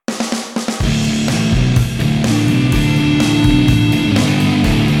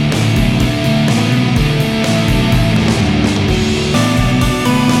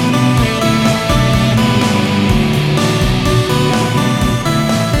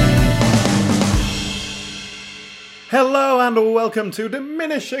Hello and welcome to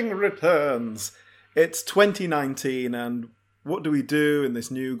Diminishing Returns. It's 2019 and what do we do in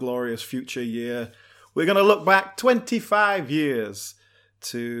this new glorious future year? We're going to look back 25 years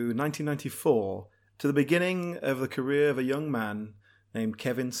to 1994, to the beginning of the career of a young man named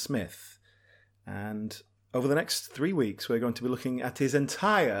Kevin Smith. And over the next 3 weeks, we're going to be looking at his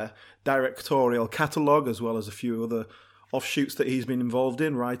entire directorial catalogue, as well as a few other offshoots that he's been involved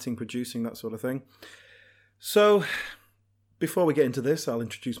in, writing, producing, that sort of thing. So, before we get into this, I'll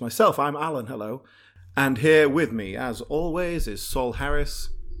introduce myself. I'm Alan, hello. And here with me, as always, is Saul Harris.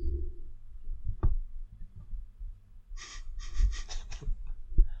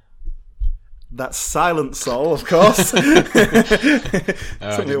 That's silent, Saul, of course. Took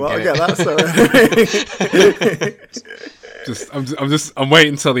me a while to get that, sorry. I'm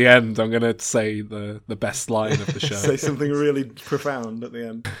waiting until the end. I'm going to say the best line of the show. Say something really profound at the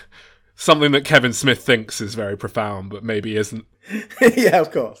end. Something that Kevin Smith thinks is very profound, but maybe isn't. Yeah, of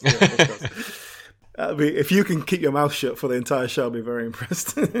course. If you can keep your mouth shut for the entire show, I'll be very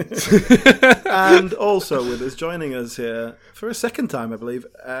impressed. And also with us, joining us here for a second time, I believe,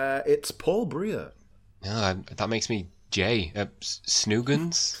 it's Paul Breer. No, that makes me Jay.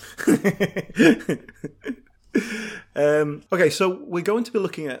 Snoogans? Okay, so we're going to be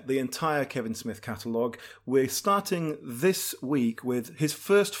looking at the entire Kevin Smith catalogue. We're starting this week with his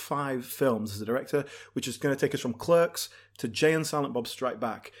first 5 films as a director, which is going to take us from Clerks to Jay and Silent Bob Strike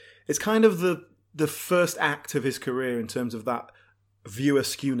Back. It's kind of the first act of his career in terms of that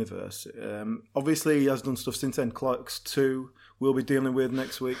viewer-skew universe. Obviously, he has done stuff since then. Clerks 2 we'll be dealing with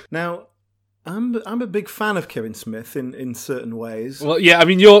next week. Now, I'm a big fan of Kevin Smith in certain ways. Well, yeah, I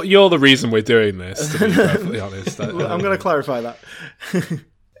mean, you're the reason we're doing this, to be perfectly honest. Well, I'm going to clarify that.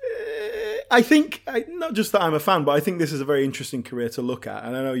 I think, not just that I'm a fan, but I think this is a very interesting career to look at.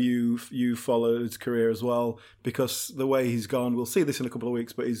 And I know you followed his career as well, because the way he's gone, we'll see this in a couple of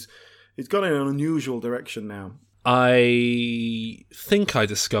weeks, but he's gone in an unusual direction now. I think I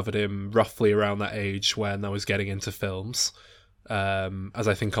discovered him roughly around that age when I was getting into films, as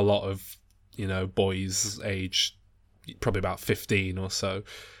I think a lot of boys age probably about 15 or so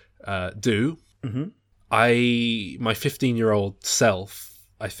do. Mm-hmm. My 15-year-old self,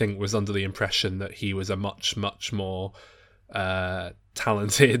 I think, was under the impression that he was a much, much more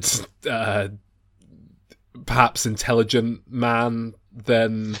talented, perhaps intelligent man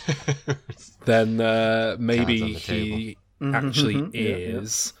than maybe he actually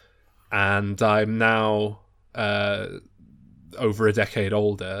is. Yeah. And I'm now over a decade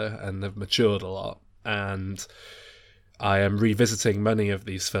older and have matured a lot, and I am revisiting many of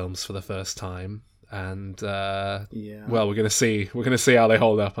these films for the first time, and well, we're gonna see how they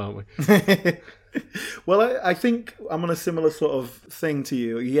hold up, aren't we? Well, I think I'm on a similar sort of thing to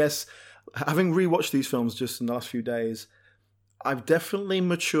you. Yes, having rewatched these films just in the last few days, I've definitely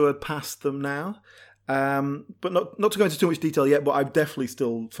matured past them now. But not to go into too much detail yet, but I definitely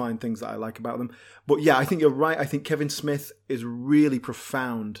still find things that I like about them. But yeah, I think you're right. I think Kevin Smith is really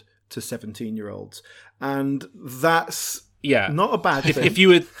profound to 17-year-olds. And that's not a bad thing. If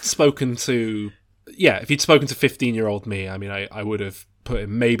you had spoken to 15-year-old me, I mean, I would have put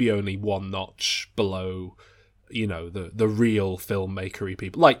him maybe only one notch below, the real filmmaker-y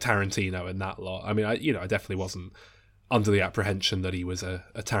people, like Tarantino and that lot. I mean, I definitely wasn't under the apprehension that he was a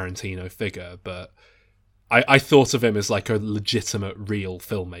Tarantino figure, but I thought of him as like a legitimate real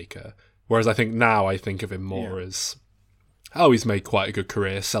filmmaker, whereas I think now I think of him more as, he's made quite a good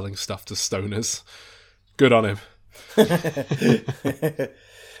career selling stuff to stoners. Good on him.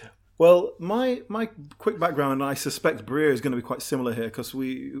 Well, my quick background, and I suspect Breer is going to be quite similar here because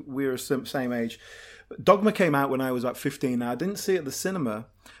we're the same age. Dogma came out when I was about 15. Now, I didn't see it at the cinema,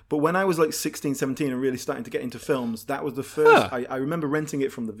 but when I was like 16, 17 and really starting to get into films, that was the first... I remember renting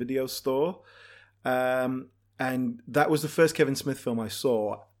it from the video store, and that was the first Kevin Smith film I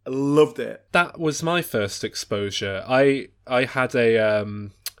saw. I loved it. That was my first exposure. I had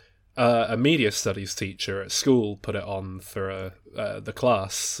a media studies teacher at school put it on for the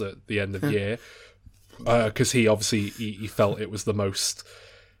class at the end of the year, because he obviously he felt it was the most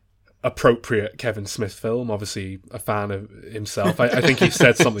appropriate Kevin Smith film, obviously a fan of himself. I think he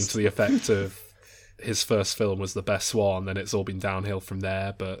said something to the effect of his first film was the best one and it's all been downhill from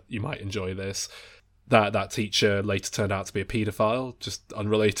there, but you might enjoy this. That teacher later turned out to be a paedophile. Just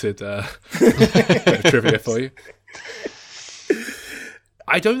unrelated bit of trivia for you.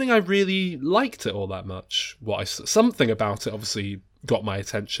 I don't think I really liked it all that much. Something about it obviously got my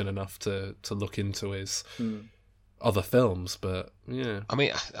attention enough to look into his other films, but yeah. I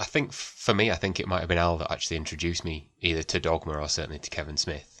mean, I think it might have been Al that actually introduced me either to Dogma or certainly to Kevin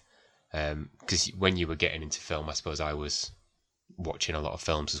Smith. Because when you were getting into film, I suppose I was watching a lot of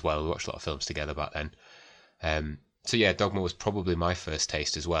films as well. We watched a lot of films together back then. So yeah, Dogma was probably my first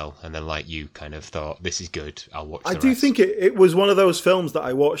taste as well. And then like you kind of thought, this is good, I'll watch the rest. think it was one of those films that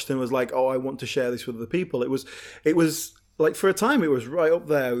I watched and was like, oh, I want to share this with other people. It was like, for a time, it was right up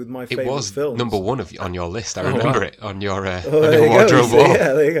there with my favourite films. It was number one on your list. I remember it on your there wardrobe wall.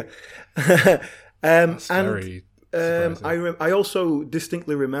 Yeah, there you go. That's very surprising. I also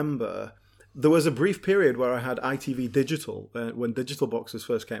distinctly remember there was a brief period where I had ITV Digital when digital boxes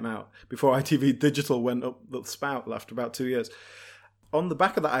first came out, before ITV Digital went up the spout after about 2 years. On the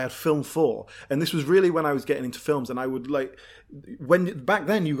back of that, I had Film 4, and this was really when I was getting into films. And I would back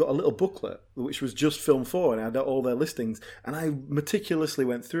then you got a little booklet which was just Film 4, and I had all their listings, and I meticulously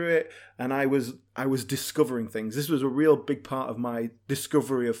went through it, and I was discovering things. This was a real big part of my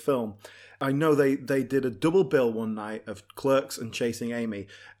discovery of film. I know they did a double bill one night of Clerks and Chasing Amy.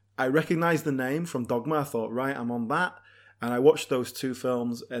 I recognised the name from Dogma. I thought, right, I'm on that. And I watched those two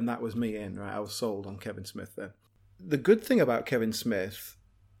films, and that was me in, right? I was sold on Kevin Smith then. The good thing about Kevin Smith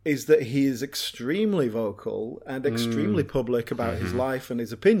is that he is extremely vocal and extremely public about his life and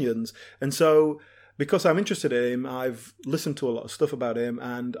his opinions. And so, because I'm interested in him, I've listened to a lot of stuff about him,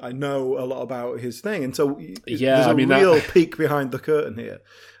 and I know a lot about his thing. And so there's a real peek behind the curtain here.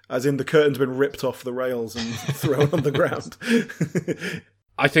 As in, the curtain's been ripped off the rails and thrown on the ground.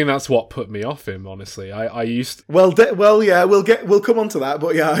 I think that's what put me off him, honestly. I used... We'll come on to that,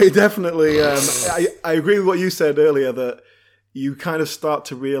 but yeah, I definitely... I agree with what you said earlier, that you kind of start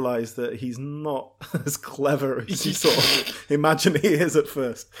to realise that he's not as clever as you sort of imagine he is at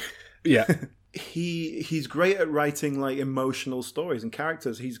first. Yeah. He's great at writing like emotional stories and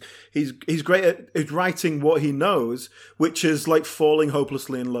characters. He's great at writing what he knows, which is like falling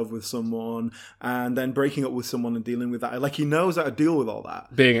hopelessly in love with someone and then breaking up with someone and dealing with that. Like, he knows how to deal with all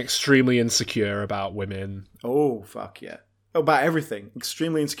that. Being extremely insecure about women. Oh, fuck yeah. About everything.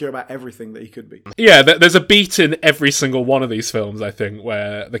 Extremely insecure about everything that he could be. Yeah, there's a beat in every single one of these films, I think,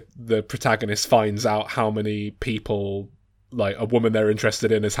 where the protagonist finds out how many people, like, a woman they're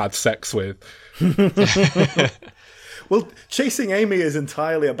interested in has had sex with. Well, Chasing Amy is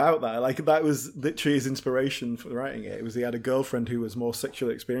entirely about that. Like, that was literally his inspiration for writing it. It was he had a girlfriend who was more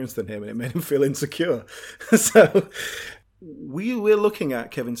sexually experienced than him, and it made him feel insecure. So we're looking at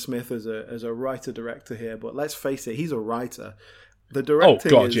Kevin Smith as a writer-director here, but let's face it, he's a writer. The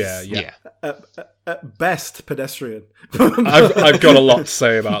directing is, yeah. At best, pedestrian. I've got a lot to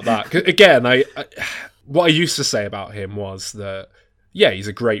say about that. 'Cause again, what I used to say about him was that, yeah, he's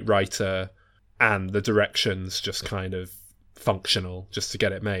a great writer, and the direction's just kind of functional just to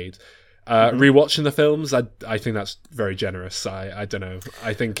get it made. Rewatching the films, I think that's very generous. I don't know.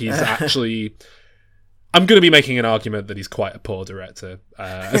 I think he's actually... I'm going to be making an argument that he's quite a poor director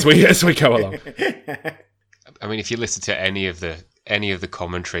as we go along. I mean, if you listen to any of the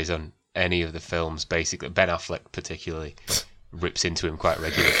commentaries on any of the films, basically Ben Affleck particularly rips into him quite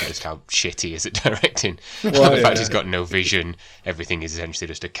regularly for just how shit he is at directing. The fact he's got no vision, everything is essentially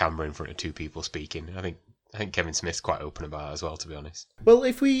just a camera in front of two people speaking. I think Kevin Smith's quite open about it as well, to be honest. Well,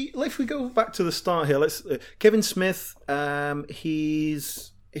 if we go back to the start here, let's Kevin Smith. He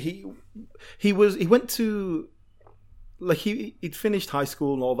went to, like, he'd finished high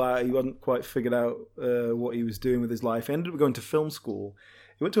school and all that. He hadn't quite figured out what he was doing with his life. He ended up going to film school.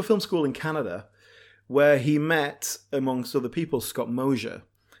 He went to a film school in Canada, where he met, amongst other people, Scott Mosier,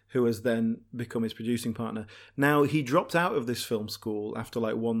 who has then become his producing partner. Now, he dropped out of this film school after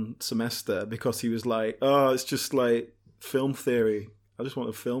like one semester because he was like, oh, it's just like film theory. I just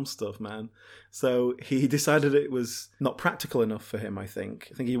want to film stuff, man. So he decided it was not practical enough for him, I think.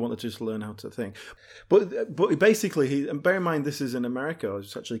 I think he wanted to just learn how to think. But basically, and bear in mind this is in America,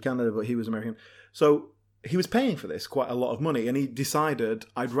 it's actually Canada, but he was American. So he was paying for this quite a lot of money, and he decided,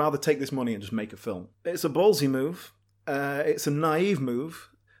 I'd rather take this money and just make a film. It's a ballsy move. It's a naive move.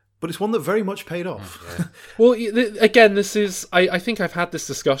 But it's one that very much paid off. Yeah. Well, again, this is... I think I've had this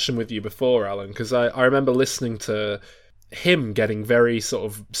discussion with you before, Alan, because I remember listening to him getting very sort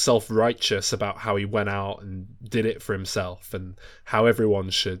of self-righteous about how he went out and did it for himself and how everyone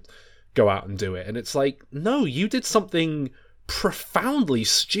should go out and do it. And it's like, no, you did something profoundly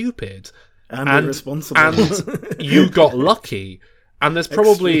stupid. And irresponsible. And you got lucky. And there's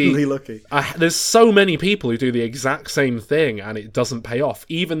probably... Extremely lucky. There's so many people who do the exact same thing and it doesn't pay off,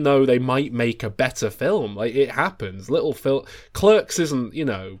 even though they might make a better film. Like, it happens. Clerks isn't,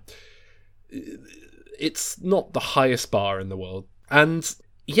 it's not the highest bar in the world. And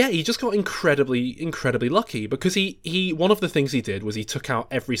yeah, he just got incredibly, incredibly lucky because he one of the things he did was he took out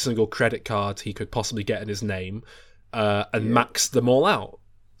every single credit card he could possibly get in his name and maxed them all out.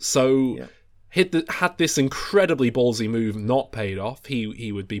 So Yeah. had this incredibly ballsy move not paid off,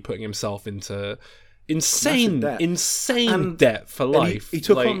 he would be putting himself into insane debt for life. He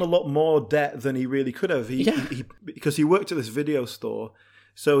took on a lot more debt than he really could have. Because he worked at this video store,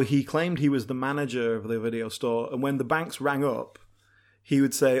 so he claimed he was the manager of the video store. And when the banks rang up, he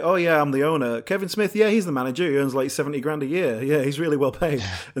would say, "Oh yeah, I'm the owner." Kevin Smith, yeah, he's the manager. He earns like $70,000 a year. Yeah, he's really well paid.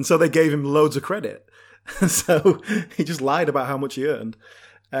 And so they gave him loads of credit. So he just lied about how much he earned.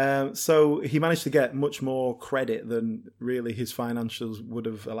 So he managed to get much more credit than really his financials would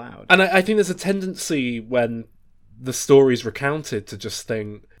have allowed. And I think there's a tendency when the story's recounted to just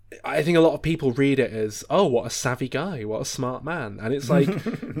think, I think a lot of people read it as, oh, what a savvy guy, what a smart man. And it's like,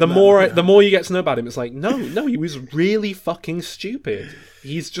 the more you get to know about him, it's like, no, he was really fucking stupid.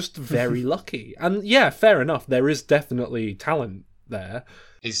 He's just very lucky. And yeah, fair enough. There is definitely talent there.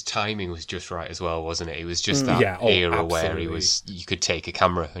 His timing was just right as well, wasn't it? It was just that era where you could take a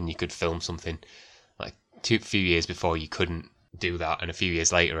camera and you could film something. Like a few years before, you couldn't do that, and a few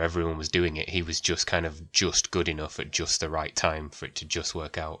years later, everyone was doing it. He was just kind of just good enough at just the right time for it to just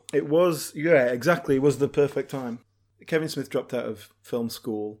work out. It was, yeah, exactly. It was the perfect time. Kevin Smith dropped out of film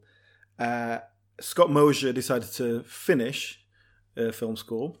school. Scott Mosier decided to finish film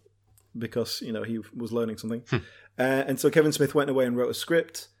school because, he was learning something. And so Kevin Smith went away and wrote a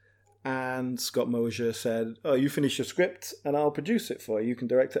script, and Scott Mosier said, "Oh, you finish your script and I'll produce it for you. You can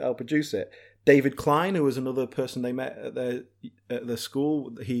direct it, I'll produce it." David Klein, who was another person they met at their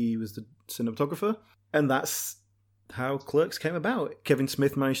school, he was the cinematographer. And that's how Clerks came about. Kevin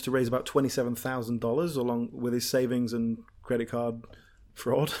Smith managed to raise about $27,000 along with his savings and credit card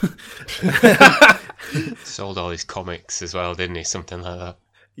fraud. Sold all his comics as well, didn't he? Something like that.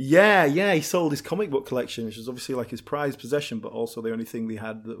 Yeah, he sold his comic book collection, which was obviously like his prized possession, but also the only thing they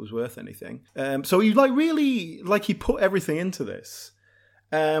had that was worth anything. So he he put everything into this.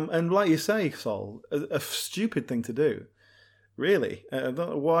 And like you say, Sol, a stupid thing to do. Really. I don't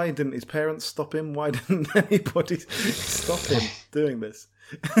know, why didn't his parents stop him? Why didn't anybody stop him doing this?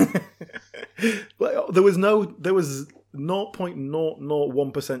 There was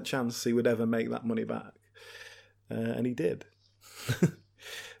 0.001% chance he would ever make that money back. And he did.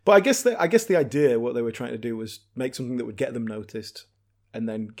 But I guess the idea, what they were trying to do, was make something that would get them noticed and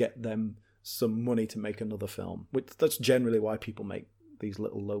then get them some money to make another film. That's generally why people make these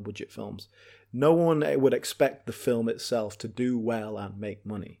little low-budget films. No one would expect the film itself to do well and make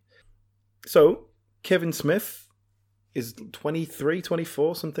money. So, Kevin Smith is 23,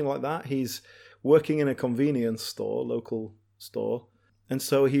 24, something like that. He's working in a convenience store, local store, and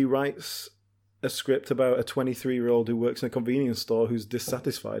so he writes a script about a 23-year-old who works in a convenience store who's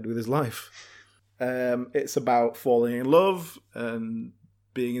dissatisfied with his life. It's about falling in love and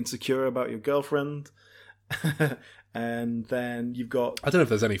being insecure about your girlfriend. And then you've got... I don't know if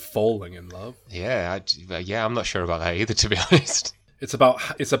there's any falling in love. Yeah, I'm not sure about that either, to be honest. It's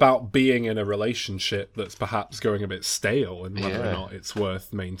about being in a relationship that's perhaps going a bit stale and whether or not it's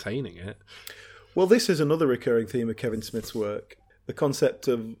worth maintaining it. Well, this is another recurring theme of Kevin Smith's work. The concept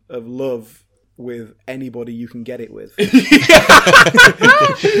of love with anybody you can get it with. That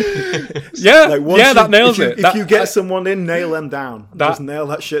nails it. If you get someone in, nail them down. Just nail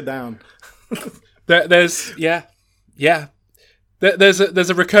that shit down. There's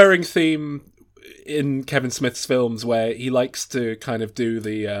a recurring theme in Kevin Smith's films where he likes to kind of do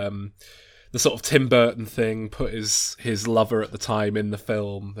the sort of Tim Burton thing, put his lover at the time in the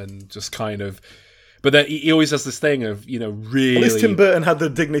film, and just kind of. But then he always has this thing of, really... At least Tim Burton had the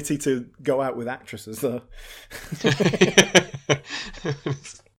dignity to go out with actresses, though.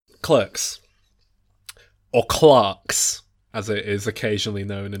 Clerks. Or Clarks, as it is occasionally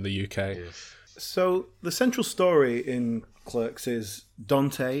known in the UK. Yes. So the central story in Clerks is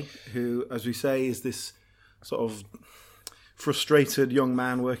Dante, who, as we say, is this sort of frustrated young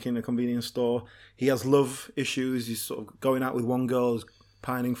man working in a convenience store. He has love issues. He's sort of going out with one girl, who's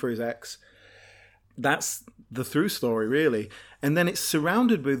pining for his ex. That's the through story, really. And then it's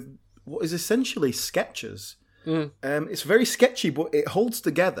surrounded with what is essentially sketches. It's very sketchy, but it holds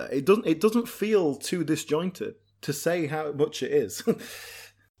together. It doesn't feel too disjointed to say how much it is.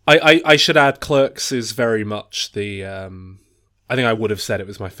 I should add, Clerks is very much the... I think I would have said it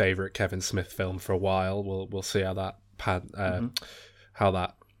was my favourite Kevin Smith film for a while. We'll see how that how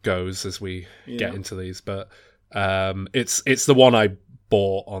that goes as we get into these. But it's the one I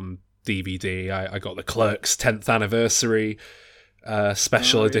bought on DVD. I got the Clerks 10th anniversary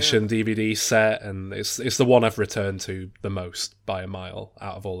special edition DVD set, and it's the one I've returned to the most by a mile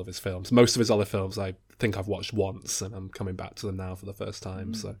out of all of his films. Most of his other films I think I've watched once, and I'm coming back to them now for the first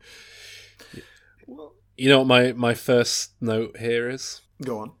time. So, well, You know what my first note here is?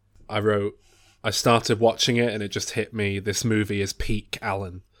 Go on. I started watching it and it just hit me. This movie is peak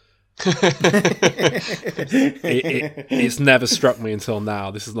Alan. It's never struck me until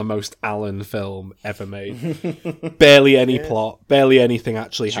now. This is the most Alan film ever made. Barely any plot, barely anything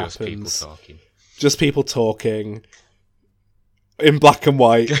actually Just happens. people talking. Just people talking in black and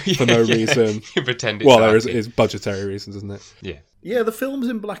white for no reason. You pretend it's Well, there acting. is budgetary reasons, isn't it? Yeah. Yeah, the film's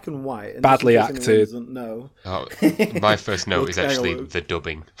in black and white. And Badly just in case anyone acted. doesn't know. Oh, my first note is actually Okay, the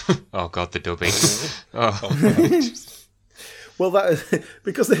dubbing. Oh god, the dubbing. Oh, Well, that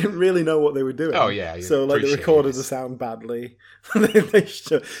because they didn't really know what they were doing. Oh, yeah, you So like they appreciate recorded it. the sound badly.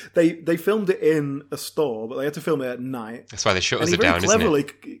 they filmed it in a store, but they had to film it at night. that's why the And shutters he are very down, isn't it?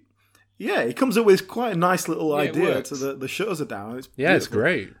 cleverly, yeah, he comes up with quite a nice little Yeah, it idea. works. So the shutters are down. It's Yeah, it's beautiful.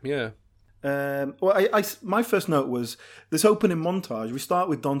 great. Yeah. Well, my first note was this opening montage. We start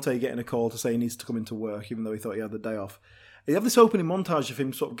with Dante getting a call to say he needs to come into work, even though he thought he had the day off. You have this opening montage of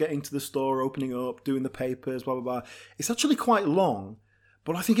him sort of getting to the store, opening up, doing the papers, blah, blah, blah. It's actually quite long,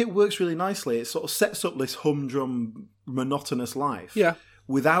 but I think it works really nicely. It sort of sets up this humdrum, monotonous life Yeah.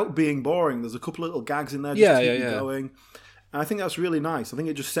 without being boring. There's a couple of little gags in there just Yeah, to keep yeah, you yeah. going. And I think that's really nice. I think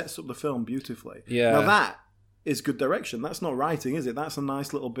it just sets up the film beautifully. Yeah. Now that is good direction. That's not writing, is it? That's a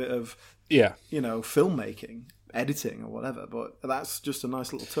nice little bit of Yeah. filmmaking, editing, or whatever. But that's just a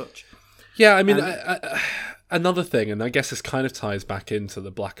nice little touch. Yeah, I mean, another thing, and I guess this kind of ties back into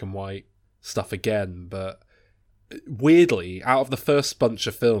the black and white stuff again, but weirdly, out of the first bunch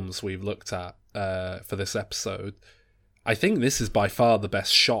of films we've looked at for this episode, I think this is by far the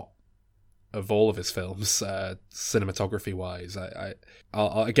best shot of all of his films, cinematography-wise.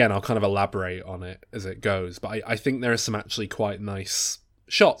 I'll kind of elaborate on it as it goes, but I think there are some actually quite nice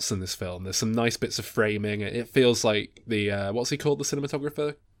shots in this film. There's some nice bits of framing. It feels like the, what's he called, the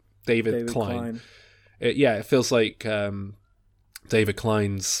cinematographer? David Klein. It feels like David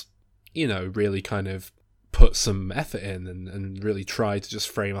Klein's, really kind of put some effort in and really tried to just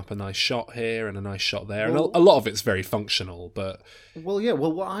frame up a nice shot here and a nice shot there. And a lot of it's very functional, but... Well, yeah.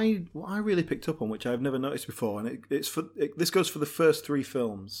 Well, what I really picked up on, which I've never noticed before, and this goes for the first three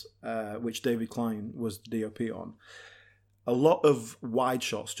films, which David Klein was the DOP on. A lot of wide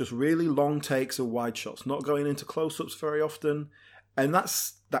shots, just really long takes of wide shots, not going into close-ups very often. And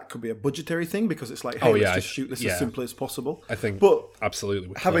that could be a budgetary thing because it's like, hey, let's just shoot this as simply as possible. I think, but absolutely.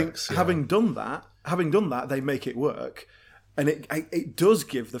 With having Clerks, yeah. having done that, they make it work, and it does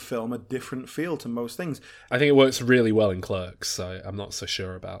give the film a different feel to most things. I think it works really well in Clerks. I'm not so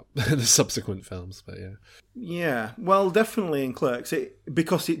sure about the subsequent films, but yeah. Yeah, well, definitely in Clerks,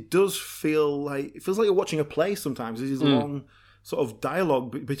 because it does feels like you're watching a play sometimes. There's long sort of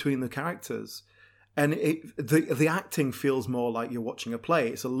dialogue between the characters. And the acting feels more like you're watching a play.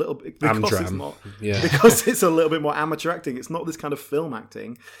 It's a little bit because it's a little bit more amateur acting. It's not this kind of film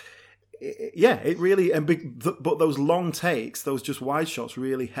acting. It really but those long takes, those just wide shots,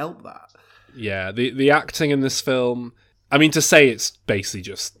 really help that. Yeah, the acting in this film. I mean, to say it's basically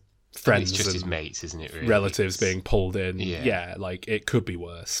just friends, It's just and his mates, isn't it? Really? relatives being pulled in. Yeah, like it could be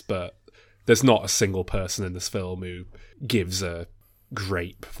worse, but there's not a single person in this film who gives a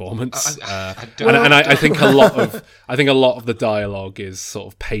great performance. I think a lot of the dialogue is sort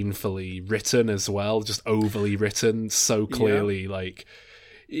of painfully written as well, just overly written, so clearly. Like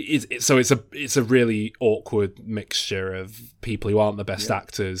it's a really awkward mixture of people who aren't the best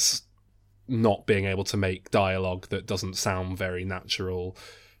actors not being able to make dialogue that doesn't sound very natural.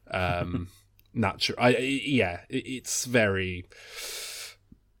 It's very,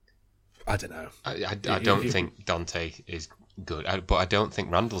 I don't know. I don't think Dante is good, but I don't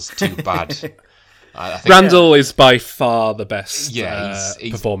think Randall's too bad. I think Randall is by far the best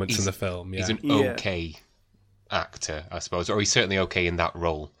he's performance in the film. Yeah. He's an okay actor, I suppose, or he's certainly okay in that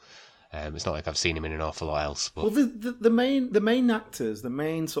role. It's not like I've seen him in an awful lot else. But... Well, the main actors, the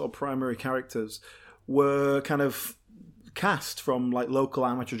main sort of primary characters, were kind of cast from like local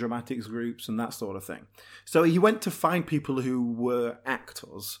amateur dramatics groups and that sort of thing. So he went to find people who were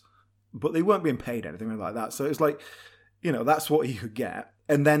actors, but they weren't being paid anything like that. So it's like, that's what he could get.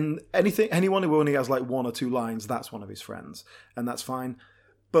 And then anyone who only has like one or two lines, that's one of his friends, and that's fine.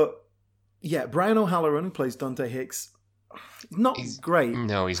 But yeah, Brian O'Halloran, who plays Dante Hicks, he's great.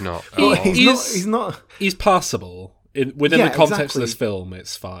 No, he's not. He's not. He's passable. Within the context exactly. of this film,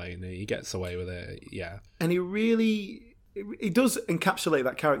 it's fine. He gets away with it. Yeah, and he does encapsulate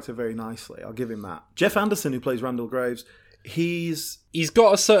that character very nicely. I'll give him that. Jeff Anderson, who plays Randall Graves, he's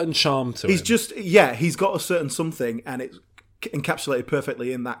got a certain charm to him. He's got a certain something, and it's encapsulated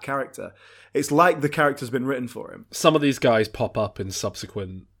perfectly in that character. It's like the character's been written for him. Some of these guys pop up in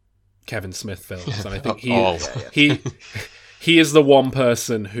subsequent Kevin Smith films, and I think All. he is the one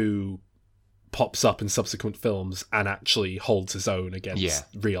person who pops up in subsequent films and actually holds his own against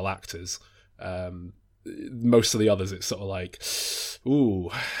real actors. Most of the others, it's sort of like, ooh,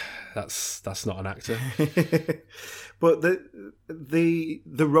 that's not an actor. But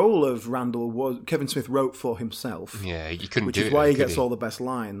the role of Randall was Kevin Smith wrote for himself. Yeah, you couldn't which do is it. why though, he gets could all the best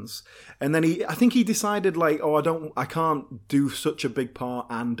lines. And then I think he decided like, I can't do such a big part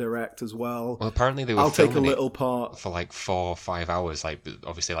and direct as well. Well, apparently they were I'll take a filming little it part for like 4 or 5 hours, like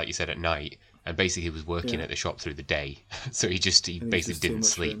obviously, like you said, at night, and basically he was working at the shop through the day, so he basically just too didn't much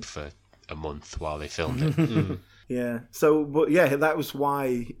for sleep him. for a month while they filmed it. Yeah. So, but yeah, that was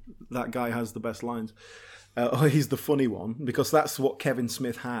why that guy has the best lines. He's the funny one because that's what Kevin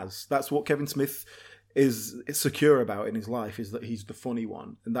Smith has. That's what Kevin Smith is secure about in his life, is that he's the funny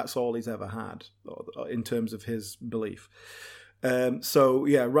one, and that's all he's ever had in terms of his belief. So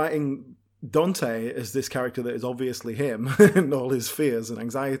yeah, writing Dante as this character that is obviously him and all his fears and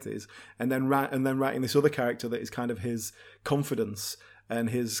anxieties, and then writing this other character that is kind of his confidence and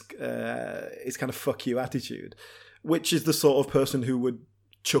his kind of fuck you attitude, which is the sort of person who would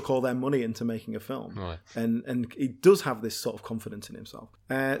chuck all their money into making a film, Right. and he does have this sort of confidence in himself.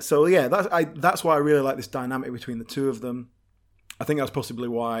 So yeah, that's why I really like this dynamic between the two of them. I think that's possibly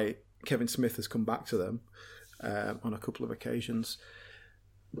why Kevin Smith has come back to them on a couple of occasions.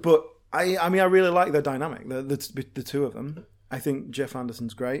 But I mean, I really like their dynamic, the two of them. I think Jeff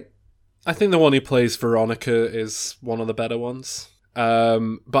Anderson's great. I think the one who plays Veronica is one of the better ones.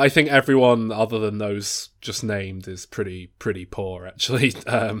 But I think everyone other than those just named is pretty poor, actually.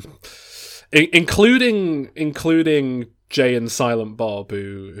 Including Jay and Silent Bob,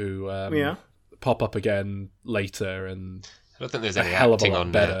 who pop up again later, and I don't think there's any hell of a acting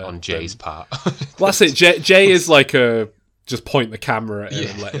lot better on Jay's part. well, that's it. Jay is like just point the camera at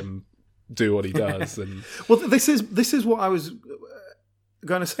him and let him do what he does. And Well, this is what I was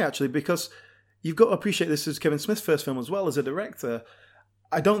going to say, actually, because you've got to appreciate this is Kevin Smith's first film as well as a director.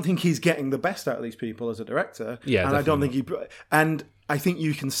 I don't think he's getting the best out of these people as a director. Yeah, and I don't think and I think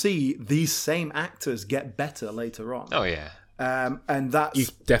you can see these same actors get better later on. Oh yeah. And that's you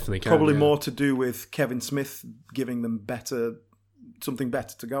definitely can, probably yeah. more to do with Kevin Smith giving them something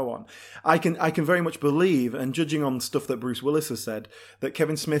better to go on. I can very much believe, and judging on stuff that Bruce Willis has said, that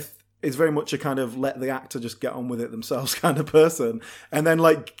Kevin Smith is very much a kind of let the actor just get on with it themselves kind of person, and then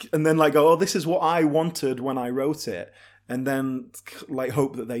go, oh, this is what I wanted when I wrote it, and then like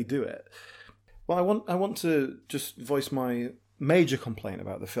hope that they do it. Well, I want to just voice my major complaint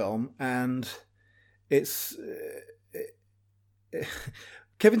about the film, and it's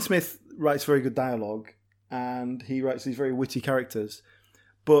Kevin Smith writes very good dialogue, and he writes these very witty characters,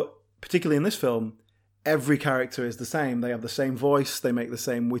 but particularly in this film, every character is the same. They have the same voice. They make the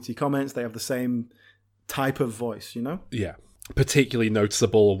same witty comments. They have the same type of voice, you know? Yeah. Particularly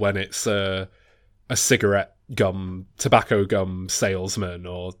noticeable when it's a tobacco gum salesman,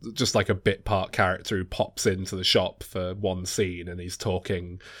 or just like a bit part character who pops into the shop for one scene and he's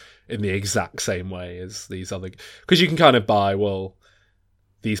talking in the exact same way as these other... Because you can kind of buy, well,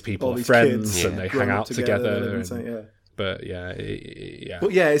 these people all are these friends kids, and they grown hang up out together. yeah. But yeah.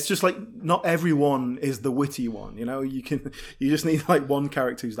 But yeah, it's just like not everyone is the witty one, you know. You just need like one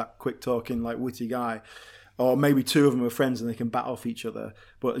character who's that quick talking, like witty guy, or maybe two of them are friends and they can bat off each other.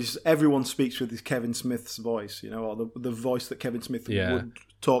 But it's just, everyone speaks with this Kevin Smith's voice, you know, or the voice that Kevin Smith would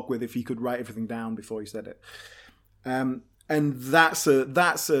talk with if he could write everything down before he said it. And that's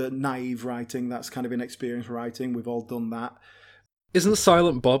a naive writing. That's kind of inexperienced writing. We've all done that. Isn't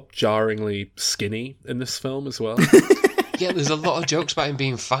Silent Bob jarringly skinny in this film as well? Yeah, there's a lot of jokes about him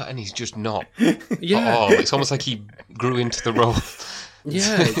being fat, and he's just not. Yeah. Oh, it's almost like he grew into the role.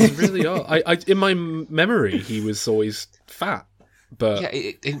 Yeah, it's really odd. I in my memory, he was always fat, but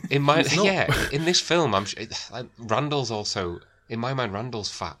in this film, Randall's also in my mind.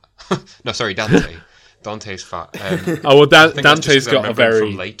 Randall's fat. No, sorry, Dante. Dante's fat. Dante's got a very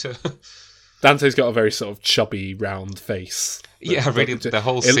from later. Dante's got a very sort of chubby, round face. Yeah, really. The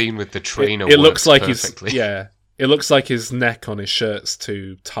whole scene with the trainer. It looks like perfectly. It looks like his neck on his shirt's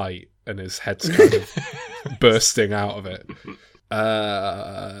too tight and his head's kind of bursting out of it.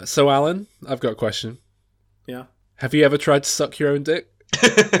 So, Alan, I've got a question. Yeah. Have you ever tried to suck your own dick?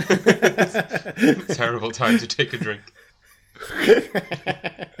 Terrible time to take a drink.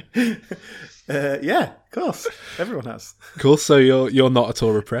 Yeah, of course. Everyone has. Cool. So you're not at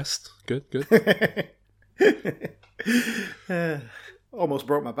all repressed. Good. Almost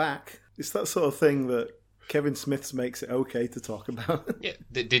broke my back. It's that sort of thing that Kevin Smith makes it okay to talk about. Yeah.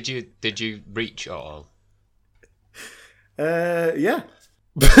 Did you reach at all? Yeah.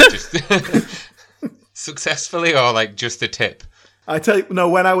 Just successfully, or like just a tip? I tell you, no.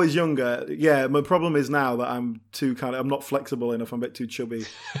 When I was younger, yeah, my problem is now that I'm not flexible enough. I'm a bit too chubby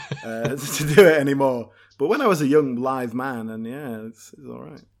to do it anymore. But when I was a young live man, and yeah, it's all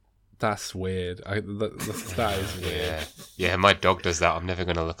right. That's weird. That is weird. Yeah. My dog does that. I'm never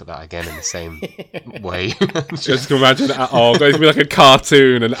going to look at that again in the same way. Just imagine, it's going to be like a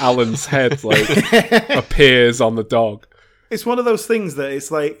cartoon, and Alan's head like appears on the dog. It's one of those things that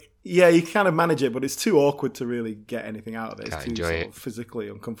it's like, yeah, you kind of manage it, but it's too awkward to really get anything out of it. It's too sort of physically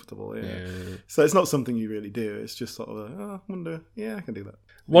uncomfortable. Yeah. So it's not something you really do. It's just sort of, I wonder. Yeah, I can do that.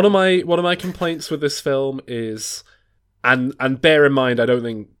 One of my complaints with this film is, and bear in mind, I don't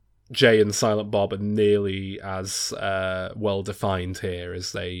think Jay and Silent Bob are nearly as well defined here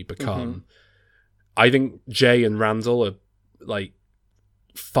as they become. Mm-hmm. I think Jay and Randall are like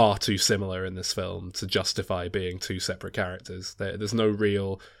far too similar in this film to justify being two separate characters. There's no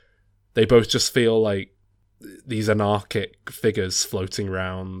real. They both just feel like these anarchic figures floating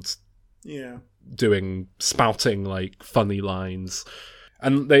around, spouting like funny lines.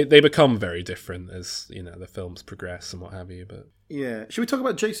 And they become very different as, the films progress and what have you. But yeah, should we talk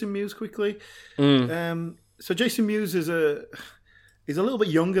about Jason Mewes quickly? So Jason Mewes is a little bit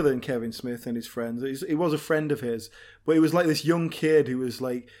younger than Kevin Smith and his friends. He was a friend of his, but he was like this young kid who was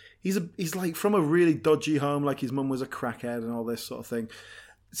like he's like from a really dodgy home. Like his mum was a crackhead and all this sort of thing.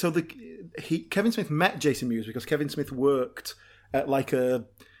 So Kevin Smith met Jason Mewes because Kevin Smith worked at like a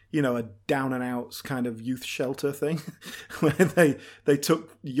down and outs kind of youth shelter thing where they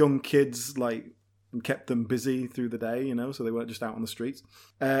took young kids like and kept them busy through the day, so they weren't just out on the streets.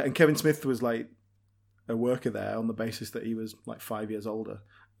 And Kevin Smith was like a worker there on the basis that he was like 5 years older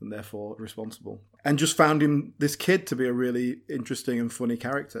and therefore responsible. And just found this kid to be a really interesting and funny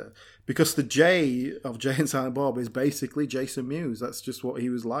character because the Jay of Jay and Silent Bob is basically Jason Mewes. That's just what he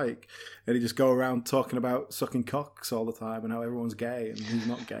was like. And he just go around talking about sucking cocks all the time and how everyone's gay and he's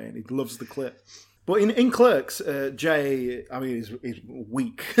not gay and he loves the clip. But in Clerks, Jay, I mean, he's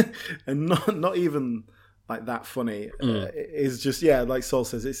weak and not even like that funny. Is just, like Saul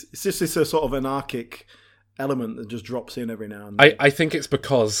says, it's just this sort of anarchic element that just drops in every now and then. I think it's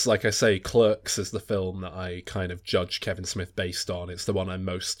because, like I say, Clerks is the film that I kind of judge Kevin Smith based on. It's the one I'm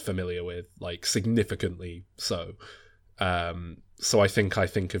most familiar with, like significantly so. So I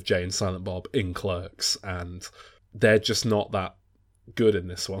think of Jay and Silent Bob in Clerks, and they're just not that good in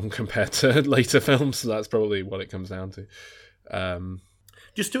this one compared to later films. So that's probably what it comes down to.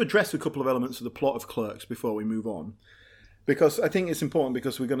 Just to address a couple of elements of the plot of Clerks before we move on. Because I think it's important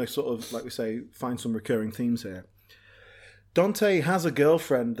because we're going to sort of, like we say, find some recurring themes here. Dante has a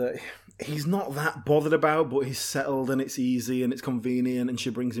girlfriend that he's not that bothered about, but he's settled and it's easy and it's convenient and she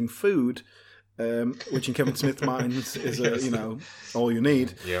brings him food, which in Kevin Smith's mind is all you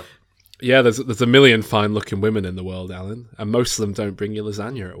need. Yeah. Yeah, there's a million fine-looking women in the world, Alan, and most of them don't bring you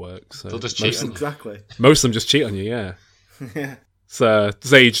lasagna at work. So they'll just cheat on you. Exactly. Most of them just cheat on you, yeah. Yeah.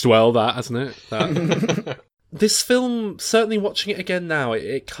 It's aged well, that, hasn't it? That. This film, certainly watching it again now,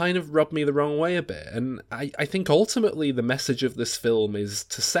 it kind of rubbed me the wrong way a bit. And I think ultimately the message of this film is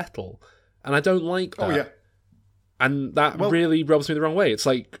to settle. And I don't like that. Oh, yeah. And that really rubs me the wrong way. It's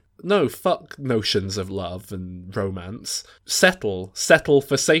like, no, fuck notions of love and romance. Settle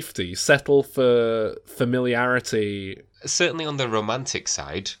for safety. Settle for familiarity. Certainly on the romantic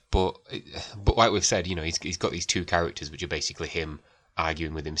side, but like we've said, he's got these two characters which are basically him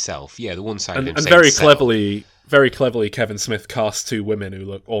arguing with himself. Yeah, the one side of him and saying very cleverly, Kevin Smith cast two women who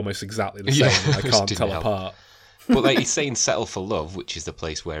look almost exactly the same. Yeah, I can't tell apart. But like he's saying, settle for love, which is the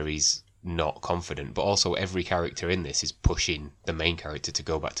place where he's not confident. But also, every character in this is pushing the main character to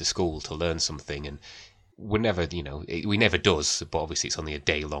go back to school to learn something, and we never does. But obviously, it's only a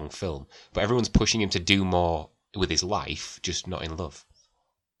day-long film. But everyone's pushing him to do more with his life, just not in love.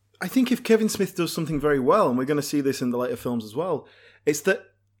 I think if Kevin Smith does something very well, and we're going to see this in the later films as well, it's that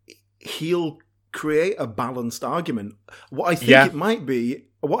he'll create a balanced argument. What I think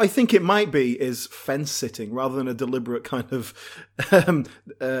it might be is fence sitting rather than a deliberate kind of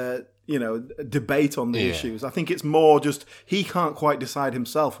debate on the issues. I think it's more just he can't quite decide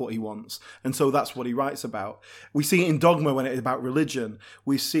himself what he wants, and so that's what he writes about. We see it in Dogma when it's about religion.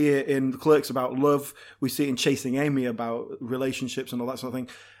 We see it in Clerks about love. We see it in Chasing Amy about relationships and all that sort of thing.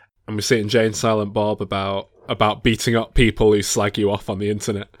 And we see it in Jay and Silent Bob about beating up people who slag you off on the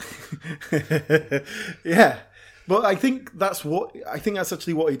internet. Yeah. But I think that's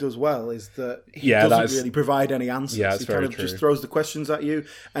actually what he does well, is that he doesn't really provide any answers. Yeah, he kind of just throws the questions at you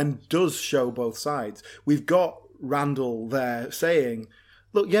and does show both sides. We've got Randall there saying,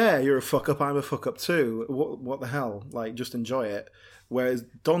 look, yeah, you're a fuck up, I'm a fuck up too. What the hell? Like, just enjoy it. whereas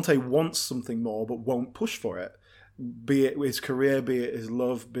Dante wants something more but won't push for it, be it his career, be it his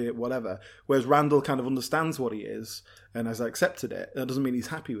love, be it whatever. Whereas Randall kind of understands what he is and has accepted it. That doesn't mean he's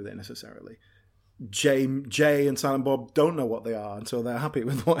happy with it necessarily. Jay and Silent Bob don't know what they are until they're happy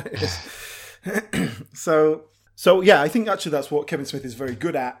with what it is. So yeah, I think actually that's what Kevin Smith is very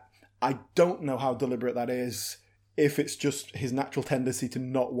good at. I don't know how deliberate that is, if it's just his natural tendency to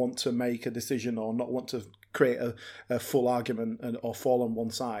not want to make a decision or not want to create a full argument or fall on one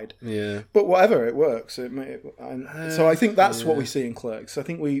side. Yeah. But whatever, it works. So I think that's what we see in Clerks. I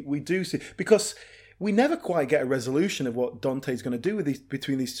think we do see, because we never quite get a resolution of what Dante's going to do with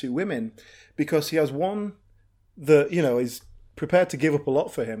between these two women, because he has one that, is prepared to give up a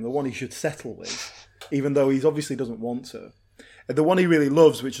lot for him, the one he should settle with, even though he obviously doesn't want to. And the one he really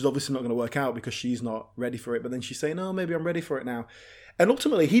loves, which is obviously not going to work out because she's not ready for it, but then she's saying, "Oh, maybe I'm ready for it now." And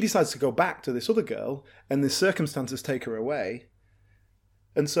ultimately, he decides to go back to this other girl, and the circumstances take her away.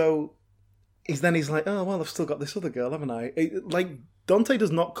 And so he's like, "Oh, well, I've still got this other girl, haven't I?" Dante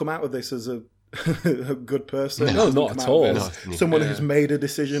does not come out of this as a good person. No, not at all. Someone who's made a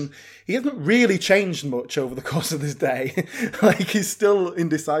decision. He hasn't really changed much over the course of this day. He's still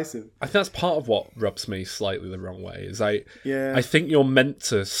indecisive. I think that's part of what rubs me slightly the wrong way. Is I think you're meant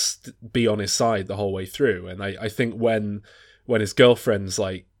to be on his side the whole way through, and I think when his girlfriend's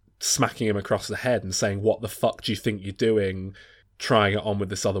like smacking him across the head and saying, "What the fuck do you think you're doing, trying it on with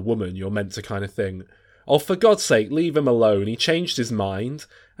this other woman?" You're meant to kind of think, "Oh, for God's sake, leave him alone. He changed his mind."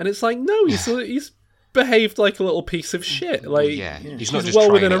 And it's like, no, he's behaved like a little piece of shit. He's not just well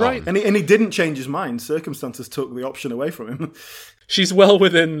trying within it her right. And he didn't change his mind. Circumstances took the option away from him. She's well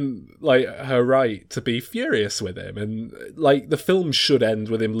within her right to be furious with him, and the film should end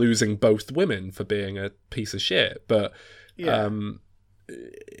with him losing both women for being a piece of shit. But and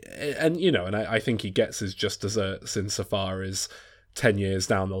I think he gets his just desserts insofar as 10 years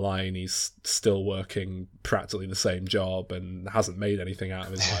down the line he's still working practically the same job and hasn't made anything out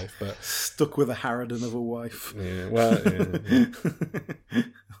of his life, but stuck with a harridan of a wife.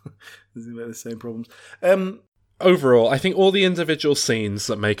 The same problems. Overall, I think all the individual scenes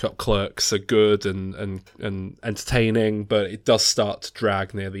that make up Clerks are good and entertaining, but it does start to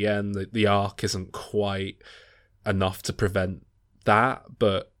drag near the end. The arc isn't quite enough to prevent that,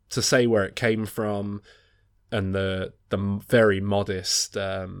 but to say where it came from and the very modest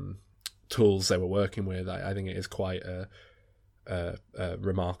tools they were working with, I think it is quite a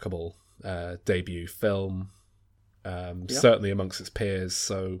remarkable debut film, certainly amongst its peers.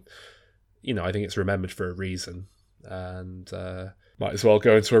 So, I think it's remembered for a reason, and might as well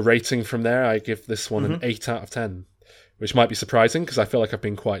go into a rating from there. I give this one an 8 out of 10, which might be surprising because I feel like I've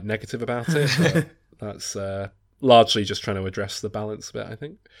been quite negative about it. But that's largely just trying to address the balance a bit, I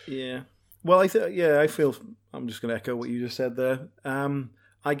think. Yeah. Well, I feel I'm just going to echo what you just said there.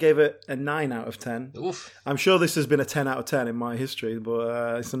 I gave it a 9 out of 10. Oof. I'm sure this has been a 10 out of 10 in my history,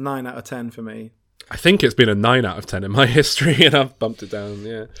 but it's a 9 out of 10 for me. I think it's been a 9 out of 10 in my history, and I've bumped it down,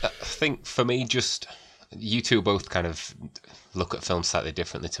 yeah. I think for me, just you two both kind of look at films slightly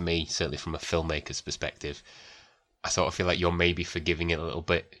differently to me, certainly from a filmmaker's perspective. I sort of feel like you're maybe forgiving it a little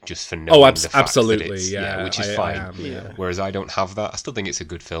bit just for knowing the fact absolutely, that it's, yeah, which is fine. I am. Whereas I don't have that. I still think it's a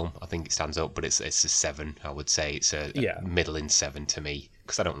good film. I think it stands up, but it's a 7. I would say it's a middling 7 to me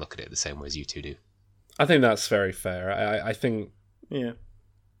because I don't look at it the same way as you two do. I think that's very fair. I think,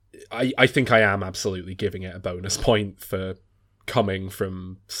 I think I am absolutely giving it a bonus point for coming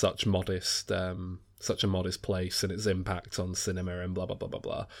from such a modest place and its impact on cinema and blah blah blah blah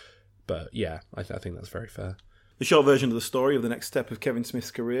blah. But yeah, I think that's very fair. The short version of the story of the next step of Kevin Smith's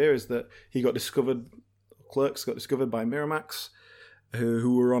career is that Clerks got discovered by Miramax,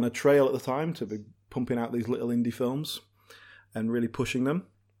 who were on a trail at the time to be pumping out these little indie films and really pushing them.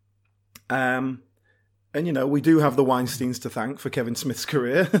 And, we do have the Weinsteins to thank for Kevin Smith's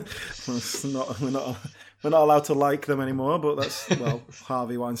career. We're not allowed to like them anymore, but that's,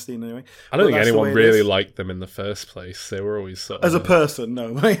 Harvey Weinstein anyway. I don't think anyone really liked them in the first place. They were always sort of... As a person,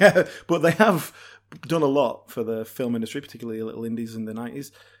 no. But they have done a lot for the film industry, particularly little indies in the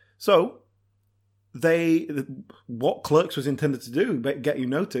 90s. So, what Clerks was intended to do, get you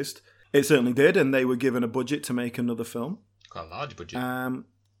noticed, it certainly did, and they were given a budget to make another film. Quite a large budget.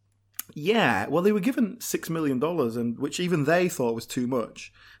 They were given $6 million, and which even they thought was too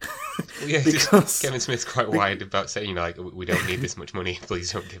much. Because Kevin Smith's quite wide about saying, we don't need this much money,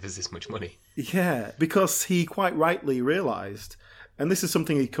 please don't give us this much money. Yeah, because he quite rightly realised, and this is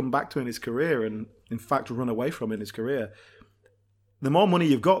something he'd come back to in his career and, in fact, run away from in his career. The more money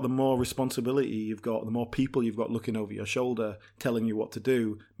you've got, the more responsibility you've got, the more people you've got looking over your shoulder, telling you what to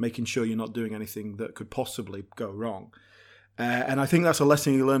do, making sure you're not doing anything that could possibly go wrong. And I think that's a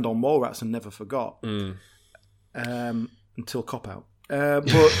lesson he learned on Mallrats and never forgot. Until Cop Out. But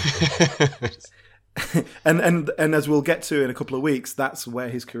and as we'll get to in a couple of weeks, that's where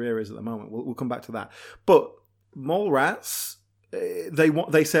his career is at the moment. We'll come back to that. But Mallrats,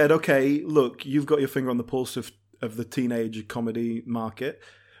 they said, okay, look, you've got your finger on the pulse of the teenage comedy market.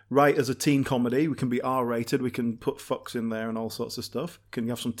 Right, as a teen comedy, we can be R-rated, we can put fucks in there and all sorts of stuff. Can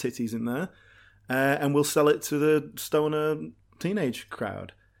have some titties in there. And we'll sell it to the stoner teenage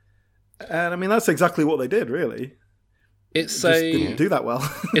crowd. And I mean, that's exactly what they did, really. Didn't do that well.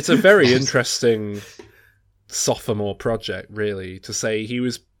 It's a very interesting sophomore project, really, to say he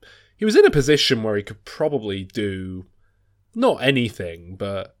was in a position where he could probably do not anything,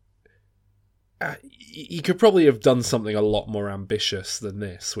 but he could probably have done something a lot more ambitious than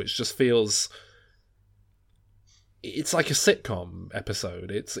this, which just feels it's like a sitcom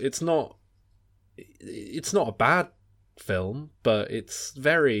episode. It's not a bad film, but it's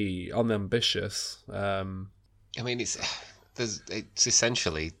very unambitious. I mean, it's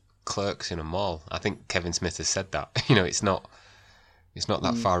essentially Clerks in a mall. I think Kevin Smith has said that. It's not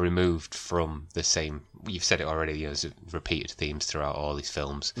that far removed from the same. You've said it already. There's repeated themes throughout all these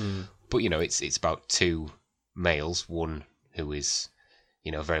films. But it's about two males. One who is,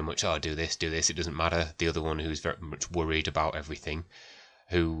 very much, do this. It doesn't matter. The other one who's very much worried about everything,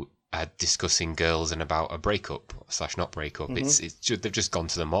 who are discussing girls and about a breakup / not breakup. They've just gone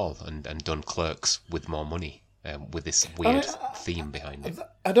to the mall and done Clerks with more money. With this weird theme behind it.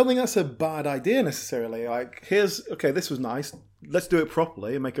 I don't think that's a bad idea necessarily. Like, this was nice. Let's do it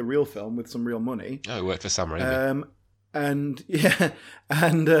properly and make a real film with some real money. Oh, it worked for Sam Raimi. And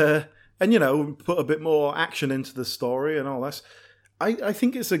put a bit more action into the story and all that. I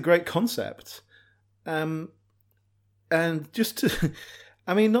think it's a great concept. And just to,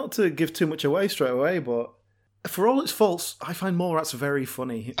 not to give too much away straight away, but for all its faults, I find Mallrats very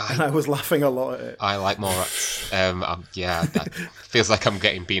funny, and I was laughing a lot at it. I like Mallrats. That feels like I'm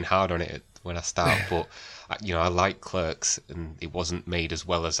being hard on it when I start, but I like Clerks, and it wasn't made as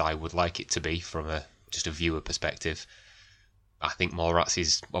well as I would like it to be from just a viewer perspective. I think Mallrats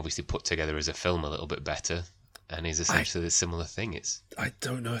is obviously put together as a film a little bit better, and is essentially a similar thing. I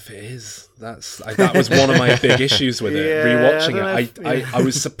don't know if it is. That was one of my big issues with it. Rewatching it, I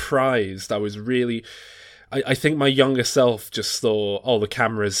was surprised. I was really. I think my younger self just thought, the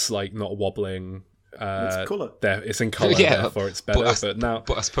camera's like not wobbling. It's colour. It's in colour, therefore it's better.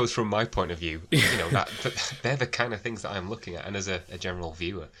 But I suppose from my point of view, they're the kind of things that I'm looking at, and as a general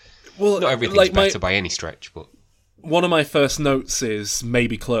viewer, not everything's better by any stretch. But one of my first notes is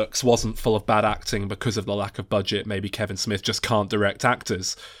maybe Clerks wasn't full of bad acting because of the lack of budget. Maybe Kevin Smith just can't direct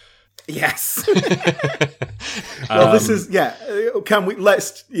actors. Yes. Well, this is Can we?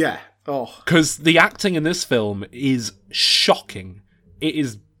 Let's Because the acting in this film is shocking. It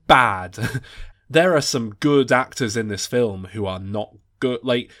is bad. There are some good actors in this film who are not good.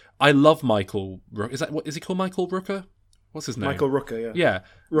 Like, I love Michael. Is he called Michael Rooker? What's his name? Michael Rooker. Yeah.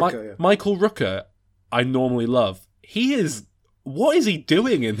 Rooker. Michael Rooker. I normally love. What is he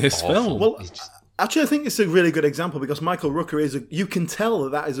doing in this film? Well, actually, I think it's a really good example because Michael Rooker you can tell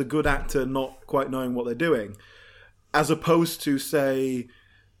that is a good actor not quite knowing what they're doing, as opposed to, say,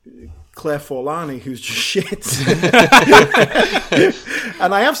 Claire Forlani, who's just shit.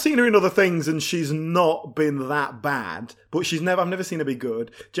 And I have seen her in other things, and she's not been that bad. But I've never seen her be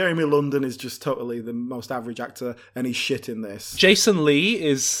good. Jeremy London is just totally the most average actor, and he's shit in this. Jason Lee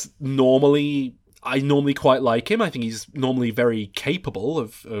is I normally quite like him. I think he's normally very capable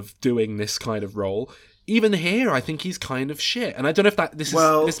of doing this kind of role. Even here, I think he's kind of shit. And I don't know if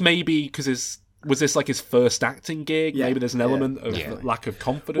this may be because was this like his first acting gig? Yeah, maybe there's an element of lack of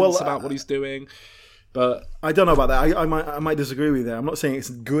confidence about what he's doing. But I don't know about that. I might disagree with you there. I'm not saying it's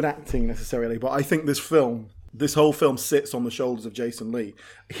good acting necessarily, but I think this whole film sits on the shoulders of Jason Lee.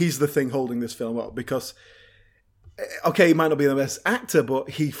 He's the thing holding this film up because, he might not be the best actor,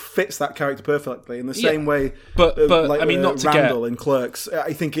 but he fits that character perfectly in the same way. But I mean, not to Randall in Clerks.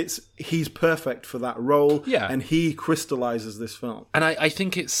 I think he's perfect for that role. Yeah, and he crystallizes this film. And I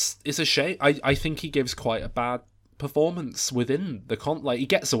think it's a shame. I think he gives quite a bad performance within the he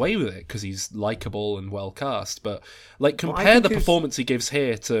gets away with it because he's likable and well cast. But compare the performance he gives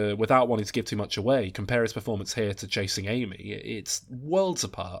here to, without wanting to give too much away, compare his performance here to Chasing Amy. It's worlds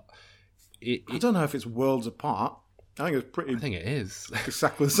apart. I don't know if it's worlds apart. I think it's pretty. I think it is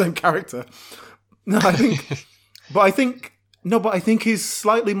exactly the same character. No, I think his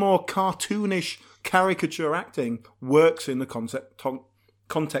slightly more cartoonish caricature acting works in the context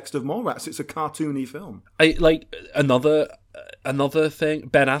of Mallrats. It's a cartoony film. Another thing.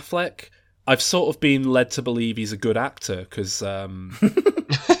 Ben Affleck. I've sort of been led to believe he's a good actor because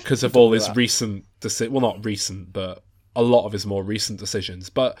of all his recent well, not recent, but a lot of his more recent decisions.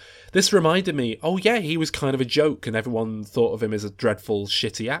 But this reminded me, oh yeah, he was kind of a joke, and everyone thought of him as a dreadful,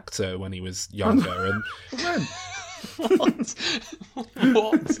 shitty actor when he was younger. And What?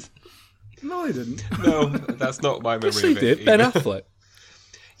 No, I didn't. No, that's not my memory yes, he of it. did. Ben Affleck.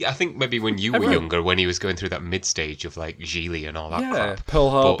 Yeah, I think maybe when you were younger, when he was going through that mid-stage of like Gigli and all that crap. Pearl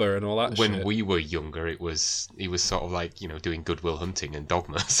Harbor and all that when shit. we were younger, he was sort of like, doing Good Will Hunting and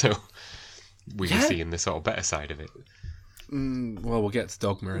Dogma, so we were seeing the sort of better side of it. Well, we'll get to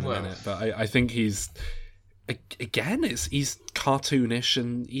Dogma in a minute, but I think he's cartoonish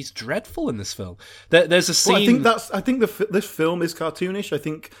and he's dreadful in this film. There's a scene. Well, I think this film is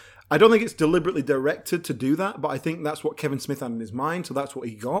cartoonish. I don't think it's deliberately directed to do that, but I think that's what Kevin Smith had in his mind, so that's what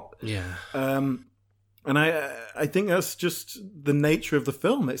he got. Yeah. And I think that's just the nature of the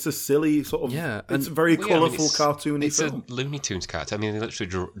film. It's a silly sort of... Yeah. It's a very colourful, cartoony film. It's a Looney Tunes cartoon. I mean, they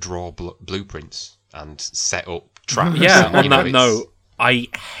literally draw blueprints and set up traps. Yeah, and, on that note, I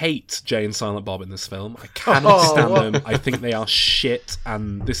hate Jay and Silent Bob in this film. I cannot stand them. I think they are shit,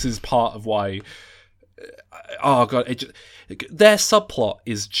 and this is part of why... Oh, God. Their subplot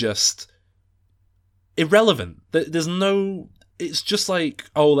is just irrelevant. There's no... It's just like,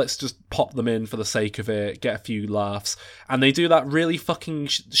 oh, let's just pop them in for the sake of it, get a few laughs. And they do that really fucking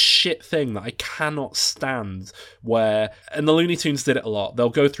shit thing that I cannot stand where... And the Looney Tunes did it a lot. They'll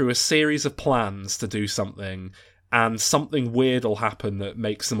go through a series of plans to do something, and something weird will happen that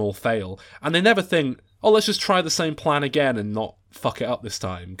makes them all fail. And they never think, oh, let's just try the same plan again and not fuck it up this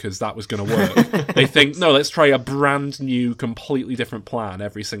time, because that was going to work. They think, no, let's try a brand new, completely different plan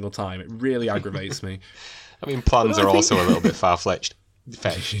every single time. It really aggravates me. I mean, plans are also a little bit far-fetched.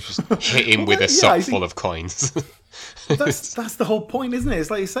 Just hit him with a sock full of coins. That's the whole point, isn't it?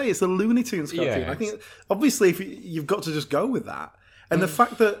 It's like you say, it's a Looney Tunes cartoon. Yeah, I think, obviously, if you've got to just go with that. And the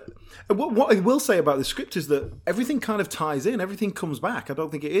fact that... What I will say about the script is that everything kind of ties in. Everything comes back. I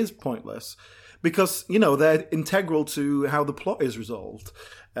don't think it is pointless. Because, they're integral to how the plot is resolved.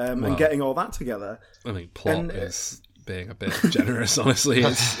 And getting all that together. I mean, plot is being a bit generous, honestly.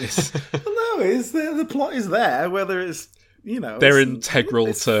 It's no, the plot is there, whether it's, they're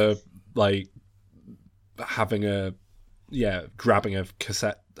integral to, like, having grabbing a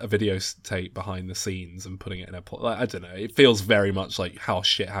video tape behind the scenes and putting it in a plot. Like, I don't know. It feels very much like, how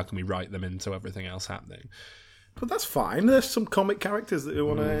can we write them into everything else happening? But that's fine. There's some comic characters that we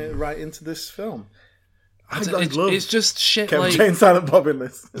want to write into this film. It's just shit. Kevin like Jay and Silent Bob in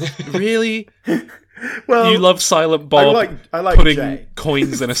this. Really? Well, you love Silent Bob I like putting Jay.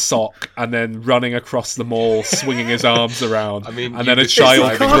 coins in a sock and then running across the mall, swinging his arms around. I mean, and then a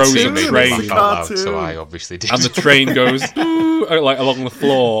child throws a train, so I obviously did. and the train goes like along the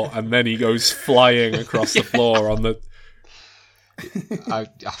floor, and then he goes flying across the floor on the. I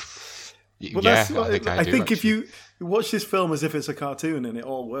think if you watch this film as if it's a cartoon and it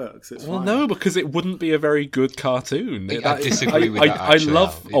all works, it's fine. No, because it wouldn't be a very good cartoon. I disagree with that. I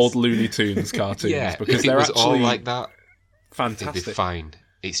love old Looney Tunes cartoons because they're actually all like that. Fantastic. It'd be fine.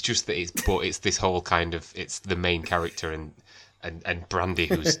 It's just that it's this whole kind of it's the main character and Brandy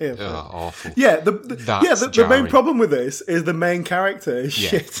who's awful. Yeah, the main problem with this is the main character is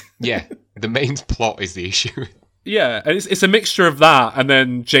shit. Yeah, the main plot is the issue. Yeah, and it's a mixture of that and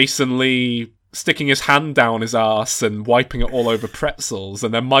then Jason Lee sticking his hand down his arse and wiping it all over pretzels,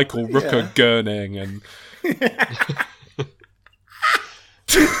 and then Michael Rooker gurning and...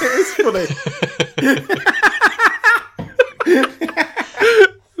 It's funny. I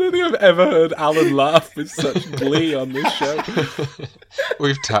don't think I've ever heard Alan laugh with such glee on this show.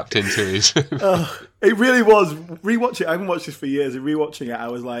 We've tapped into his... It really was. Rewatch it. I haven't watched this for years. And rewatching it, I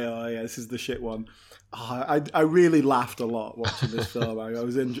was like, oh yeah, this is the shit one. I really laughed a lot watching this film. I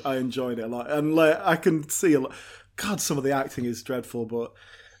enjoyed it a lot, and like I can see a lot. God, some of the acting is dreadful, but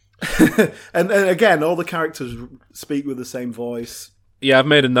and again, all the characters speak with the same voice. Yeah, I've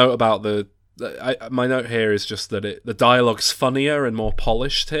made a note about my note here is just that the dialogue's funnier and more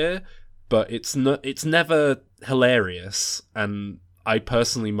polished here, but it's never hilarious, and I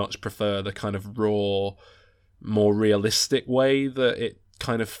personally much prefer the kind of raw, more realistic way that it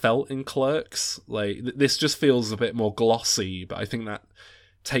kind of felt in Clerks. Like this just feels a bit more glossy, but I think that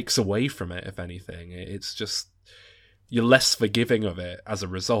takes away from it. If anything, it's just you're less forgiving of it as a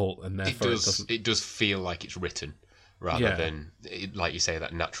result, and therefore it does feel like it's written rather than, like you say,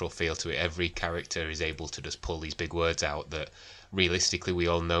 that natural feel to it. Every character is able to just pull these big words out that realistically we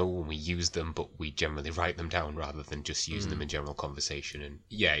all know when we use them, but we generally write them down rather than just using them in general conversation. And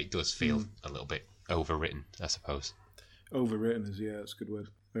it does feel a little bit overwritten, I suppose. Overwritten that's a good word.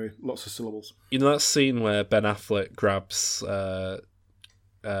 Lots of syllables. You know that scene where Ben Affleck grabs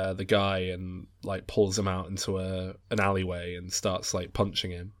the guy and like pulls him out into an alleyway and starts like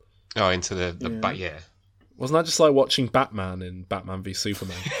punching him? Oh, into the back, yeah. Wasn't that just like watching Batman in Batman v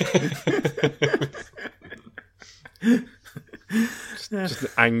Superman? just an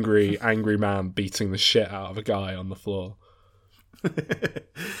angry man beating the shit out of a guy on the floor.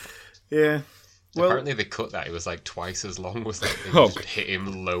 Yeah. Well, apparently they cut that. It was like twice as long. Was like they just hit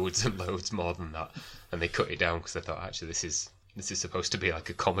him loads and loads more than that, and they cut it down because they thought actually this is supposed to be like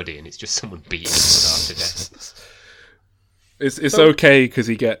a comedy, and it's just someone beating someone to death. It's okay because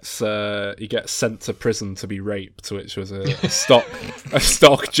he gets sent to prison to be raped, which was a stock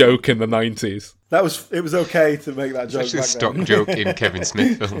joke in the 90s. It was okay to make that joke. It's actually a stock joke in Kevin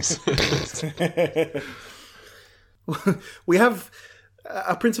Smith films. We have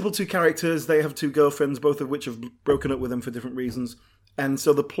our principal two characters. They have two girlfriends, both of which have broken up with them for different reasons. And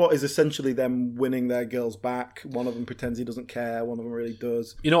so the plot is essentially them winning their girls back. One of them pretends he doesn't care. One of them really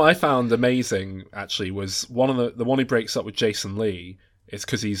does. You know what I found amazing, actually, was one of the one who breaks up with Jason Lee is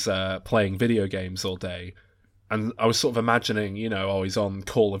because he's playing video games all day. And I was sort of imagining, he's on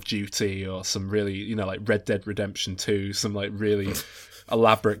Call of Duty or some really, like Red Dead Redemption 2, some like really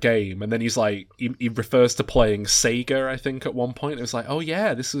elaborate game. And then he's like, he refers to playing Sega, I think, at one point. It was like, oh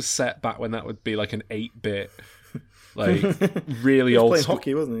yeah, this was set back when that would be like an 8-bit... like really old playing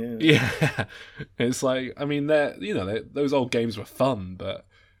hockey, wasn't he? Yeah. It's like, I mean, those old games were fun, but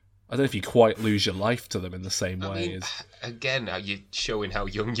I don't know if you quite lose your life to them in the same way. Again, you're showing how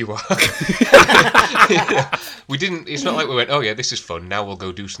young you are. We didn't. It's not like we went, oh yeah, this is fun. Now we'll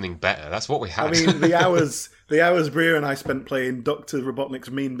go do something better. That's what we had. I mean, the hours Bria and I spent playing Dr. Robotnik's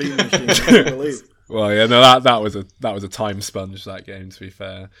Mean Bean Machine. I can't believe. Well, yeah, no, that was a time sponge, that game. To be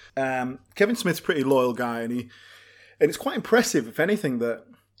fair, Kevin Smith's a pretty loyal guy, and it's quite impressive, if anything, that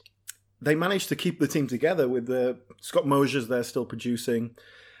they managed to keep the team together with Scott Mosiers there still producing.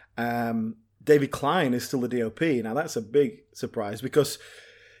 David Klein is still the DOP. Now that's a big surprise because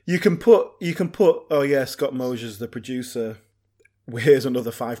you can put oh yeah, Scott Mosiers the producer. Here's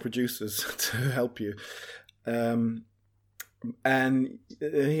another 5 producers to help you, and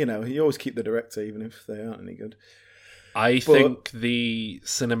you always keep the director even if they aren't any good. I think the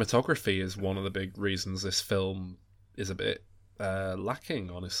cinematography is one of the big reasons this film is a bit lacking,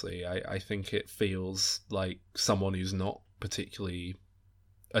 honestly. I think it feels like someone who's not particularly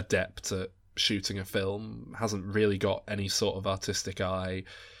adept at shooting a film hasn't really got any sort of artistic eye.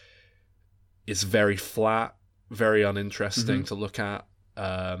 It's very flat, very uninteresting to look at.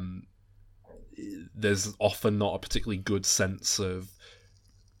 There's often not a particularly good sense of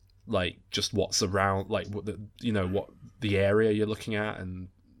like just what's around, like what the area you're looking at, and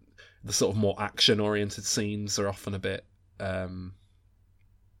the sort of more action-oriented scenes are often a bit...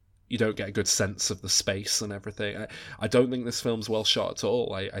 you don't get a good sense of the space and everything. I don't think this film's well shot at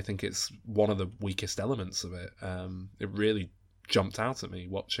all. I think it's one of the weakest elements of it. It really jumped out at me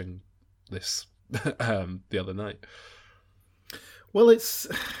watching this the other night. Well, it's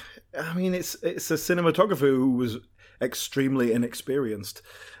a cinematographer who was extremely inexperienced,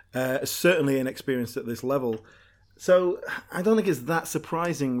 certainly inexperienced at this level. So I don't think it's that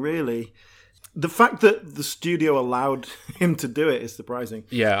surprising, really. The fact that the studio allowed him to do it is surprising.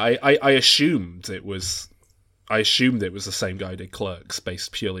 Yeah, I assumed it was the same guy who did Clerks,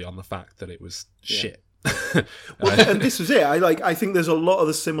 based purely on the fact that it was shit. Well, and this was it. I think there's a lot of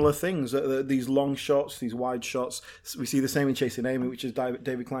the similar things. These long shots, these wide shots. We see the same in Chasing Amy, which is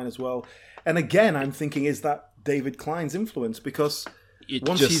David Klein as well. And again, I'm thinking, is that David Klein's influence? Because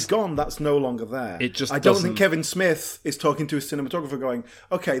he's gone, that's no longer there. I don't think Kevin Smith is talking to his cinematographer going,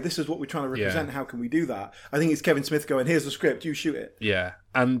 okay, this is what we're trying to represent, how can we do that? I think it's Kevin Smith going, here's the script, you shoot it. Yeah,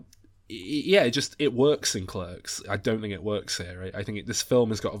 and it works in Clerks. I don't think it works here. I think this film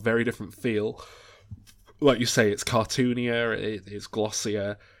has got a very different feel. Like you say, it's cartoonier, it's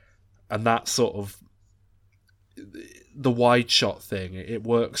glossier, and that sort of... the wide shot thing, it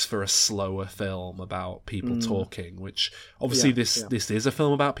works for a slower film about people talking, which obviously this is a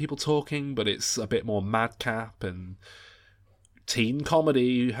film about people talking, but it's a bit more madcap and teen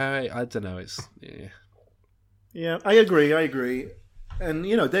comedy. I don't know, yeah, I agree. And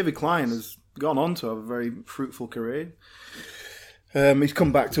David Klein has gone on to have a very fruitful career. He's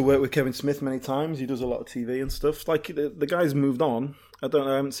come back to work with Kevin Smith many times. He does a lot of TV and stuff. Like the guy's moved on. I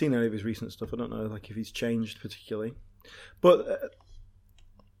haven't seen any of his recent stuff. I don't know if he's changed particularly. But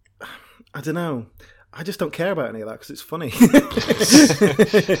I don't know. I just don't care about any of that because it's funny.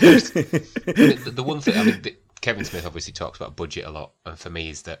 The one thing, Kevin Smith obviously talks about budget a lot, and for me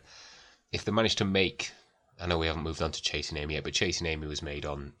is that if they manage to make I know we haven't moved on to Chasing Amy yet, but Chasing Amy was made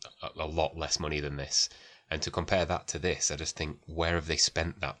on a lot less money than this. And to compare that to this, I just think, where have they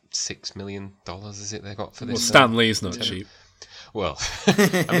spent that $6 million? Is it they got for this? Well, Stan Lee's not cheap. Well,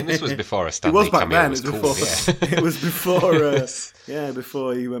 I mean, this was before a Stan Lee cameo was cool. It was before,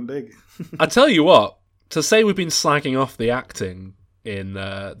 before he went big. I tell you what, to say we've been slagging off the acting in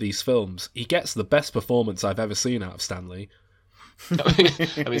these films, he gets the best performance I've ever seen out of Stan Lee. I mean,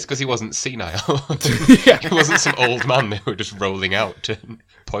 it's because he wasn't senile. Yeah. He wasn't some old man who were just rolling out to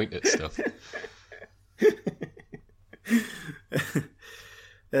point at stuff.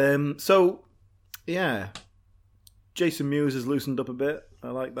 So, yeah, Jason Mewes has loosened up a bit. I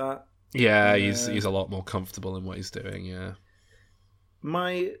like that. Yeah, he's a lot more comfortable in what he's doing. Yeah.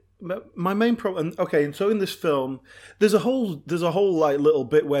 My main problem. Okay, so in this film, there's a whole like little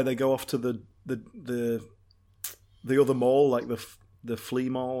bit where they go off to the other mall, like the flea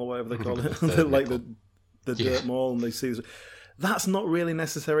mall or whatever they call it, like the dirt mall, and they see. That's not really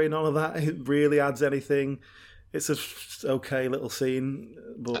necessary. None of that really adds anything. It's a okay little scene,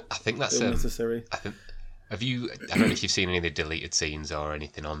 but I think that's unnecessary. I don't know if you've seen any of the deleted scenes or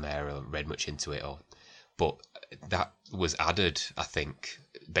anything on there, or read much into it, but that was added, I think,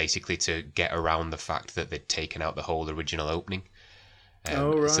 basically to get around the fact that they'd taken out the whole original opening.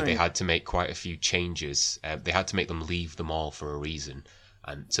 Right. So they had to make quite a few changes. They had to make them leave the mall for a reason,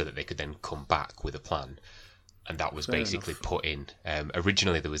 and so that they could then come back with a plan. And that was basically put in.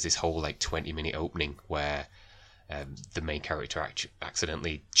 Originally, there was this whole like 20-minute opening where the main character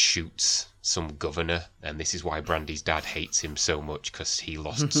accidentally shoots some governor, and this is why Brandy's dad hates him so much, because he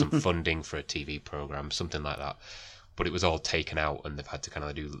lost some funding for a TV program, something like that. But it was all taken out, and they've had to kind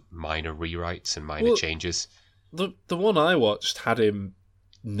of do minor rewrites and minor changes. The one I watched had him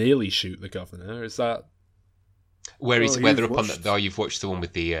nearly shoot the governor. Is that where they're up on that? Oh, you've watched the one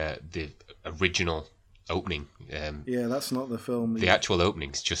with the original opening. Yeah, that's not the film. The actual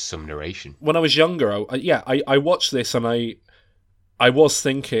opening's just some narration. When I was younger, I watched this and I was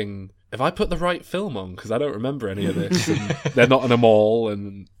thinking, have I put the right film on? Because I don't remember any of this. And they're not in a mall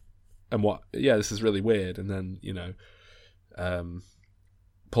and what? Yeah, this is really weird. And then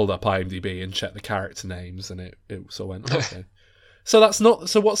pulled up IMDb and checked the character names, and it sort of went okay. So that's not.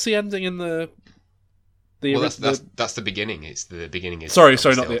 So what's the ending in the? That's the beginning. It's the beginning. Is sorry,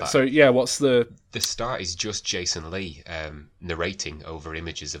 not the. So yeah, what's the? The start is just Jason Lee narrating over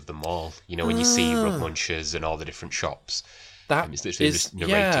images of the mall. You know, when you see Rug Munchers and all the different shops. It's literally just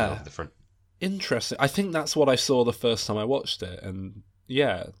narrating over the front. Interesting. I think that's what I saw the first time I watched it, and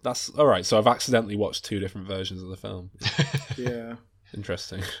yeah, that's all right. So I've accidentally watched two different versions of the film. Yeah.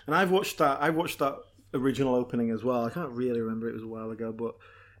 Interesting. And I've watched that original opening as well. I can't really remember, it was a while ago, but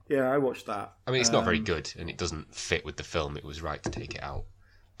yeah, I watched that. I mean, it's not very good, and it doesn't fit with the film. It was right to take it out,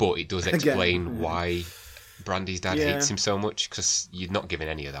 but it does explain why Brandy's dad hates him so much, because you're not given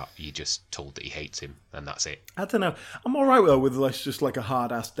any of that. You're just told that he hates him, and that's it. I don't know. I'm all right with just like a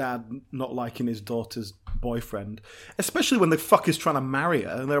hard-ass dad not liking his daughter's boyfriend, especially when the fuck is trying to marry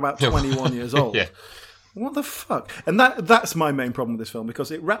her, and they're about 21 years old. Yeah. What the fuck? And that's my main problem with this film,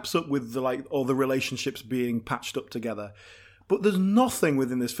 because it wraps up with all the relationships being patched up together. But there's nothing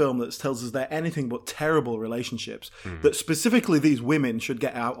within this film that tells us they're anything but terrible relationships that specifically these women should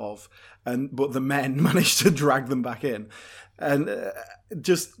get out of, but the men manage to drag them back in. And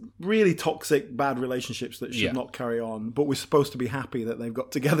just really toxic, bad relationships that should not carry on, but we're supposed to be happy that they've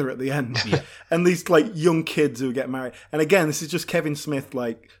got together at the end. Yeah. And these like young kids who get married. And again, this is just Kevin Smith,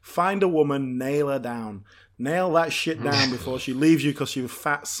 like, find a woman, nail her down. Nail that shit down before she leaves you because you're a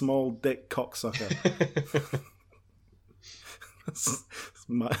fat, small dick cocksucker.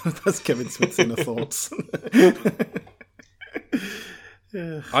 That's Kevin Smith's inner thoughts.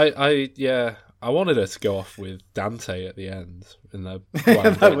 I wanted her to go off with Dante at the end in the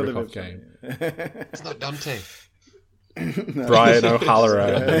Brian Rickoff game. It's not Dante. Brian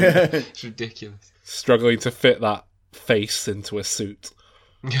O'Halloran. It's ridiculous. Struggling to fit that face into a suit.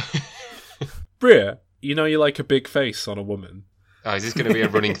 Bria, you know you like a big face on a woman. Oh, is this going to be a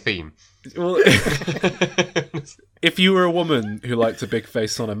running theme? Well, if you were a woman who liked a big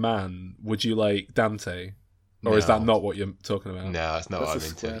face on a man, would you like Dante? Or is that not what you're talking about? No, that's not what I'm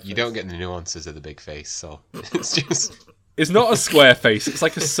into. You don't get the nuances of the big face, so it's just... It's not a square face, it's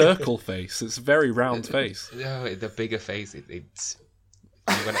like a circle face. It's a very round face. No, the bigger face, it's...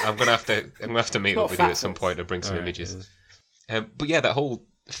 I'm gonna have to meet up with you at some point and bring some images. But yeah, that whole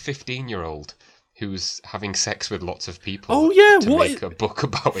 15-year-old who's having sex with lots of people to make a book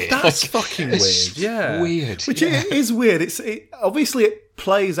about it. That's fucking weird, yeah. Weird. Which it is weird. Obviously it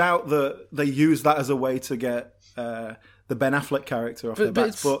plays out that they use that as a way to get the Ben Affleck character off their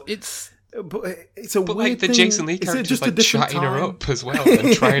backs, but But it's a But weird like the thing. Jason Lee Is it character's just a like different chatting her time? up as well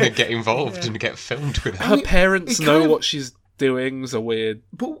and trying to get involved and get filmed with her. Her parents it know kind of- what she's doing. Is a weird.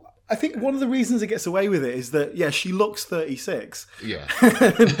 But I think one of the reasons it gets away with it is that, yeah, she looks 36 Yeah.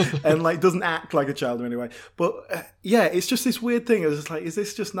 and like doesn't act like a child in any way. But yeah, it's just this weird thing. It was just like, is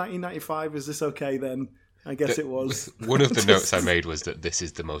this just 1995? Is this okay then? I guess it was. One of the notes I made was that this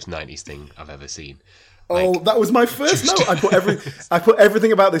is the most 90s thing I've ever seen. Oh, that was my first note. I put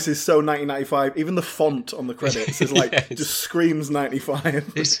everything about this is so 1995. Even the font on the credits is like Yes. just screams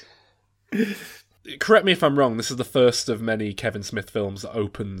 95. It's, Correct me if I'm wrong. This is the first of many Kevin Smith films that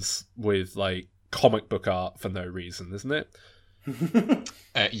opens with like comic book art for no reason, isn't it?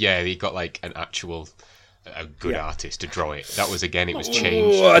 yeah, he got like an actual a good Yeah. artist to draw it. That was again, it was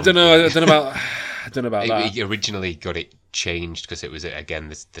changed. Oh, I don't know. I don't know about that. He originally got it changed because it was again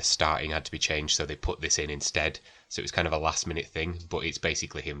the starting had to be changed, so they put this in instead. So it was kind of a last minute thing, but it's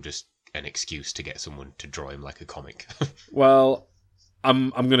basically him just an excuse to get someone to draw him like a comic. Well,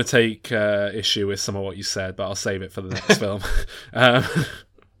 I'm going to take issue with some of what you said, but I'll save it for the next film. I'm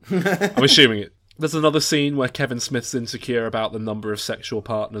assuming it. There's another scene where Kevin Smith's insecure about the number of sexual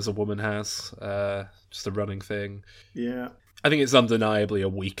partners a woman has. Just a running thing. Yeah. I think it's undeniably a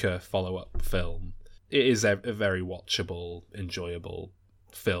weaker follow-up film. It is a very watchable, enjoyable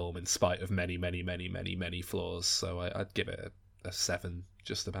film in spite of many, many, many, many, many flaws. So I'd give it a 7,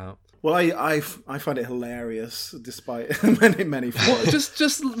 just about. Well, I find it hilarious despite many flaws.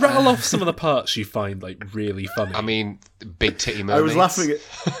 Just rattle off some of the parts you find like really funny. I mean, big titty mermaids.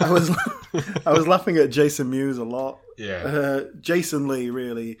 I was laughing at Jason Mewes a lot. Yeah. Jason Lee,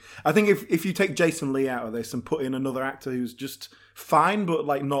 really. I think if you take Jason Lee out of this and put in another actor who's just fine but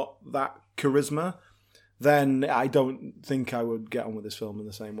like not that charisma, then I don't think I would get on with this film in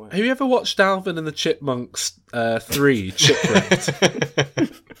the same way. Have you ever watched Alvin and the Chipmunks 3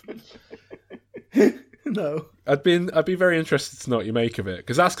 Chipwrecked? No. I'd be very interested to know what you make of it,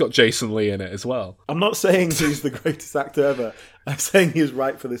 because that's got Jason Lee in it as well. I'm not saying he's the greatest actor ever. I'm saying he's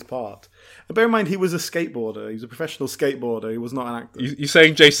right for this part. And bear in mind, he was a skateboarder. He was a professional skateboarder. He was not an actor. You're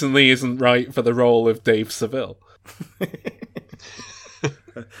saying Jason Lee isn't right for the role of Dave Seville?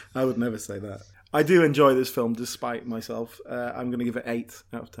 I would never say that. I do enjoy this film despite myself. I'm going to give it 8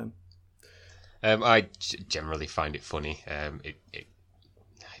 out of 10. I generally find it funny. It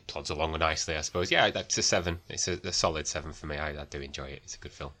plods along nicely, I suppose. Yeah, that's a 7. It's a solid 7 for me. I do enjoy it. It's a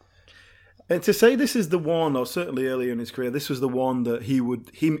good film. And to say this is the one, or certainly earlier in his career, this was the one that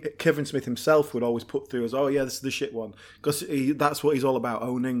Kevin Smith himself would always put through as, oh yeah, this is the shit one. Because that's what he's all about,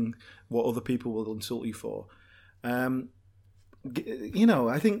 owning what other people will insult you for. You know,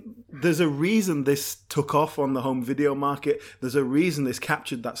 I think there's a reason this took off on the home video market. There's a reason this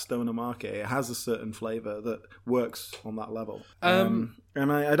captured that stoner market. It has a certain flavour that works on that level.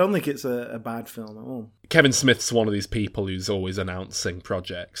 And I don't think it's a bad film at all. Kevin Smith's one of these people who's always announcing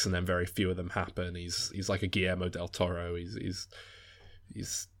projects, and then very few of them happen. He's like a Guillermo del Toro. He's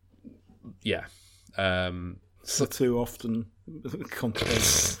yeah. So too often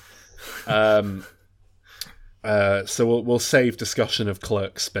controversial. So we'll save discussion of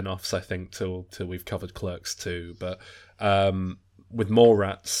Clerks spin-offs, I think, till we've covered Clerks 2. But with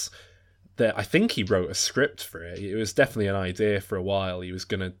Mallrats, I think he wrote a script for it. It was definitely an idea for a while. He was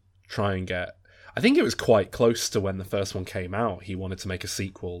going to try and get... I think it was quite close to when the first one came out. He wanted to make a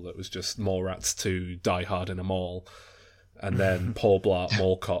sequel that was just Mallrats 2, Die Hard in a Mall. And then Paul Blart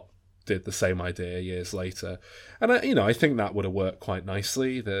Mall Cop did the same idea years later. And I think that would have worked quite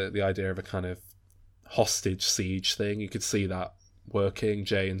nicely. The idea of a kind of hostage siege thing, you could see that working.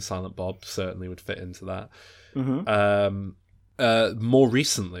 Jay and Silent Bob certainly would fit into that. Mm-hmm. More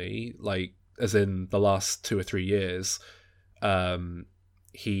recently, like as in the last 2 or 3 years,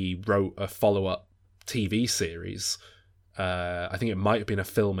 he wrote a follow-up TV series. I think it might have been a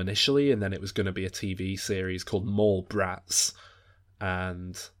film initially, and then it was going to be a TV series called Mall Brats.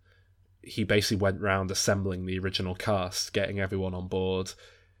 And he basically went round assembling the original cast, getting everyone on board.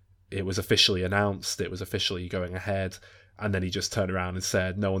 It was officially announced, it was officially going ahead, and then he just turned around and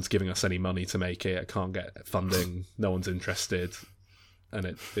said, no one's giving us any money to make it, I can't get funding, no one's interested, and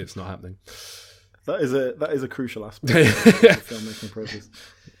it's not happening. That is a crucial aspect of the filmmaking process.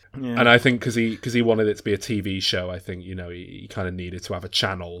 Yeah. And I think because he wanted it to be a TV show, I think, he kind of needed to have a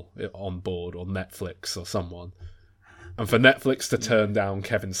channel on board, or Netflix or someone. And for Netflix to turn down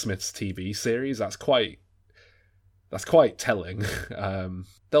Kevin Smith's TV series, that's quite telling.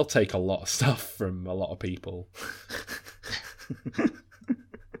 They'll take a lot of stuff from a lot of people.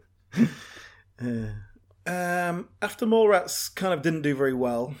 After Mallrats kind of didn't do very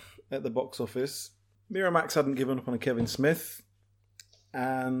well at the box office, Miramax hadn't given up on a Kevin Smith.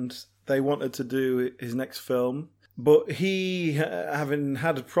 and they wanted to do his next film. But he, having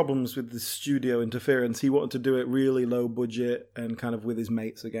had problems with the studio interference, he wanted to do it really low budget and kind of with his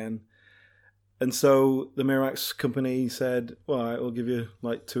mates again. And so the Miramax company said, "Well, all right, we'll give you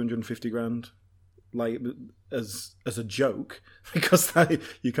like 250 grand, like as a joke, because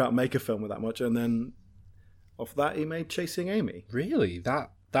you can't make a film with that much." And then off that, he made Chasing Amy. Really?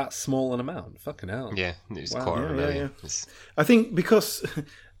 That small an amount? Fucking hell. Yeah, it was Wow. quarter of a million. I think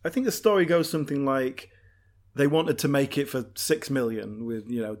I think the story goes something like they wanted to make it for $6 million with,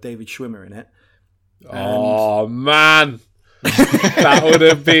 David Schwimmer in it. Oh, man. That would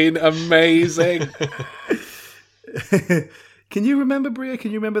have been amazing. Can you remember, Bria?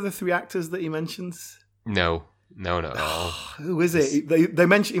 Can you remember the three actors that he mentions? No, not at all. Who is it?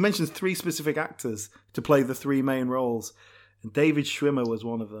 He mentions three specific actors to play the three main roles. And David Schwimmer was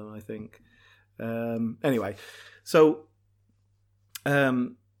one of them, I think. Anyway, so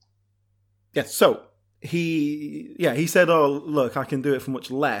he said, "Oh, look, I can do it for much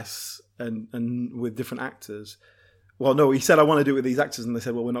less and with different actors." Well, no, he said, "I want to do it with these actors," and they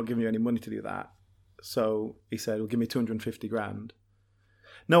said, "Well, we're not giving you any money to do that." So he said, "Well, give me 250 grand."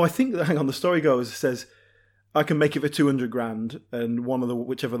 No, I think hang on. The story goes, it says, "I can make it for 200 grand," and one of the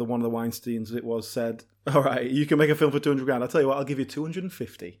Weinsteins it was said, "All right, you can make a film for 200 grand. I'll tell you what, I'll give you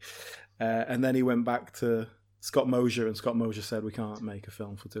 250." And then he went back to Scott Mosier, and Scott Mosier said, "We can't make a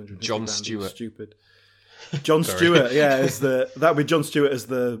film for 250 Jon grand. Stewart. It's stupid." Jon Stewart, yeah, that would be Jon Stewart as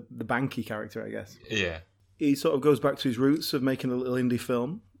the Banky character, I guess. Yeah. He sort of goes back to his roots of making a little indie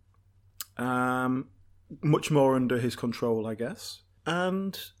film, much more under his control, I guess,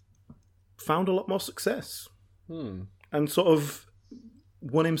 and found a lot more success, and sort of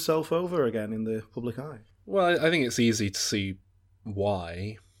won himself over again in the public eye. Well, I think it's easy to see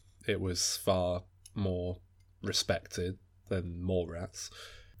why it was far more respected than Mallrats.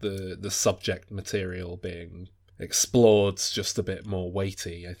 The subject material being explored just a bit more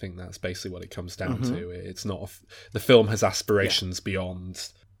weighty. I think that's basically what it comes down to. It's not the film has aspirations beyond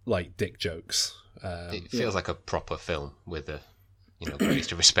like dick jokes. It feels like a proper film with a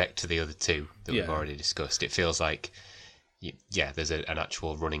greatest respect to the other two that we've already discussed. It feels like there's an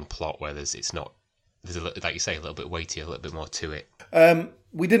actual running plot where there's like you say, a little bit weightier, a little bit more to it.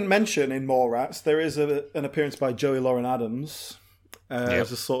 We didn't mention in Mallrats there is an appearance by Joey Lauren Adams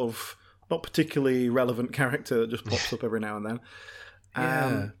as a sort of not particularly relevant character that just pops up every now and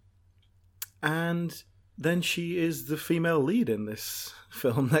then. And then she is the female lead in this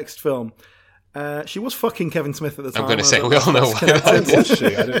film, next film. She was fucking Kevin Smith at the time. I'm going to say, we all know why. Was she? I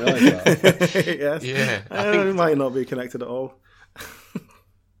didn't realise that. Yes. Yeah. It might not be connected at all.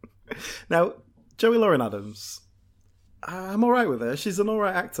 Now, Joey Lauren Adams, I'm all right with her. She's an all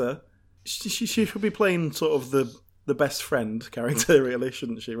right actor. She should be playing sort of the best friend character, really,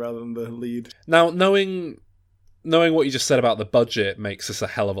 shouldn't she, rather than the lead? Now, knowing what you just said about the budget makes this a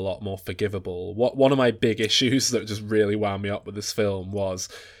hell of a lot more forgivable. One of my big issues that just really wound me up with this film was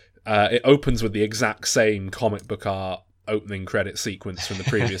it opens with the exact same comic book art opening credit sequence from the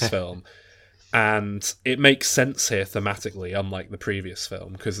previous film. And it makes sense here thematically, unlike the previous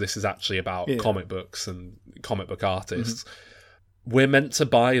film, because this is actually about comic books and comic book artists. We're meant to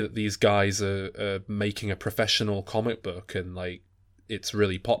buy that these guys are making a professional comic book and like it's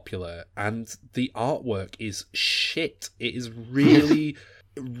really popular, and the artwork is shit. It is really,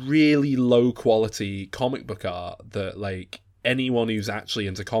 really low quality comic book art that like anyone who's actually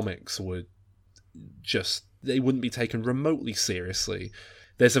into comics they wouldn't be taken remotely seriously.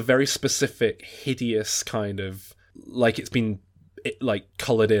 There's a very specific, hideous kind of like it's been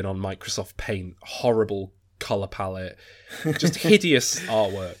coloured in on Microsoft Paint, horrible colour palette, just hideous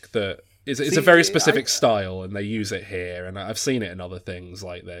artwork that it's a very specific style, and they use it here, and I've seen it in other things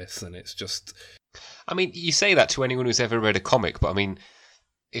like this, and it's just... I mean, you say that to anyone who's ever read a comic, but I mean,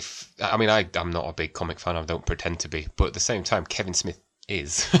 I'm not a big comic fan, I don't pretend to be, but at the same time, Kevin Smith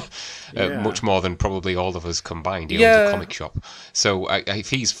is much more than probably all of us combined. He owns a comic shop, so if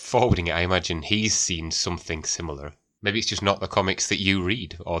he's forwarding it, I imagine he's seen something similar. Maybe it's just not the comics that you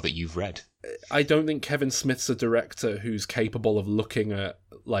read or that you've read. I don't think Kevin Smith's a director who's capable of looking at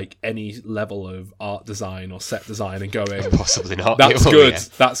like any level of art design or set design and going, possibly not. That's good.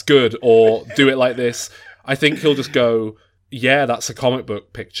 That's good. Or do it like this. I think he'll just go, yeah, that's a comic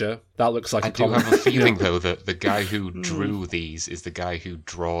book picture. That looks like a comic. I do have a feeling though that the guy who drew these is the guy who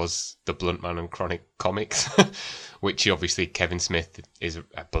draws the Bluntman and Chronic comics, which obviously Kevin Smith is,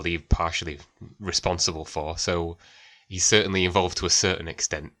 I believe, partially responsible for. So he's certainly involved to a certain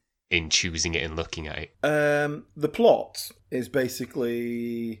extent in choosing it and looking at it. The plot is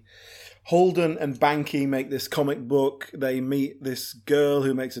basically Holden and Banky make this comic book. They meet this girl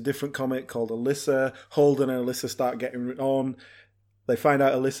who makes a different comic called Alyssa. Holden and Alyssa start getting on. They find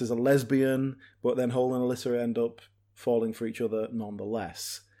out Alyssa's a lesbian, but then Holden and Alyssa end up falling for each other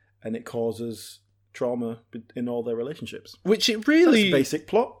nonetheless. And it causes trauma in all their relationships. Which it really... That's the basic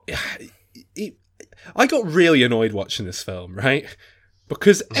plot. I got really annoyed watching this film, right?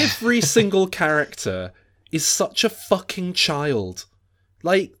 Because every single character is such a fucking child.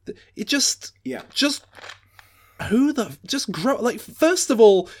 Like, it just... Yeah. Just... Who the... Just grow... Like, first of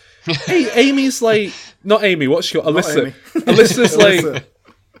all... Hey, Amy's like... Not Amy, what's she got? Alyssa. Alyssa's like...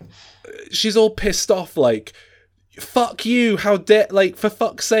 She's all pissed off, like... Fuck you, how dare... Like, for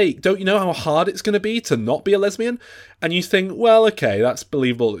fuck's sake, don't you know how hard it's going to be to not be a lesbian? And you think, well, okay, that's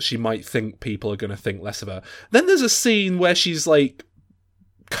believable that she might think people are going to think less of her. Then there's a scene where she's, like,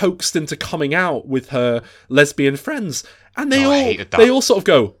 coaxed into coming out with her lesbian friends. And they all sort of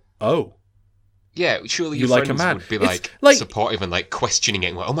go, oh. Yeah, surely you your like friends a man. would be Like, supportive and like questioning it.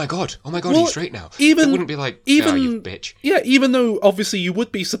 And like, oh my god, well, you're straight now. Even, They wouldn't be like, oh, you bitch. Yeah, even though obviously you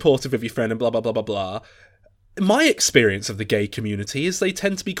would be supportive of your friend and blah, blah, blah, blah, blah. My experience of the gay community is they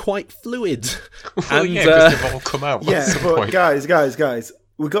tend to be quite fluid. Well, and, yeah, because they've all come out. Yeah, What's the but point? guys,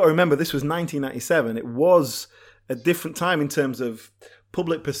 we've got to remember this was 1997. It was a different time in terms of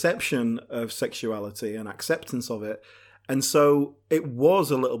public perception of sexuality and acceptance of it. And so it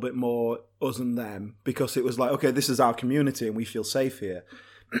was a little bit more us and them, because it was like, okay, this is our community and we feel safe here.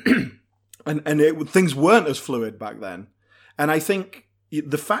 and things weren't as fluid back then. And I think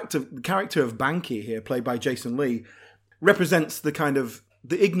the character of Banky here, played by Jason Lee, represents the kind of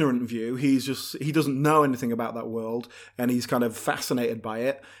the ignorant view. He doesn't know anything about that world, and he's kind of fascinated by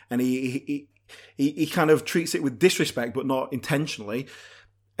it, and he kind of treats it with disrespect, but not intentionally.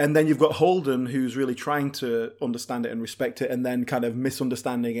 And then you've got Holden, who's really trying to understand it and respect it, and then kind of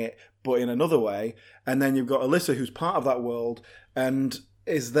misunderstanding it, but in another way. And then you've got Alyssa, who's part of that world and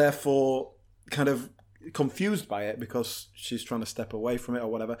is therefore kind of confused by it because she's trying to step away from it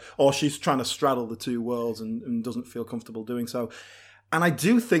or whatever, or she's trying to straddle the two worlds and doesn't feel comfortable doing so. And I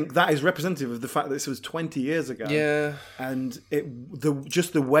do think that is representative of the fact that this was 20 years ago. Yeah. And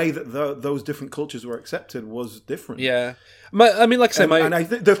just the way that those different cultures were accepted was different. Yeah. I mean, like I say, and I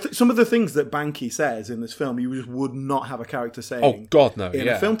think some of the things that Banky says in this film, you just would not have a character saying. Oh God, no! In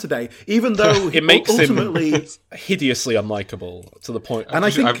a film today, even though it makes ultimately him hideously unlikable to the point. And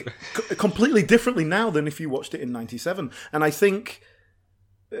I think completely differently now than if you watched it in '97. And I think,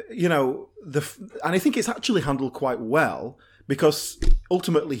 and I think it's actually handled quite well, because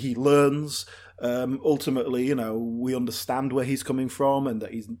ultimately he learns. Ultimately, we understand where he's coming from, and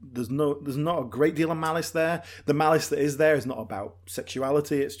that there's not a great deal of malice there. The malice that is there is not about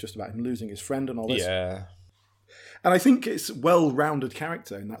sexuality; it's just about him losing his friend and all this. Yeah. And I think it's well-rounded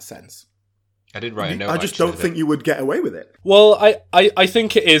character in that sense. I did write a note. I just don't think you would get away with it. Well, I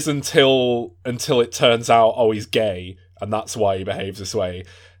think it is until it turns out, oh, he's gay, and that's why he behaves this way.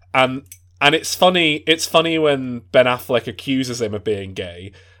 And it's funny when Ben Affleck accuses him of being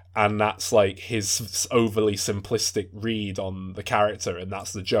gay, and that's like his overly simplistic read on the character, and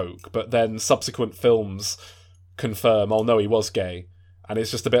that's the joke. But then subsequent films confirm, oh no, he was gay, and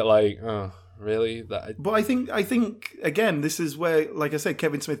it's just a bit like, oh, really? But I think again, this is where, like I said,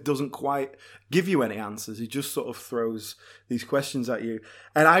 Kevin Smith doesn't quite give you any answers. He just sort of throws these questions at you.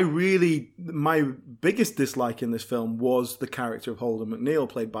 And my biggest dislike in this film was the character of Holden McNeil,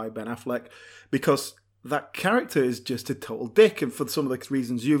 played by Ben Affleck, because that character is just a total dick, and for some of the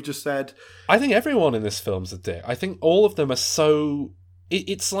reasons you've just said. I think everyone in this film's a dick. I think all of them are so...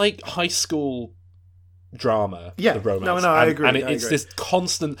 It's like high school drama, yeah, the romance. I agree. And it's this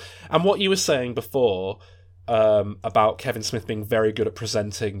constant... And what you were saying before about Kevin Smith being very good at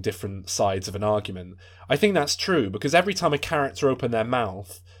presenting different sides of an argument, I think that's true, because every time a character opened their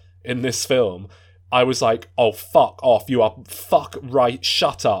mouth in this film, I was like, oh, fuck off, you are fuck right,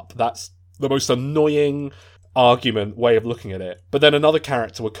 shut up, that's the most annoying way of looking at it. But then another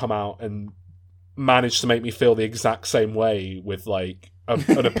character would come out and manage to make me feel the exact same way with like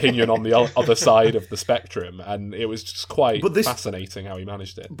an opinion on the other side of the spectrum, and it was just quite fascinating how he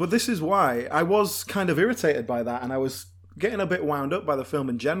managed it. But this is why I was kind of irritated by that, and I was getting a bit wound up by the film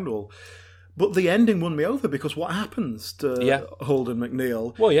in general. But the ending won me over, because what happens to Holden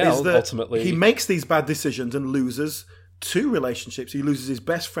McNeil is that ultimately he makes these bad decisions and loses 2 relationships. He loses his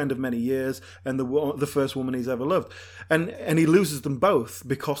best friend of many years and the first woman he's ever loved, and he loses them both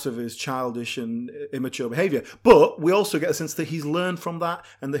because of his childish and immature behaviour. But we also get a sense that he's learned from that,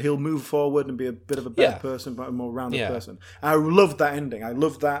 and that he'll move forward and be a bit of a better person, but a more rounded person. I loved that ending. I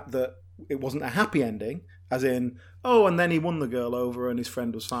loved that it wasn't a happy ending, as in, oh, and then he won the girl over and his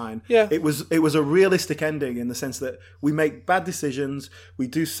friend was fine. Yeah. It was a realistic ending in the sense that we make bad decisions, we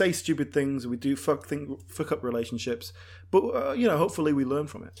do say stupid things, we do fuck up relationships, but hopefully we learn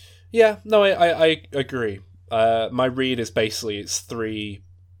from it. Yeah, no, I agree. My read is basically it's three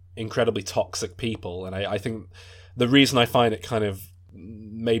incredibly toxic people, and I think the reason I find it kind of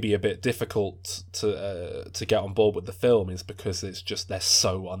maybe a bit difficult to get on board with the film is because it's just they're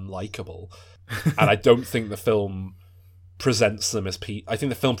so unlikable, and I don't think the film presents them as I think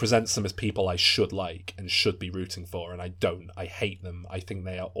the film presents them as people I should like and should be rooting for, and I don't. I hate them. I think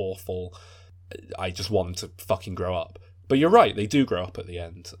they are awful. I just want them to fucking grow up. But you're right, they do grow up at the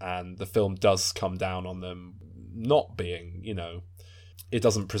end, and the film does come down on them not being, it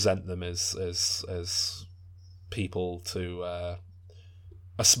doesn't present them as people to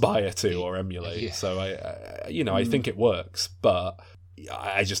aspire to or emulate. Yeah. So I think it works, but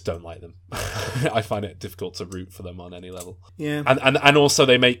I just don't like them. I find it difficult to root for them on any level. Yeah, and also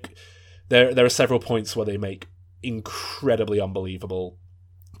they make there are several points where they make incredibly unbelievable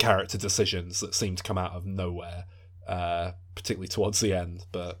character decisions that seem to come out of nowhere. Particularly towards the end,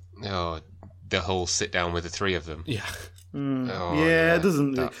 but the whole sit down with the three of them. Yeah, it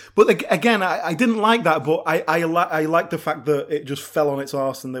doesn't. But again, I didn't like that. But I like the fact that it just fell on its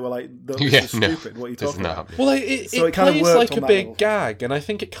arse, and they were like, "This is stupid. What are you talking about?" Well, it kind of plays like a big level. gag, and I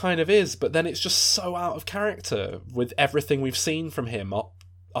think it kind of is. But then it's just so out of character with everything we've seen from him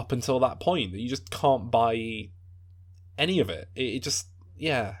up until that point that you just can't buy any of it. It just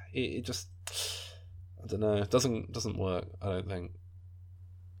I don't know. It doesn't work. I don't think.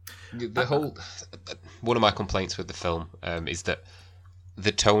 The whole one of my complaints with the film is that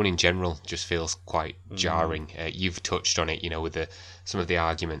the tone in general just feels quite jarring. You've touched on it, with some of the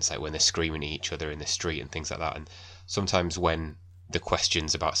arguments, like when they're screaming at each other in the street and things like that. And sometimes when the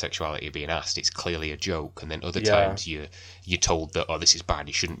questions about sexuality are being asked, it's clearly a joke, and then other times you're told that, oh, this is bad.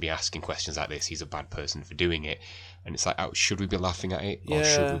 You shouldn't be asking questions like this. He's a bad person for doing it. And it's like, oh, should we be laughing at it, or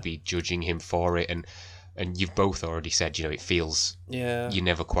should we be judging him for it? And you've both already said, it feels you're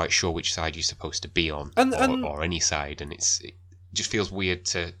never quite sure which side you're supposed to be on, or any side, and it just feels weird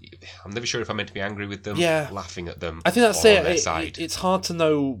to. I'm never sure if I'm meant to be angry with them, laughing at them. I think that's or on their side. It's hard to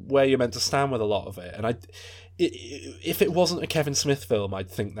know where you're meant to stand with a lot of it, and if it wasn't a Kevin Smith film,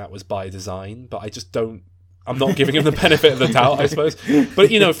 I'd think that was by design, but I just don't. I'm not giving him the benefit of the doubt, I suppose. But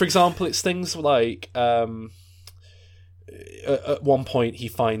for example, it's things like at one point he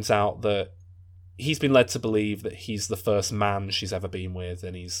finds out that he's been led to believe that he's the first man she's ever been with,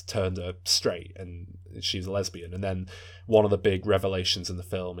 and he's turned her straight and she's a lesbian. And then one of the big revelations in the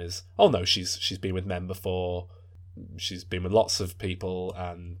film is, oh no, she's been with men before. She's been with lots of people,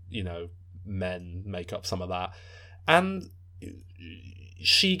 and men make up some of that. And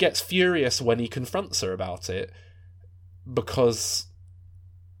she gets furious when he confronts her about it, because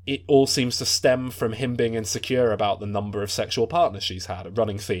it all seems to stem from him being insecure about the number of sexual partners she's had, a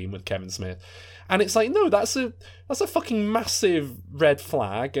running theme with Kevin Smith. And it's like, no, that's a fucking massive red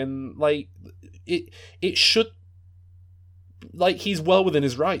flag, and it should, he's well within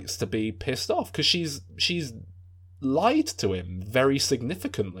his rights to be pissed off, because she's lied to him very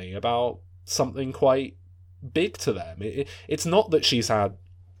significantly about something quite big to them. It's not that she's had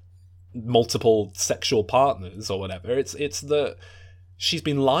multiple sexual partners or whatever. It's that she's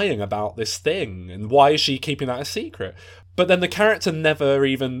been lying about this thing, and why is she keeping that a secret? But then the character never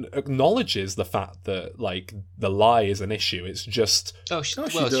even acknowledges the fact that the lie is an issue. It's just she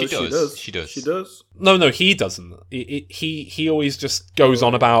does. No, he doesn't. He always just goes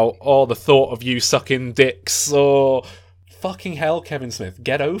on about the thought of you sucking dicks, or fucking hell, Kevin Smith,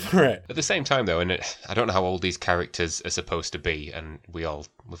 get over it. At the same time, though, and I don't know how old these characters are supposed to be, and we've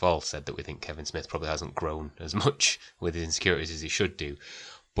all said that we think Kevin Smith probably hasn't grown as much with his insecurities as he should do,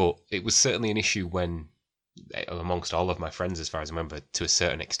 but it was certainly an issue when, amongst all of my friends, as far as I remember, to a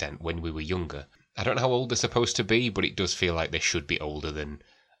certain extent, when we were younger. I don't know how old they're supposed to be, but it does feel like they should be older than,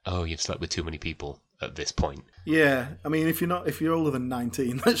 oh, you've slept with too many people at this point. Yeah, I mean, if you're older than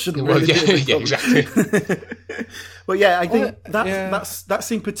 19, that shouldn't really be a big problem. Exactly. But yeah, I think that's that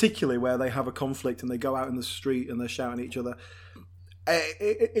scene particularly where they have a conflict and they go out in the street and they're shouting at each other.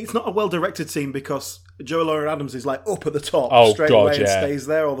 It's not a well-directed scene because Joe Lauren Adams is up at the top straight away and stays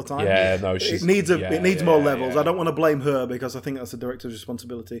there all the time. Yeah, no, it needs more levels. I don't want to blame her because I think that's the director's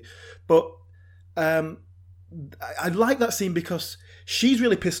responsibility. But I like that scene because she's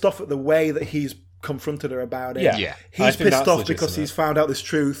really pissed off at the way that he's confronted her about it. Yeah. He's pissed off because he's found out this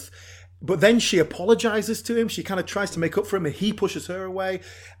truth. But then she apologizes to him. She kind of tries to make up for him, and he pushes her away.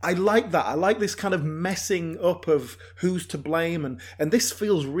 I like that. I like this kind of messing up of who's to blame, and this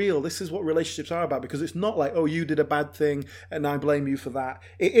feels real. This is what relationships are about, because it's not like, oh, you did a bad thing and I blame you for that.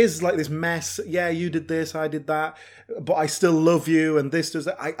 It is like this mess. Yeah, you did this, I did that, but I still love you, and this does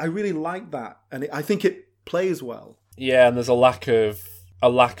that. I really like that, and I think it plays well. Yeah, and there's a lack of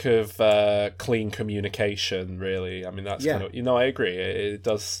clean communication. Really, I mean, that's kind of, I agree. It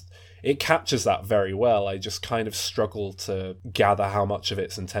does. It captures that very well. I just kind of struggle to gather how much of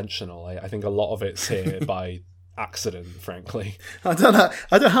it's intentional. I think a lot of it's here by accident, frankly. I don't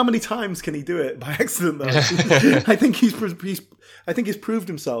know how many times can he do it by accident, though. I think he's proved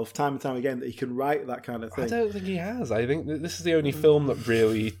himself time and time again that he can write that kind of thing. I don't think he has. I think that this is the only film that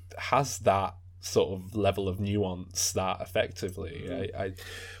really has that sort of level of nuance that effectively.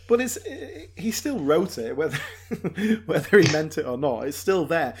 But he still wrote it, whether he meant it or not. It's still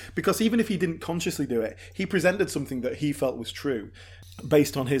there, because even if he didn't consciously do it, he presented something that he felt was true,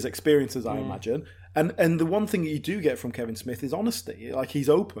 based on his experiences, I imagine. And the one thing that you do get from Kevin Smith is honesty. Like, he's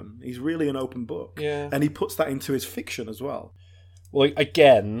open. He's really an open book. Yeah. And he puts that into his fiction as well. Well,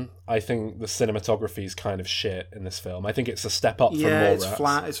 again, I think the cinematography is kind of shit in this film. I think it's a step up from Mallrats. It's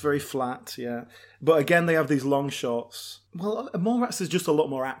flat. It's very flat, yeah. But again, they have these long shots. Well, Mallrats is just a lot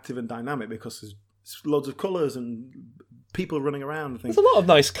more active and dynamic, because there's loads of colours and people running around and things. There's a lot of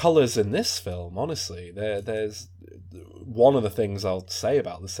nice colours in this film, honestly. There's one of the things I'll say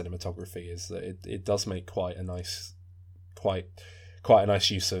about the cinematography is that it does make quite a nice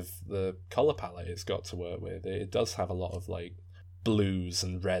use of the colour palette it's got to work with. It does have a lot of, like, blues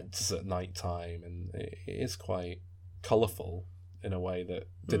and reds at night time, and it is quite colourful in a way that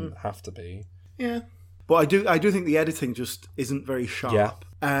didn't have to be. Yeah, but I do think the editing just isn't very sharp.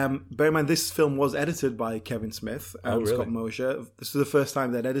 Yeah. Bear in mind, this film was edited by Kevin Smith and Scott Mosier. This is the first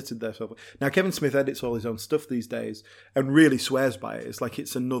time they'd edited their stuff. Now, Kevin Smith edits all his own stuff these days and really swears by it. It's like he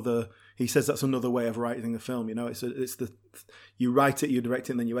says that's another way of writing a film. You know, you write it, you direct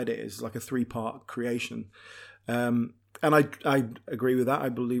it, and then you edit it. It's like a 3-part creation. And I agree with that. I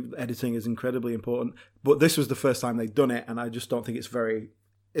believe editing is incredibly important. But this was the first time they'd done it, and I just don't think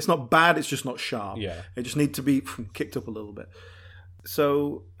it's not bad, it's just not sharp. Yeah. It just needs to be kicked up a little bit.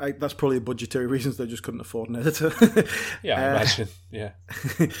 So that's probably budgetary reasons. They just couldn't afford an editor. Yeah, I imagine. Yeah.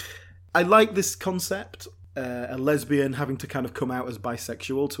 I like this concept, a lesbian having to kind of come out as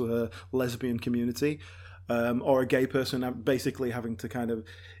bisexual to her lesbian community. Or a gay person basically having to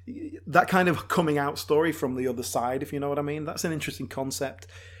that kind of coming out story from the other side, if you know what I mean. That's an interesting concept.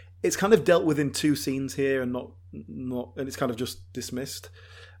 It's kind of dealt with in 2 scenes here, and and it's kind of just dismissed.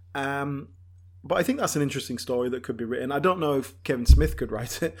 But I think that's an interesting story that could be written. I don't know if Kevin Smith could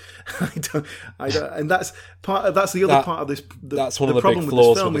write it. I don't, and that's the other part of this. That's one of the big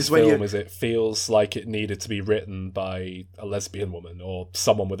flaws with this film is it feels like it needed to be written by a lesbian woman or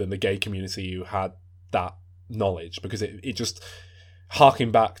someone within the gay community who had that knowledge, because it just,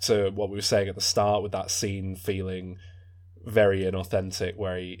 harking back to what we were saying at the start with that scene feeling very inauthentic,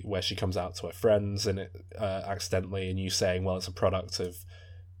 where she comes out to her friends and it accidentally, and you saying, well, it's a product of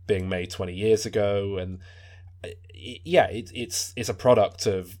being made 20 years ago, and it's a product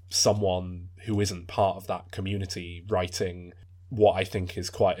of someone who isn't part of that community writing what I think is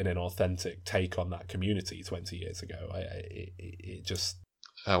quite an inauthentic take on that community 20 years ago. It just...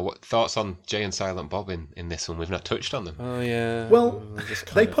 what thoughts on Jay and Silent Bob in this one? We've not touched on them. Oh, yeah. Well,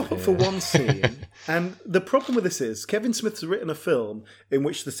 they pop up for one scene, and the problem with this is Kevin Smith's written a film in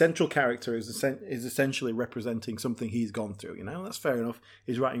which the central character is essentially representing something he's gone through. You know, that's fair enough.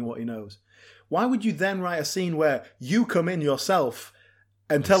 He's writing what he knows. Why would you then write a scene where you come in yourself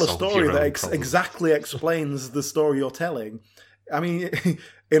and tell a story that exactly explains the story you're telling? I mean,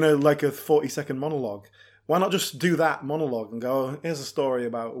 in a 40-second monologue. Why not just do that monologue and go, here's a story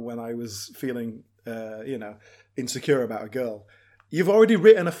about when I was feeling, insecure about a girl. You've already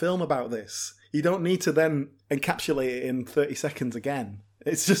written a film about this. You don't need to then encapsulate it in 30 seconds again.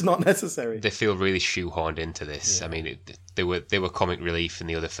 It's just not necessary. They feel really shoehorned into this. Yeah. I mean, they were comic relief in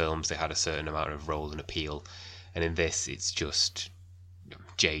the other films. They had a certain amount of role and appeal. And in this, it's just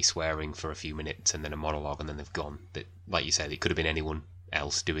Jay swearing for a few minutes and then a monologue, and then they've gone. Like you said, it could have been anyone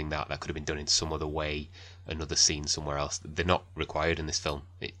else doing that. That could have been done in some other way, another scene somewhere else. They're not required in this film.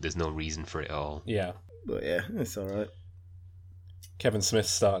 There's no reason for it at all. Yeah. But yeah, it's alright. Kevin Smith's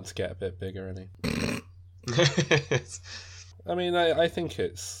starting to get a bit bigger, isn't he? I mean, I think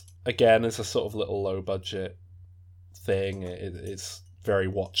it's a sort of little low budget thing. It's very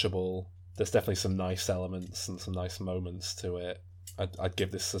watchable. There's definitely some nice elements and some nice moments to it. I'd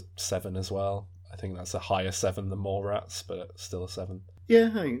give this a 7 as well. I think that's a higher 7 than Mallrats, but still a 7. Yeah,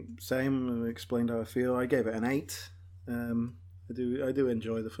 same. I explained how I feel. I gave it an 8. I do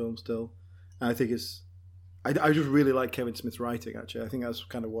enjoy the film still. And I think I just really like Kevin Smith's writing, actually. I think that's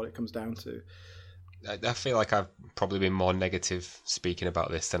kind of what it comes down to. I feel like I've probably been more negative speaking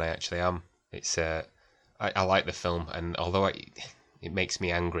about this than I actually am. It's I like the film, and although it makes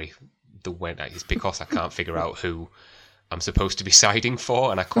me angry, it's because I can't figure out who I'm supposed to be siding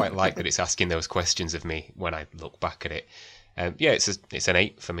for, and I quite like that it's asking those questions of me when I look back at it. Yeah, it's an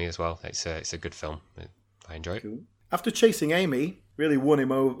 8 for me as well. It's a good film. I enjoy it. Cool. After Chasing Amy, really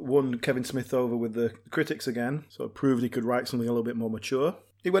won Kevin Smith over with the critics again. So it proved he could write something a little bit more mature.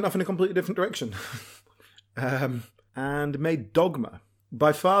 He went off in a completely different direction. And made Dogma.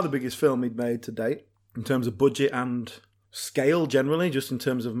 By far the biggest film he'd made to date, in terms of budget and scale generally, just in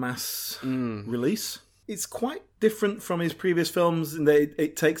terms of mass release. It's quite different from his previous films in that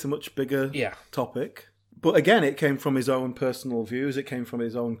it takes a much bigger topic. But again, it came from his own personal views. It came from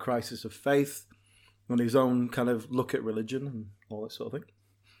his own crisis of faith and his own kind of look at religion and all that sort of thing.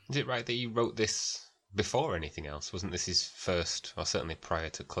 Is it right that you wrote this before anything else? Wasn't this his first, or certainly prior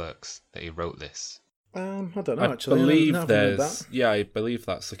to Clerks, that he wrote this? I don't know, actually. I believe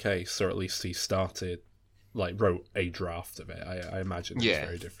that's the case, or at least he wrote a draft of it. I imagine it's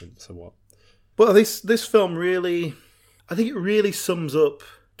very different to what... But this film really... I think it really sums up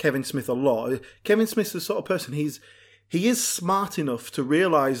Kevin Smith a lot. Kevin Smith's the sort of person, he is smart enough to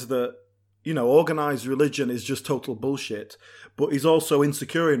realise that, organised religion is just total bullshit, but he's also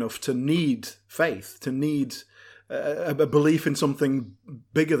insecure enough to need faith, to need a belief in something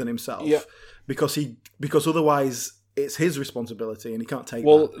bigger than himself, because otherwise it's his responsibility and he can't take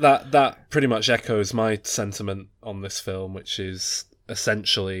that pretty much echoes my sentiment on this film, which is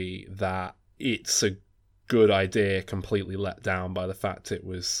essentially that it's a good idea completely let down by the fact it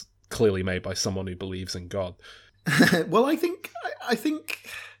was clearly made by someone who believes in God. Well, I think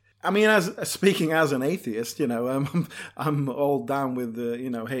as speaking as an atheist, I'm all down with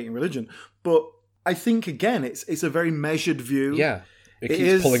hating religion, but I think again it's a very measured view. Yeah, it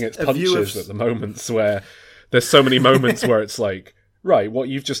keeps pulling its punches at the moments where there's so many moments where it's like, right, what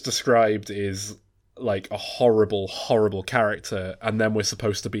you've just described is like a horrible, horrible character, and then we're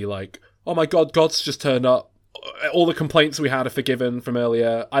supposed to be like, oh my God, God's just turned up. All the complaints we had are forgiven from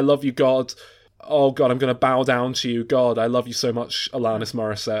earlier. I love you, God. Oh God, I'm going to bow down to you, God. I love you so much, Alanis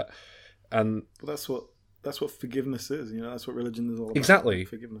Morissette. And that's what forgiveness is. That's what religion is all about. Exactly.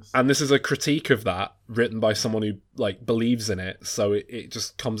 Forgiveness. And this is a critique of that, written by someone who believes in it. So it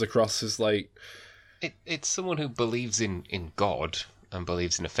just comes across as like it's someone who believes in God and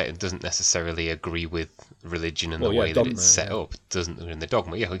believes in a faith and doesn't necessarily agree with religion and the way that it's set up. Doesn't in the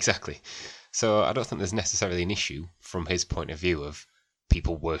dogma. Yeah, exactly. So I don't think there's necessarily an issue from his point of view of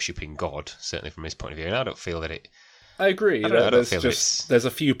people worshipping God, certainly from his point of view. And I don't feel that it... I agree. There's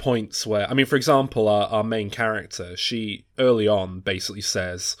a few points where... I mean, for example, our main character, she early on basically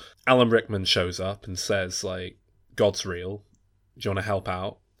says... Alan Rickman shows up and says, like, God's real. Do you want to help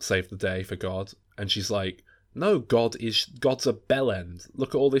out? Save the day for God? And she's like, no, God's a bellend.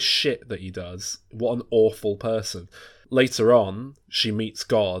 Look at all this shit that he does. What an awful person. Later on, she meets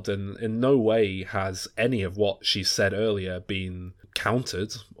God, and in no way has any of what she said earlier been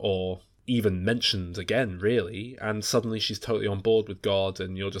countered or even mentioned again, really. And suddenly she's totally on board with God,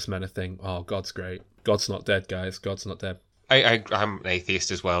 and you're just meant to think, oh, God's great. God's not dead, guys. God's not dead. I'm an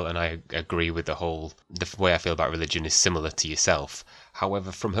atheist as well, and I agree with the way I feel about religion is similar to yourself.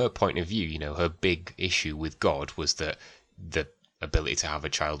 However, from her point of view, her big issue with God was that the ability to have a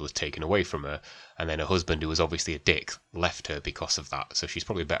child was taken away from her, and then her husband, who was obviously a dick, left her because of that. So she's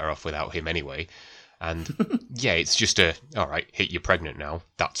probably better off without him anyway. And yeah, it's just all right, you're pregnant now,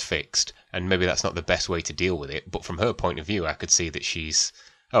 that's fixed. And maybe that's not the best way to deal with it, but from her point of view, I could see that she's,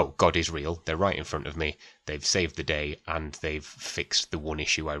 oh, God is real, they're right in front of me, they've saved the day, and they've fixed the one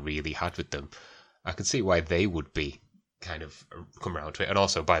issue I really had with them. I could see why they would be kind of come around to it. And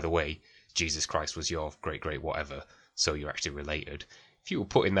also, by the way, Jesus Christ was your great whatever, so you're actually related. If you were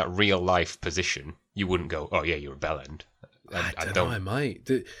put in that real life position, you wouldn't go, oh yeah, you're a bellend. I don't know, I might.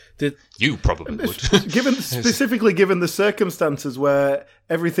 You probably would. Specifically given the circumstances where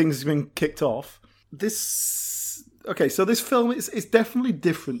everything's been kicked off, so this film is definitely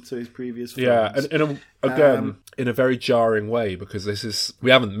different to his previous films. Yeah, and in a very jarring way, because we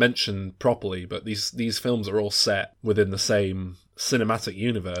haven't mentioned properly, but these films are all set within the same cinematic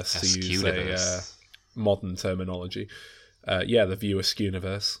universe, to use a modern terminology. The View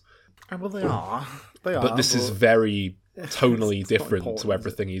Askew-niverse. Well, they are. But this is very tonally different to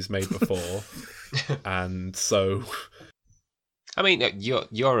everything he's made before, and so. I mean,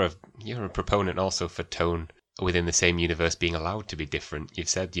 you're a proponent also for tone within the same universe being allowed to be different. You've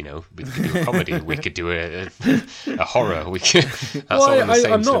said, we could do a comedy, we could do a horror. We could. That's all in the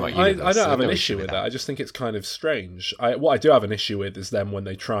same cinematic universe. I don't have an issue with that. I just think it's kind of strange. What I do have an issue with is them when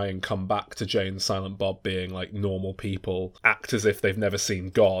they try and come back to Jay and Silent Bob being like normal people, act as if they've never seen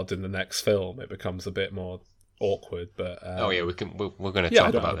God in the next film. It becomes a bit more awkward, but we're going to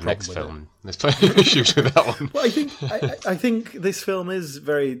talk about the next film. There's plenty of issues with that one. Well, I think this film is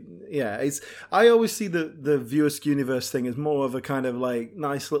very I always see the View Askew universe thing as more of a kind of like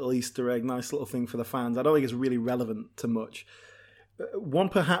nice little Easter egg, nice little thing for the fans. I don't think it's really relevant to much. One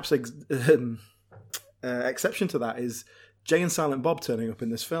perhaps exception to that is Jay and Silent Bob turning up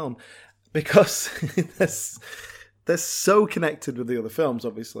in this film, because they're so connected with the other films,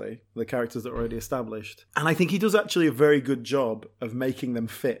 obviously, the characters that are already established. And I think he does actually a very good job of making them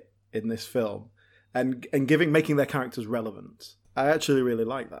fit in this film and making their characters relevant. I actually really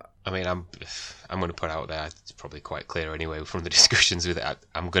like that. I mean, I'm going to put out there, it's probably quite clear anyway from the discussions with it,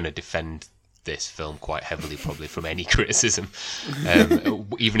 I'm going to defend this film quite heavily, probably from any criticism.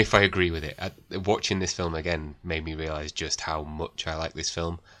 Even if I agree with it. Watching this film again made me realise just how much I like this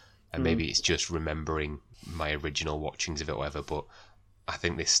film. And maybe it's just remembering my original watchings of it or whatever, but I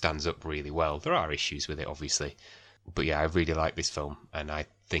think this stands up really well. There are issues with it, obviously, but yeah, I really like this film, and I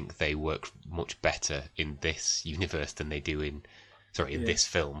think they work much better in this universe than they do in this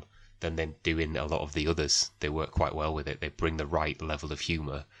film than they do in a lot of the others. They work quite well with it. They bring the right level of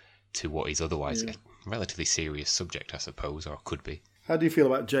humour to what is otherwise a relatively serious subject, I suppose, or could be. How do you feel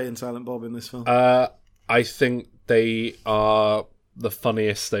about Jay and Silent Bob in this film? I think they are the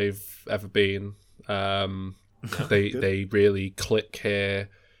funniest they've ever been. They really click here.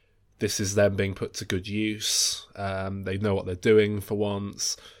 This is them being put to good use. They know what they're doing for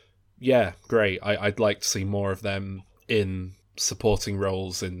once. Yeah, great. I'd like to see more of them in supporting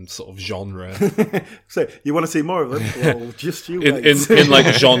roles in sort of genre. So you want to see more of them? Well, just you wait. in like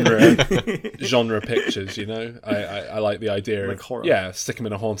genre pictures, I like the idea like of horror. Yeah, stick them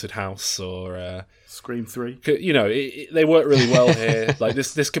in a haunted house or Scream 3. They work really well here. Like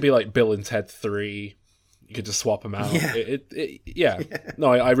this could be like Bill and Ted 3. You could just swap them out. Yeah. No,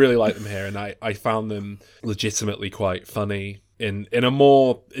 I really like them here, and I found them legitimately quite funny in a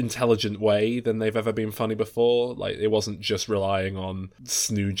more intelligent way than they've ever been funny before. Like, it wasn't just relying on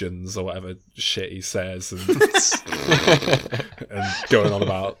snoogens or whatever shit he says and going on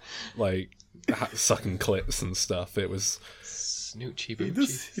about like sucking clits and stuff. It was Snoochie.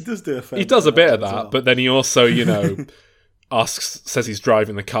 He does do a fair He does a bit of as that, well. but then he also, says he's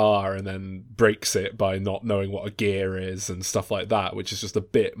driving the car and then breaks it by not knowing what a gear is and stuff like that, which is just a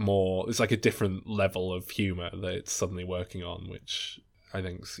bit more, it's like a different level of humour that it's suddenly working on, which I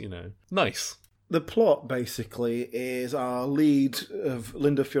think's, nice. The plot, basically, is our lead of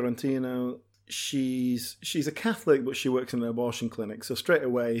Linda Fiorentino. She's a Catholic, but she works in an abortion clinic. So straight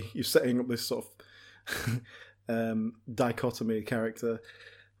away, you're setting up this sort of dichotomy character.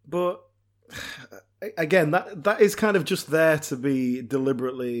 But again, that is kind of just there to be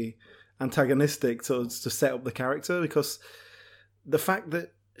deliberately antagonistic to set up the character, because the fact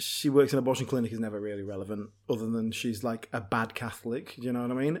that she works in an abortion clinic is never really relevant, other than she's like a bad Catholic, you know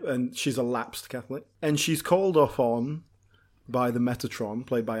what I mean? And she's a lapsed Catholic. And she's called off on by the Metatron,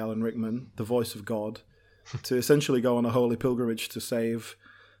 played by Alan Rickman, the voice of God, to essentially go on a holy pilgrimage to save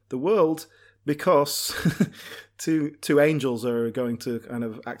the world, because two angels are going to kind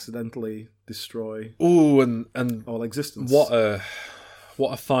of accidentally destroy and all existence. What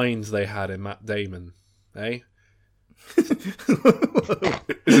a find they had in Matt Damon, eh?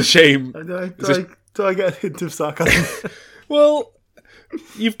 It's a shame. Do I get a hint of sarcasm? Well,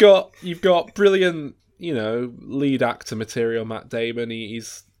 you've got brilliant, lead actor material. Matt Damon.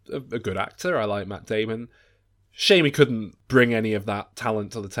 He's a good actor. I like Matt Damon. Shame he couldn't bring any of that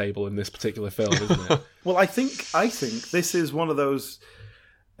talent to the table in this particular film, isn't it? Well, I think this is one of those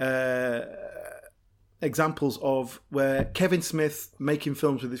examples of where Kevin Smith making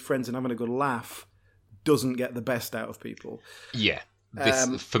films with his friends and having a good laugh doesn't get the best out of people. Yeah,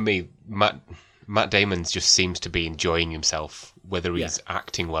 for me, Matt Damon just seems to be enjoying himself, whether he's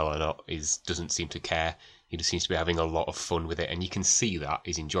acting well or not. Doesn't seem to care. He just seems to be having a lot of fun with it, and you can see that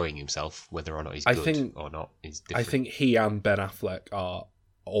he's enjoying himself, whether or not he's good or not is different. I think he and Ben Affleck are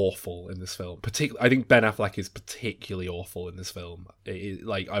awful in this film. I think Ben Affleck is particularly awful in this film.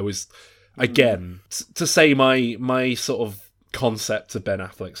 To say my sort of concept of Ben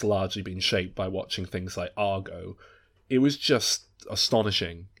Affleck's largely been shaped by watching things like Argo. It was just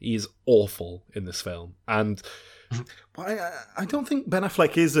astonishing. He's awful in this film, and But I don't think Ben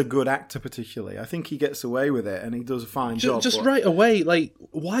Affleck is a good actor particularly. I think he gets away with it and he does a fine job. Just right away, like,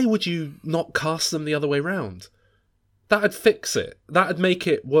 why would you not cast them the other way round? That'd fix it. That'd make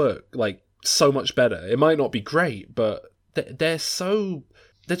it work, like, so much better. It might not be great, but they're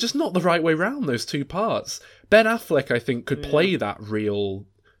just not the right way round, those two parts. Ben Affleck, I think, could play that real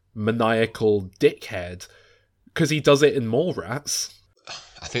maniacal dickhead because he does it in Mallrats.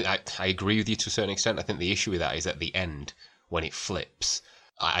 I think I agree with you to a certain extent. I think the issue with that is at the end, when it flips,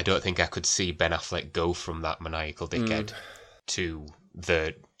 I don't think I could see Ben Affleck go from that maniacal dickhead to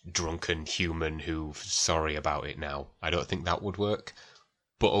the drunken human who's sorry about it now. I don't think that would work.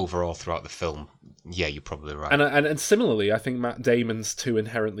 But overall, throughout the film, yeah, you're probably right. And similarly, I think Matt Damon's too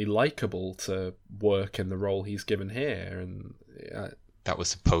inherently likeable to work in the role he's given here. And that was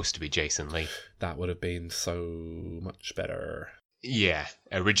supposed to be Jason Lee. That would have been so much better. Yeah,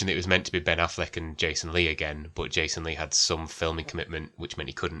 originally it was meant to be Ben Affleck and Jason Lee again, but Jason Lee had some filming commitment, which meant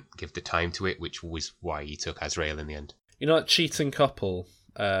he couldn't give the time to it, which was why he took Azrael in the end. You know that cheating couple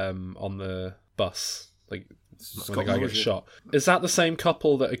on the bus, like when the guy gets shot? Is that the same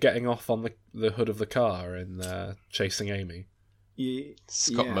couple that are getting off on the hood of the car in Chasing Amy?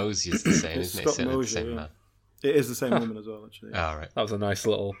 Scott Mosier is the same, isn't it? Scott Mosier, yeah. It is the same woman as well, actually. Oh, right. That was a nice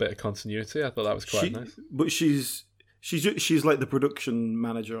little bit of continuity. I thought that was quite nice. But she's like the production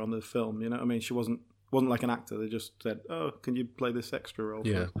manager on the film, you know what I mean? She wasn't like an actor. They just said, "Oh, can you play this extra role?"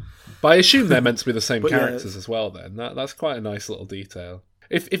 Yeah, but I assume they're meant to be the same characters as well. Then that's quite a nice little detail.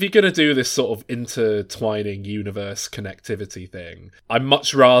 If you're gonna do this sort of intertwining universe connectivity thing, I'd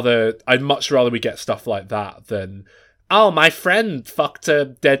much rather we get stuff like that than, oh, my friend fucked a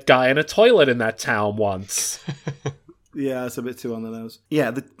dead guy in a toilet in that town once. Yeah, it's a bit too on the nose.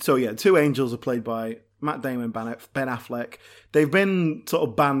 Yeah, two angels are played by Matt Damon and Ben Affleck. They've been sort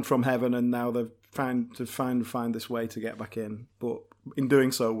of banned from heaven, and now they've find this way to get back in. But in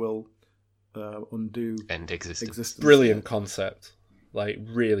doing so, will undo end existence. Brilliant concept, like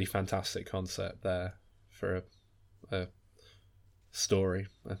really fantastic concept there for a story,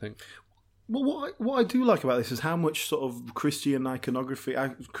 I think. Well, what I do like about this is how much sort of Christian iconography,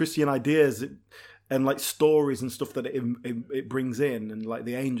 Christian ideas, and like stories and stuff that it brings in, and like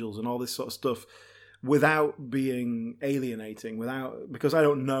the angels and all this sort of stuff, without being alienating, because I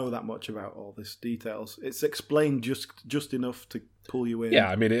don't know that much about all these details. It's explained just enough to pull you in. Yeah,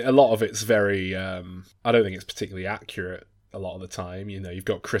 I mean, a lot of it's very. I don't think it's particularly accurate a lot of the time. You know, you've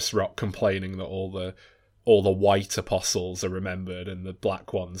got Chris Rock complaining that all the white apostles are remembered and the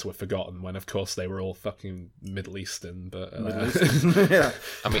black ones were forgotten, when of course they were all fucking Middle Eastern. But yeah,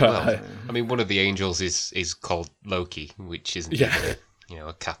 I mean, one of the angels is called Loki, which isn't even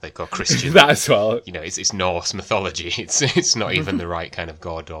a Catholic or Christian. That as well. You know, it's Norse mythology. It's not even the right kind of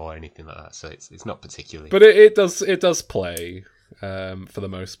god or anything like that. So it's not particularly. But it does play for the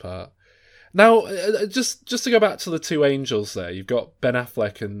most part. Now, just to go back to the two angels there, you've got Ben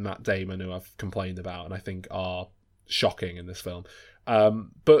Affleck and Matt Damon, who I've complained about and I think are shocking in this film.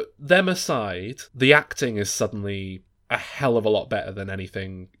 But them aside, the acting is suddenly a hell of a lot better than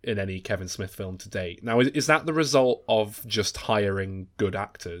anything in any Kevin Smith film to date. Now, is that the result of just hiring good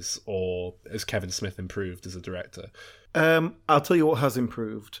actors, or has Kevin Smith improved as a director? I'll tell you what has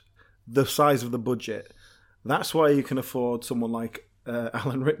improved. The size of the budget. That's why you can afford someone like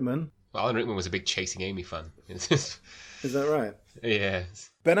Alan Rickman. Well, Alan Rickman was a big Chasing Amy fan. Is that right? Yeah.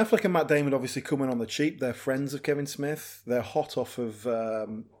 Ben Affleck and Matt Damon obviously coming on the cheap. They're friends of Kevin Smith. They're hot off of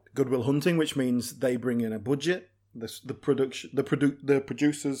Good Will Hunting, which means they bring in a budget. The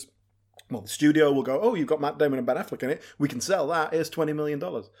producers, well, the studio will go, "Oh, you've got Matt Damon and Ben Affleck in it. We can sell that. Here's $20 million."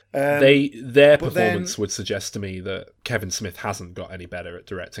 Their performance would suggest to me that Kevin Smith hasn't got any better at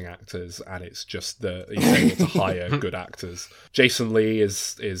directing actors, and it's just that he's able to hire good actors. Jason Lee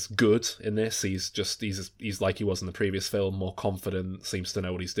is good in this. He's like he was in the previous film, more confident, seems to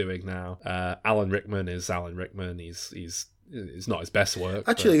know what he's doing now. Alan Rickman is Alan Rickman. He's not his best work.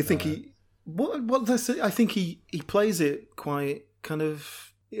 Actually, I think I think he plays it quite kind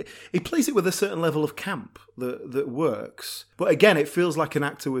of. He plays it with a certain level of camp that works. But again, it feels like an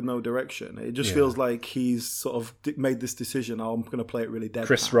actor with no direction. It just feels like he's sort of made this decision, I'm going to play it really deadpan.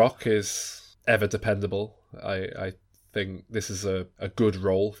 Chris Rock is ever dependable. I think this is a good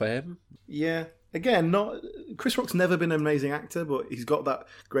role for him. Yeah. Again, Chris Rock's never been an amazing actor, but he's got that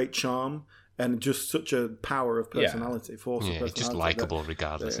great charm and just such a power of personality, force of personality. Just likeable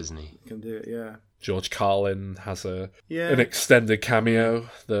regardless, isn't he? He can do it, yeah. George Carlin has an extended cameo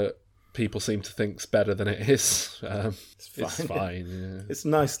that people seem to think's better than it is. It's fine. Yeah. It's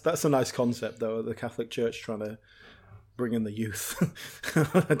nice. That's a nice concept, though. The Catholic Church trying to bring in the youth.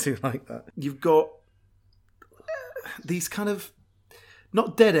 I do like that. You've got these kind of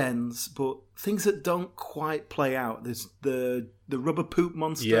not dead ends, but things that don't quite play out. There's the rubber poop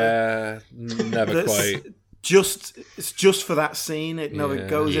monster. Yeah, never quite. It's just for that scene. It never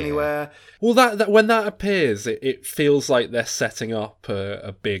goes anywhere. Well, that when that appears, it feels like they're setting up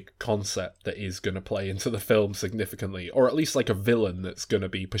a big concept that is going to play into the film significantly, or at least like a villain that's going to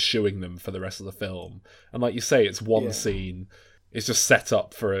be pursuing them for the rest of the film. And like you say, it's one scene. It's just set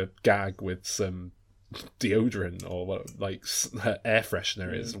up for a gag with some deodorant or like air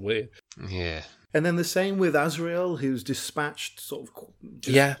freshener. It's weird. Yeah. And then the same with Azrael, who's dispatched sort of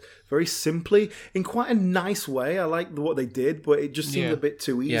very simply, in quite a nice way. I like what they did, but it just seemed a bit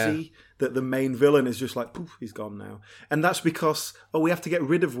too easy that the main villain is just like, poof, he's gone now. And that's because, we have to get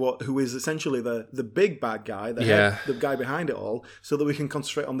rid of who is essentially the big bad guy, the guy behind it all, so that we can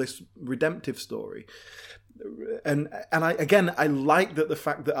concentrate on this redemptive story. And I like that the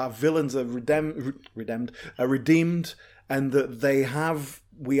fact that our villains are redeemed, and that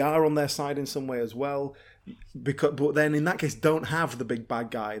we are on their side in some way as well. But then in that case, don't have the big bad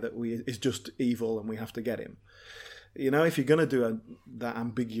guy that is just evil and we have to get him. If you're going to do that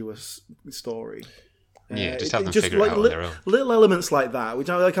ambiguous story. Just have them figure it out on their own. Little elements like that, which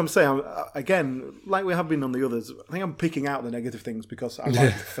I'm saying, again, like we have been on the others, I think I'm picking out the negative things because I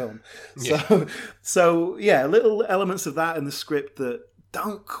like the film. So little elements of that in the script that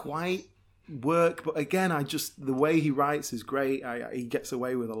don't quite work, but again, the way he writes is great. He gets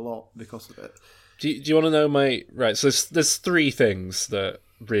away with a lot because of it. Do you want to know so there's three things that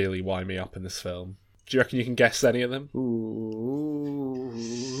really wind me up in this film. Do you reckon you can guess any of them? Ooh.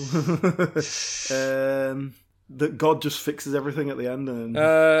 That God just fixes everything at the end, and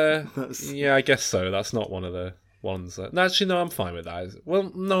yeah, I guess so. That's not one of the ones that... No, actually, no, I'm fine with that.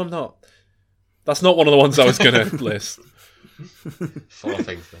 Well, no, I'm not. That's not one of the ones I was going to list. 4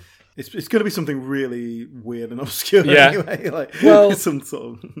 things then. It's going to be something really weird and obscure anyway. Some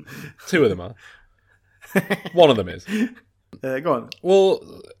sort of... 2 of them are. One of them is. Go on.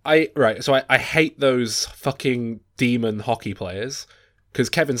 Well, I hate those fucking demon hockey players, because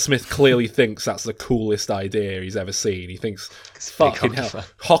Kevin Smith clearly thinks that's the coolest idea he's ever seen. He thinks, fucking hell,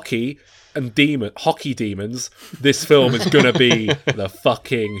 hockey and hockey demons, this film is going to be the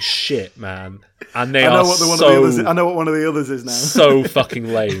fucking shit, man. And I know what one of the others is now. So fucking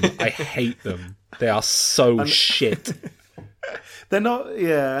lame. I hate them. They are so shit. They're not.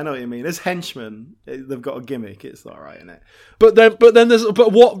 Yeah, I know what you mean. As henchmen, they've got a gimmick. It's all right, isn't it? But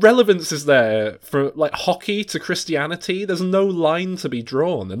what relevance is there for like hockey to Christianity? There's no line to be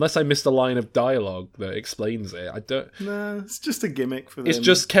drawn unless I missed a line of dialogue that explains it. I don't. No, it's just a gimmick for them. It's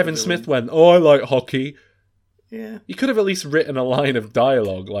just Kevin Smith went, I like hockey. Yeah. You could have at least written a line of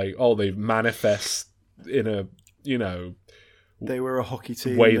dialogue like, they manifest in a, they were a hockey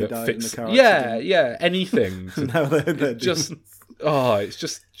team. Way that fits. In the car accident. Yeah, anything. No, they're just. It's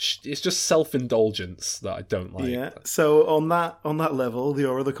just self-indulgence that I don't like. Yeah. So on that level,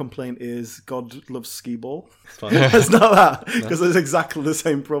 your other complaint is God loves skee-ball. It's not that, because it's exactly the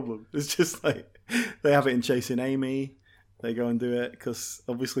same problem. It's just like they have it in Chasing Amy. They go and do it because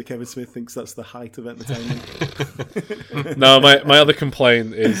obviously Kevin Smith thinks that's the height of entertainment. No, my other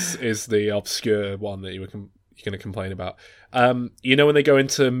complaint is the obscure one that you're going to complain about. When they go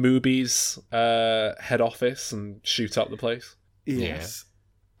into Mubi's head office and shoot up the place. Yes.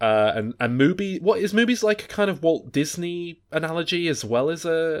 And Mubi, what is Mubi's like a kind of Walt Disney analogy as well as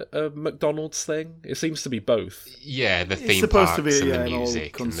a McDonald's thing? It seems to be both. Yeah, the theme parks and the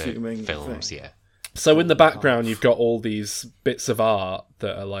music and the films, thing. yeah. So in the background, you've got all these bits of art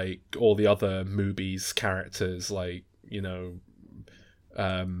that are like all the other Mubi's characters, like,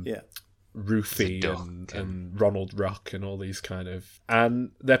 Rufy and Ronald Ruck and all these kind of...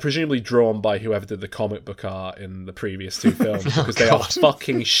 And they're presumably drawn by whoever did the comic book art in the previous 2 films, because they are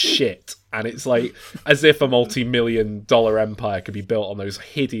fucking shit. And it's like as if a multi-million-dollar empire could be built on those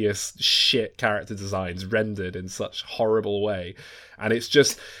hideous shit character designs rendered in such horrible way. And it's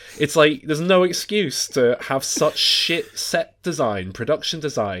like there's no excuse to have such shit set design, production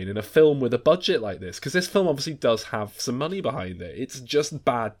design in a film with a budget like this, because this film obviously does have some money behind it. It's just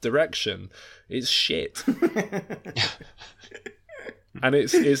bad direction. It's shit. And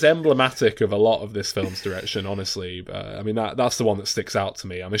it's emblematic of a lot of this film's direction, honestly. I mean, that's the one that sticks out to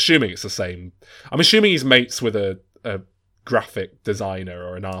me. I'm assuming it's the same. I'm assuming he's mates with a graphic designer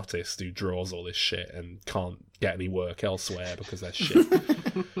or an artist who draws all this shit and can't get any work elsewhere because they're shit.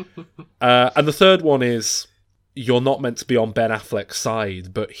 And the third one is, you're not meant to be on Ben Affleck's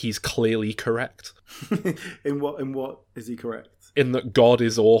side, but he's clearly correct. In what is he correct? In that God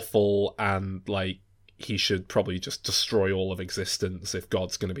is awful and, like, he should probably just destroy all of existence if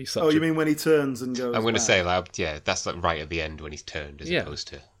God's going to be such. Oh, you mean when he turns and goes? I'm going to back? say, like, yeah, that's like right at the end when he's turned, as Yeah. opposed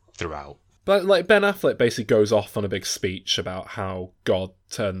to throughout. But like Ben Affleck basically goes off on a big speech about how God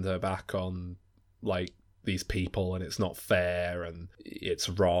turned their back on like these people and it's not fair and it's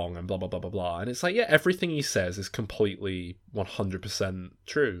wrong and blah blah blah blah blah. And it's like, yeah, everything he says is completely 100%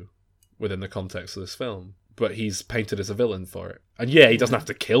 true within the context of this film. But he's painted as a villain for it. And yeah, he doesn't have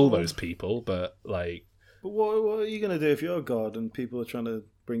to kill those people, but like. But what are you going to do if you're God and people are trying to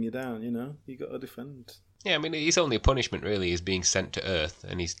bring you down? You know, you got to defend. Yeah, I mean, his only punishment really is being sent to Earth,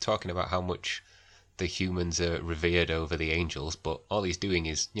 and he's talking about how much the humans are revered over the angels, but all he's doing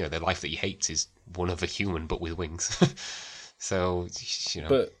is, you know, the life that he hates is one of a human but with wings. So, you know.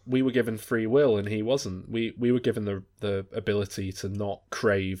 But we were given free will and he wasn't. We were given the ability to not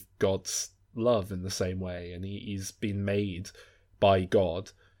crave God's love in the same way, and he's been made by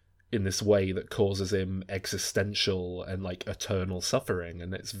God in this way that causes him existential and like eternal suffering,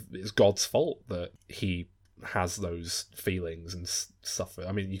 and it's God's fault that he has those feelings and suffer.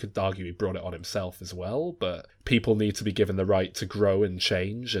 I mean, you could argue he brought it on himself as well, but people need to be given the right to grow and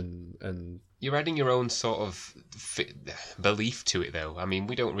change and You're adding your own sort of belief to it, though. I mean,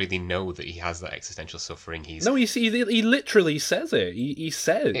 we don't really know that he has that existential suffering. He literally says it. He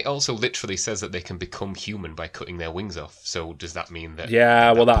said it also literally says that they can become human by cutting their wings off. So does that mean that? Yeah,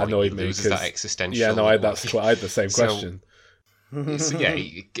 at well, that point annoyed he me. loses that existential. Yeah, no, I had the same So- question. So yeah,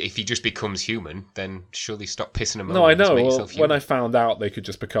 if he just becomes human, then surely stop pissing him off. No, I know. Make Well, yourself when human. I found out they could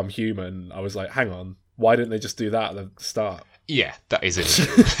just become human, I was like, hang on, why didn't they just do that at the start? Yeah, that is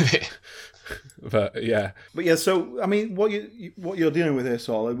it. But yeah, But yeah, so I mean, what you're dealing with here,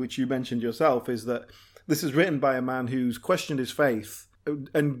 Saul, which you mentioned yourself, is that this is written by a man who's questioned his faith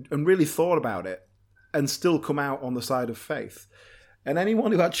and really thought about it, and still come out on the side of faith. And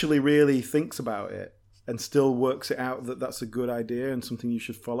anyone who actually really thinks about it and still works it out that that's a good idea and something you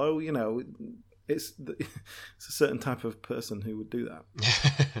should follow, you know, it's a certain type of person who would do that.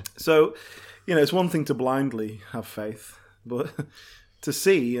 So, you know, it's one thing to blindly have faith, but to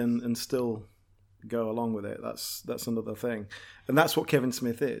see and still go along with it, that's another thing. And that's what Kevin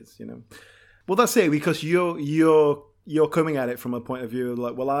Smith is, you know. Well, that's it, because you're coming at it from a point of view of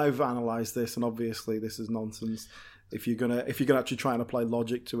like, well, I've analysed this and obviously this is nonsense. If you're gonna actually try and apply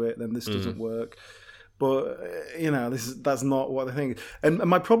logic to it, then this doesn't work. But you know, that's not what I think. And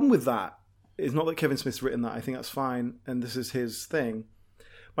my problem with that is not that Kevin Smith's written that. I think that's fine, and this is his thing.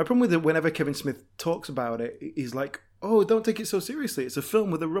 My problem with it, whenever Kevin Smith talks about it, he's like, "Oh, don't take it so seriously. It's a film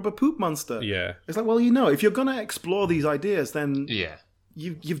with a rubber poop monster." yeah. It's like, well, you know, if you're gonna explore these ideas, then Yeah.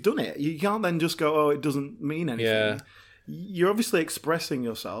 you've done it. You can't then just go, "Oh, it doesn't mean anything." Yeah. You're obviously expressing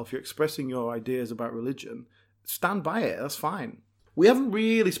yourself. You're expressing your ideas about religion. Stand by it. That's fine. We haven't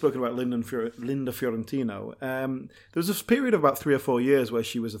really spoken about Linda Fiorentino. There was a period of about 3 or 4 years where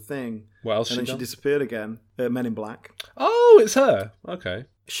she was a thing, What else and then she done? disappeared again. Men in Black. Oh, it's her. Okay.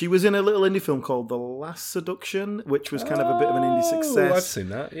 She was in a little indie film called The Last Seduction, which was kind of a bit of an indie success. I've seen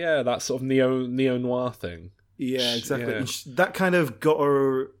that. Yeah, that sort of neo noir thing. Yeah, exactly. Yeah. And that kind of got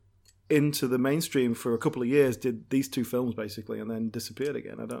her into the mainstream for a couple of years, did these 2 films basically, and then disappeared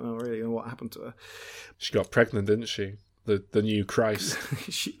again. I don't know really what happened to her. She got pregnant, didn't she? The new Christ.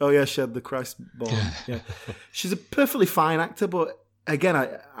 She had the Christ born. Yeah. She's a perfectly fine actor, but again,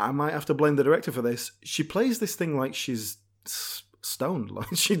 I might have to blame the director for this. She plays this thing like she's stoned. Like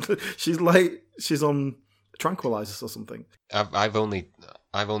she's on tranquilizers or something. I've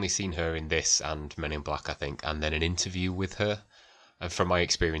only seen her in this and Men in Black, I think, and then an interview with her. And from my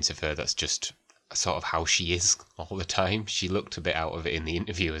experience of her, that's just sort of how she is all the time. She looked a bit out of it in the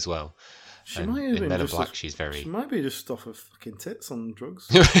interview as well. She And might have in been Men in just Black, she's very. She might be just off her fucking tits on drugs.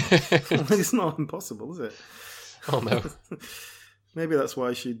 It's not impossible, is it? Oh no. Maybe that's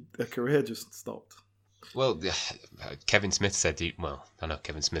why her career just stopped. Well, Kevin Smith said, I know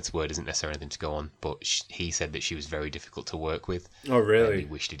Kevin Smith's word isn't necessarily anything to go on, but he said that she was very difficult to work with. Oh, And really? he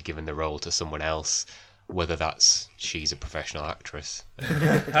wished he'd given the role to someone else, whether that's she's a professional actress.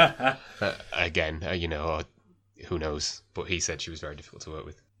 Again, you know, or who knows. But he said she was very difficult to work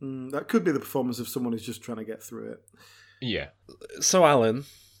with. That could be the performance of someone who's just trying to get through it. Yeah. So, Alan,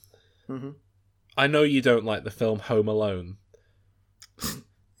 Mm-hmm. I know you don't like the film Home Alone.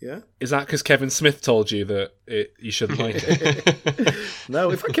 Yeah? Is that because Kevin Smith told you that you shouldn't like it?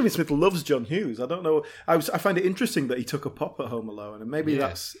 No, in fact, Kevin Smith loves John Hughes. I don't know. I find it interesting that he took a pop at Home Alone, and maybe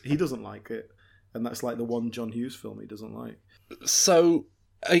Yeah. he doesn't like it, and that's like the one John Hughes film he doesn't like. So,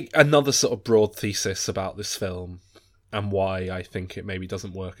 another sort of broad thesis about this film and why I think it maybe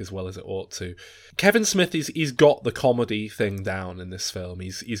doesn't work as well as it ought to. Kevin Smith, he's got the comedy thing down in this film.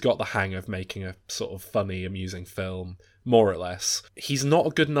 He's got the hang of making a sort of funny, amusing film, more or less. He's not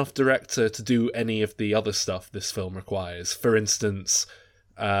a good enough director to do any of the other stuff this film requires. For instance,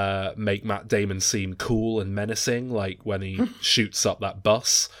 make Matt Damon seem cool and menacing, like when he shoots up that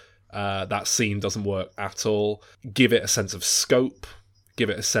bus. That scene doesn't work at all. Give it a sense of scope. Give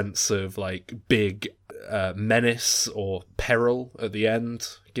it a sense of like big menace or peril at the end.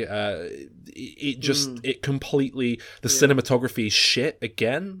 It completely, the cinematography is shit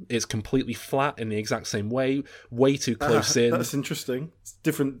again. It's completely flat in the exact same way, way too close in. That's interesting. It's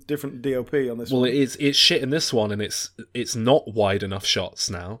different DOP on this one. Well, it's shit in this one, and it's not wide enough shots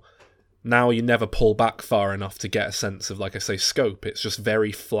now. Now you never pull back far enough to get a sense of, like I say, scope. It's just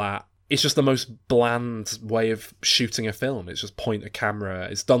very flat. It's just the most bland way of shooting a film. It's just point a camera.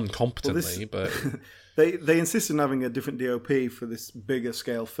 It's done competently, but... They insist on having a different DOP for this bigger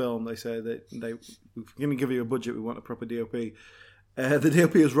scale film. They say that we're going to give you a budget, we want a proper DOP. The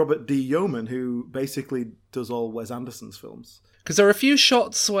DOP is Robert D. Yeoman, who basically does all Wes Anderson's films. Because there are a few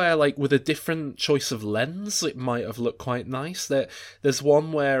shots where, like, with a different choice of lens, it might have looked quite nice. There's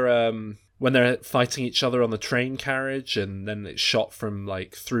one where... when they're fighting each other on the train carriage, and then it's shot from,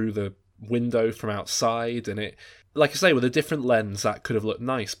 like, through the window from outside, and it, like I say, with a different lens, that could have looked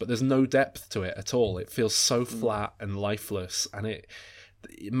nice, but there's no depth to it at all. It feels so flat and lifeless, and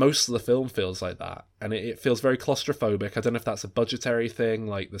most of the film feels like that, and it feels very claustrophobic. I don't know if that's a budgetary thing,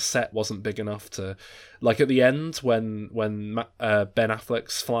 like the set wasn't big enough to, like at the end when Ben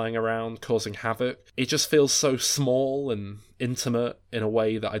Affleck's flying around causing havoc, it just feels so small and intimate in a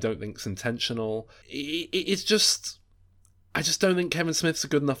way that I don't think's intentional. It's just, I just don't think Kevin Smith's a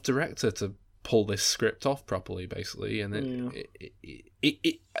good enough director to pull this script off properly, basically. And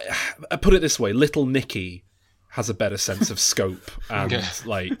I put it this way: Little Nicky has a better sense of scope and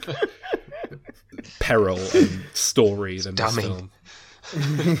like peril and story than this film.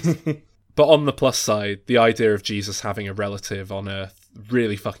 But on the plus side, the idea of Jesus having a relative on Earth,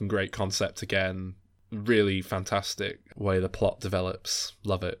 really fucking great concept again. Really fantastic way the plot develops.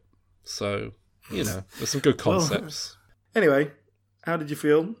 Love it. So, there's some good concepts. Well, anyway, how did you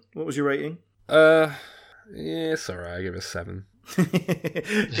feel? What was your rating? Yeah, it's alright. I give it a 7.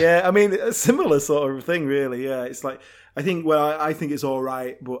 Yeah, I mean, a similar sort of thing, really. Yeah, it's like, I think it's all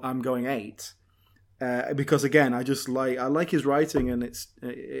right, but I'm going 8 because again, I like his writing, and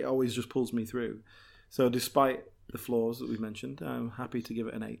it always just pulls me through. So, despite the flaws that we've mentioned, I'm happy to give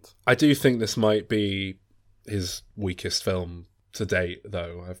it an 8. I do think this might be his weakest film to date,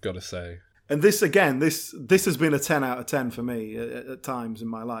 though. I've got to say. And this again, this has been a 10 out of 10 for me at times in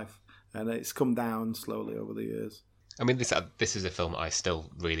my life, and it's come down slowly over the years. I mean, this is a film that I still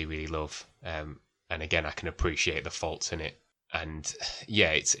really, really love. And again, I can appreciate the faults in it. And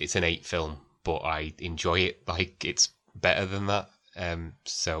yeah, it's an 8 film, but I enjoy it like it's better than that.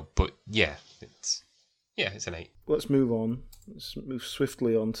 But yeah, it's an 8. Let's move on. Let's move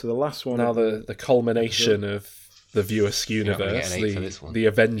swiftly on to the last one. Now the culmination of the View Askew universe, the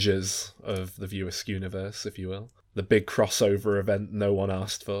Avengers of the View Askew universe, if you will. The big crossover event no one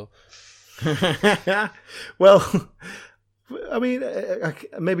asked for. Well, I mean,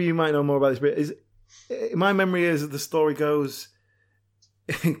 maybe you might know more about this, but my memory is that the story goes,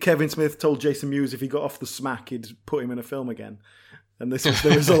 Kevin Smith told Jason Mewes if he got off the smack, he'd put him in a film again. And this was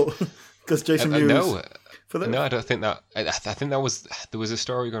the result. Because Jason Mewes... No, I don't think that... I think there was a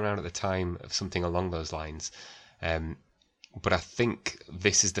story going around at the time of something along those lines. But I think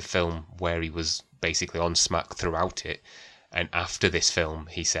this is the film where he was basically on smack throughout it. And after this film,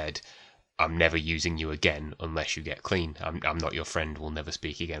 he said, I'm never using you again unless you get clean. I'm not your friend. We'll never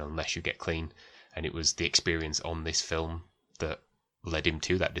speak again unless you get clean. And it was the experience on this film that led him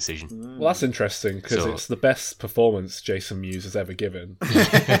to that decision. Well, that's interesting, because it's the best performance Jason Mewes has ever given.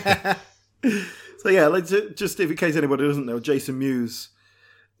 So yeah, just in case anybody doesn't know, Jason Mewes,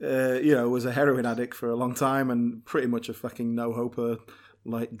 was a heroin addict for a long time and pretty much a fucking no-hoper,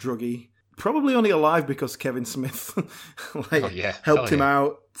 like druggie. Probably only alive because Kevin Smith helped him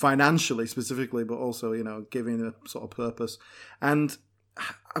out financially specifically, but also, giving a sort of purpose. And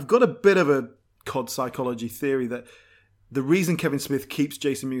I've got a bit of a COD psychology theory that the reason Kevin Smith keeps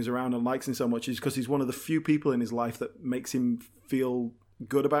Jason Mewes around and likes him so much is because he's one of the few people in his life that makes him feel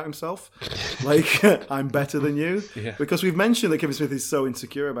good about himself. Like, I'm better than you. Yeah. Because we've mentioned that Kevin Smith is so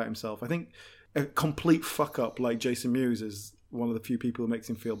insecure about himself. I think a complete fuck up like Jason Mewes is one of the few people who makes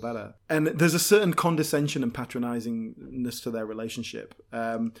him feel better. And there's a certain condescension and patronizingness to their relationship.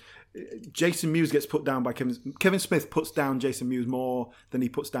 Jason Mewes gets put down by Kevin Smith puts down Jason Mewes more than he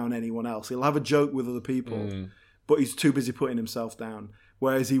puts down anyone else. He'll have a joke with other people, but he's too busy putting himself down.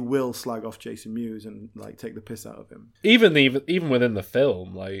 Whereas he will slag off Jason Mewes and like take the piss out of him. Even within the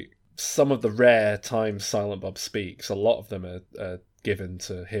film, like some of the rare times Silent Bob speaks, a lot of them are given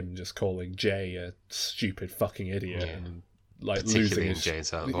to him just calling Jay a stupid fucking idiot and like losing his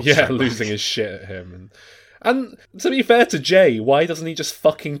losing his shit at him. And to be fair to Jay, why doesn't he just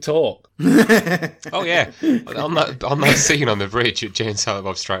fucking talk? Oh yeah, on that scene on the bridge at Jay and Silent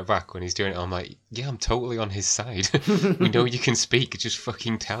Bob Strike Back when he's doing it, I'm like, yeah, I'm totally on his side. We know you can speak, just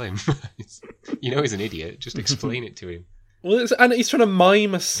fucking tell him. You know he's an idiot, just explain it to him. Well, and he's trying to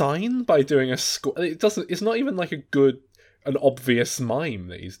mime a sign by doing a it's not even like an obvious mime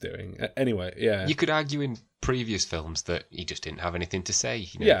that he's doing. Anyway, yeah. You could argue in previous films that he just didn't have anything to say.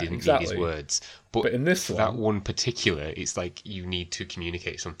 He didn't need his words. But in this that one particular, it's like you need to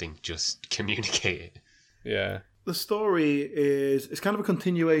communicate something. Just communicate it. Yeah. The story it's kind of a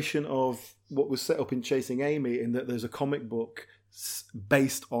continuation of what was set up in Chasing Amy, in that there's a comic book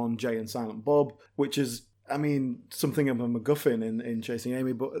based on Jay and Silent Bob, which is, I mean, something of a MacGuffin in Chasing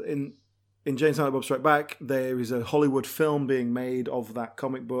Amy, but in Jay and Silent Bob Strike Back, there is a Hollywood film being made of that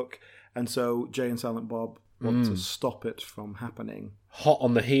comic book, and so Jay and Silent Bob want to stop it from happening. Hot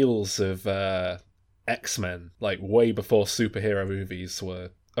on the heels of X-Men, like way before superhero movies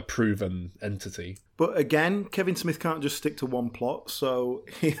were a proven entity. But again, Kevin Smith can't just stick to one plot, so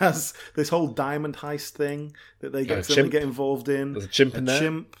he has this whole diamond heist thing that they get involved in. There's a chimp in there.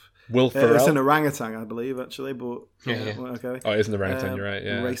 Chimp. Will Ferrell. It's an orangutan, I believe, actually, but okay. Oh, it is an orangutan. You're right.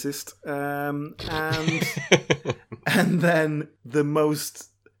 Yeah. Racist. And then the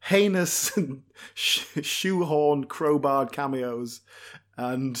most heinous shoehorn crowbarred cameos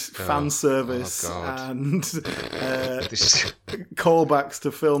and fan service and callbacks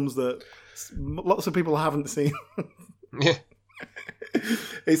to films that lots of people haven't seen. Yeah.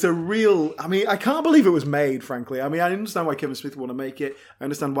 It's a real... I mean, I can't believe it was made, frankly. I mean, I understand why Kevin Smith would want to make it. I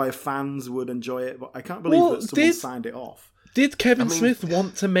understand why fans would enjoy it, but I can't believe that someone signed it off. Did Kevin Smith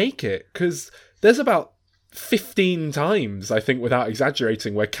want to make it? Because there's about 15 times, I think, without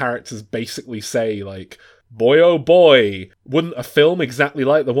exaggerating, where characters basically say, like, boy oh boy, wouldn't a film exactly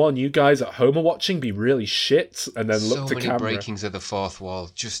like the one you guys at home are watching be really shit? And then look to camera. So many breakings of the fourth wall.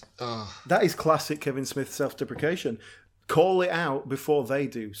 Just, That is classic Kevin Smith self-deprecation. Call it out before they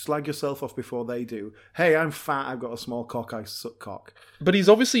do. Slag yourself off before they do. Hey, I'm fat, I've got a small cock, I suck cock. But he's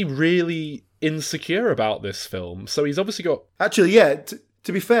obviously really insecure about this film, so he's obviously got... Actually, yeah,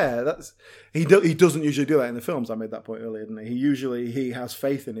 to be fair, he doesn't usually do that in the films. I made that point earlier, didn't he? He has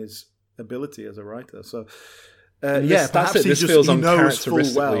faith in his ability as a writer, so... that's it. This feels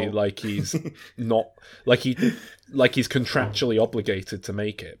uncharacteristically like he's not... Like he's contractually obligated to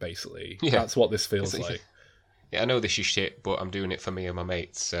make it, basically. Yeah. That's what this feels like. Yeah, I know this is shit, but I'm doing it for me and my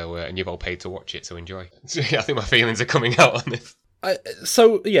mates, so and you've all paid to watch it, so enjoy. So, yeah, I think my feelings are coming out on this. At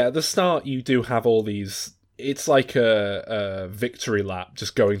the start, you do have all these... It's like a victory lap,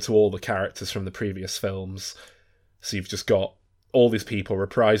 just going to all the characters from the previous films. So you've just got all these people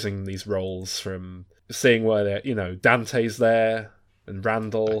reprising these roles from seeing where they're, Dante's there, and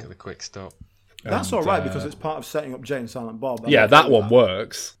Randall. Back at the quick stop. That's all right, because it's part of setting up Jay and Silent Bob. That one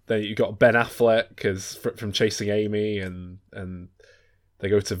works. Then you got Ben Affleck from Chasing Amy, and they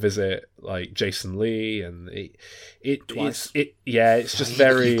go to visit like Jason Lee, and it's just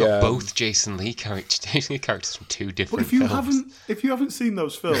very. You've got both Jason Lee characters from two different films. If you haven't seen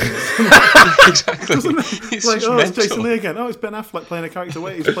those films, exactly, it's Jason Lee again. Oh, it's Ben Affleck playing a character.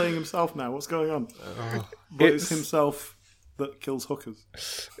 Wait, he's playing himself now. What's going on? But it's himself that kills hookers.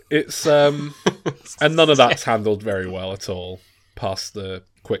 It's and none of that's handled very well at all past the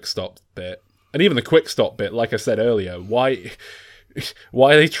quick stop bit. And even the quick stop bit, like I said earlier, why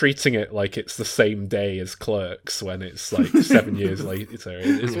are they treating it like it's the same day as Clerks when it's like 7 years later?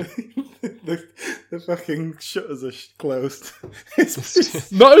 The fucking shutters are closed.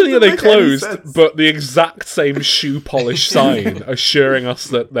 Not only are they closed, but the exact same shoe polish sign assuring us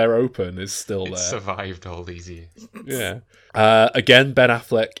that they're open is still there. Survived all these years. Yeah. Again, Ben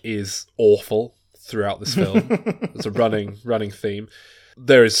Affleck is awful throughout this film. It's a running theme.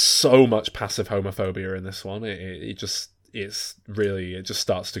 There is so much passive homophobia in this one. It just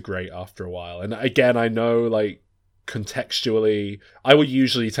starts to grate after a while. And again, I know, like, contextually, I would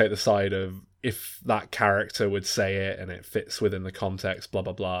usually take the side of if that character would say it and it fits within the context, blah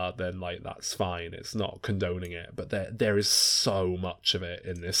blah blah, then like that's fine. It's not condoning it, but there is so much of it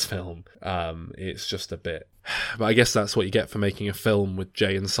in this film. It's just a bit. But I guess that's what you get for making a film with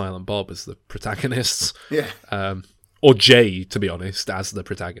Jay and Silent Bob as the protagonists. Yeah. Or Jay, to be honest, as the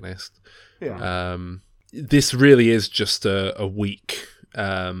protagonist. Yeah. This really is just a weak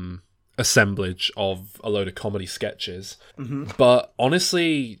assemblage of a load of comedy sketches. But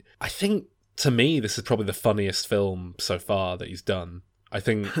honestly, I think to me this is probably the funniest film so far that he's done. I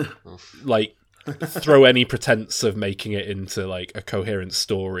think like throw any pretense of making it into like a coherent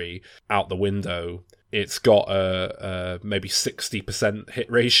story out the window. It's got a maybe 60% hit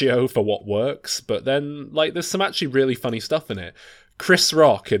ratio for what works, but then like there's some actually really funny stuff in it. Chris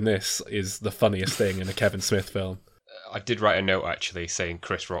Rock in this is the funniest thing in a Kevin Smith film. I did write a note actually saying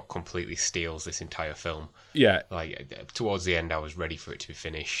Chris Rock completely steals this entire film. Yeah. Like towards the end I was ready for it to be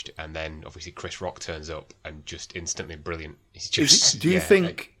finished, and then obviously Chris Rock turns up and just instantly brilliant. He's just Do you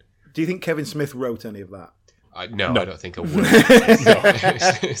think Kevin Smith wrote any of that? No, I don't think a word.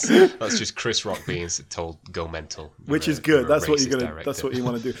 That's just Chris Rock being told go mental, which is good. That's what you're gonna. That's what you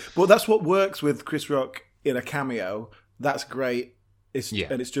want to do. But that's what works with Chris Rock in a cameo. That's great.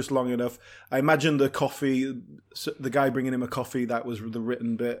 And it's just long enough. I imagine the guy bringing him a coffee, that was the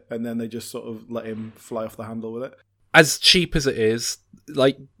written bit, and then they just sort of let him fly off the handle with it. As cheap as it is,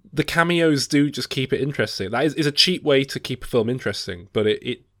 like the cameos do just keep it interesting. That is a cheap way to keep a film interesting, but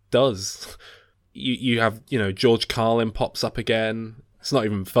it does. You have, George Carlin pops up again. It's not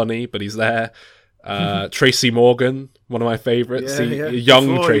even funny, but he's there. Tracy Morgan, one of my favourites.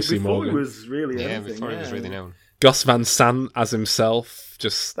 Young Tracy Morgan. Before he was really before he was really known. Gus Van Sant as himself,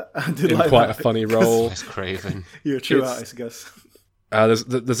 just in quite a funny role. Wes Craven. You're a true artist, Gus.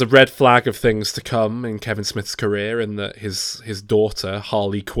 There's a red flag of things to come in Kevin Smith's career, in that his daughter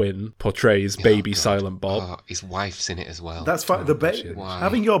Harley Quinn portrays baby Silent Bob. Oh, his wife's in it as well. That's fine.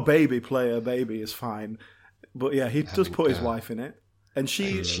 Having your baby play a baby is fine, but yeah, he does put his wife in it, and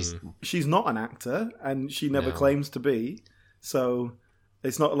she's not an actor, and she never claims to be. So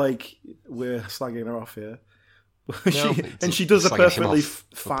it's not like we're slagging her off here. She does a perfectly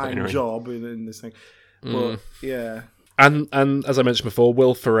fine job in this thing, but yeah. And as I mentioned before,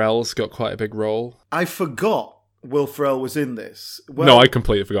 Will Ferrell's got quite a big role. I forgot Will Ferrell was in this. No, I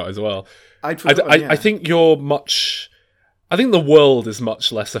completely forgot as well. I think you're much... I think the world is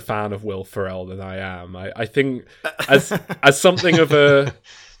much less a fan of Will Ferrell than I am. I think as something of a...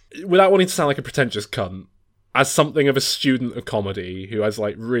 Without wanting to sound like a pretentious cunt, as something of a student of comedy who has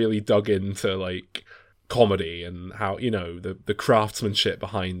like really dug into like comedy and how, the craftsmanship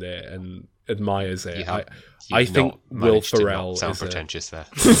behind it and admires it. I think Will Ferrell sound pretentious there.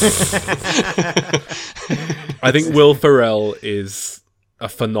 I think Will Ferrell is a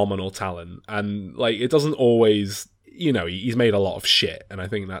phenomenal talent, and like it doesn't always, he's made a lot of shit, and I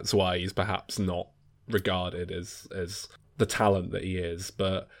think that's why he's perhaps not regarded as the talent that he is.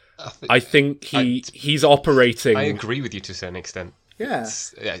 But I think he's operating. I agree with you to a certain extent. Yeah,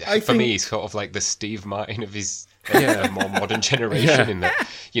 for me, he's sort of like the Steve Martin of his more modern generation. In that,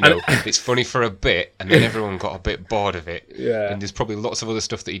 it's funny for a bit, and then everyone got a bit bored of it. Yeah, and there's probably lots of other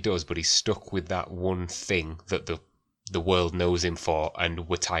stuff that he does, but he's stuck with that one thing that the world knows him for, and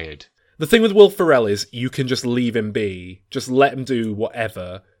we're tired. The thing with Will Ferrell is you can just leave him be, just let him do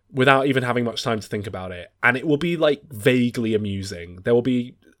whatever without even having much time to think about it, and it will be like vaguely amusing. It'll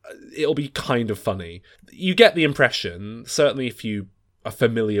be kind of funny. You get the impression, certainly if you are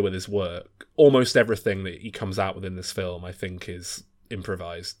familiar with his work, almost everything that he comes out with in this film, I think, is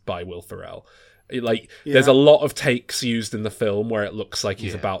improvised by Will Ferrell. There's a lot of takes used in the film where it looks like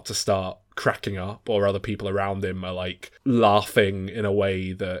he's about to start cracking up, or other people around him are like laughing in a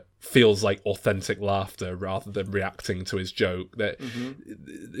way that feels like authentic laughter rather than reacting to his joke. That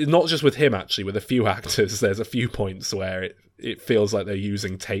not just with him, actually, with a few actors, there's a few points where it feels like they're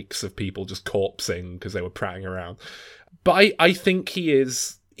using takes of people just corpsing because they were prattling around. But I think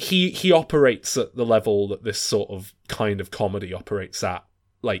he operates at the level that this sort of kind of comedy operates at,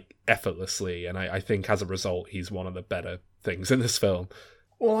 like, effortlessly, and I think as a result he's one of the better things in this film.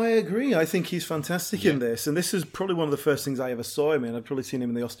 Well, I agree. I think he's fantastic in this, and this is probably one of the first things I ever saw him in. I'd probably seen him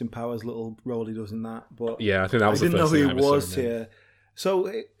in the Austin Powers little role he does in that, but yeah, I think that was I the first thing I ever saw him in. didn't know who he was here.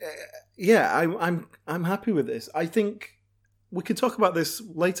 So I'm happy with this. I think we can talk about this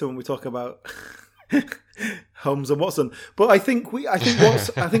later when we talk about Holmes and Watson. But I think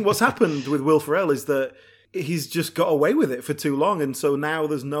what's happened with Will Ferrell is that he's just got away with it for too long, and so now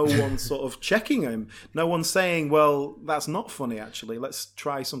there's no one sort of checking him. No one's saying, well, that's not funny, actually. Let's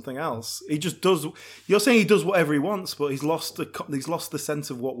try something else. He just does... You're saying he does whatever he wants, but he's lost the sense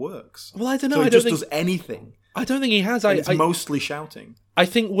of what works. Well, I don't know. So he just does anything. I don't think he has. It's mostly shouting. I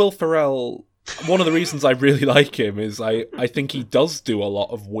think Will Ferrell... One of the reasons I really like him is I think he does do a lot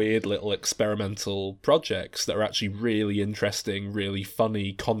of weird little experimental projects that are actually really interesting, really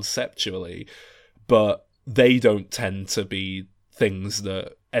funny conceptually, but they don't tend to be things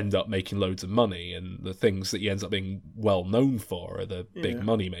that end up making loads of money, and the things that he ends up being well known for are the big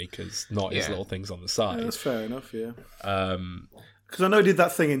money makers, not his little things on the side. Yeah, that's fair enough, yeah. Because I know he did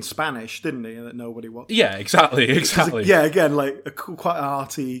that thing in Spanish, didn't he, that nobody watched? Yeah, exactly. Yeah, again, like quite an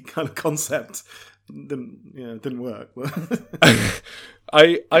arty kind of concept. Didn't work.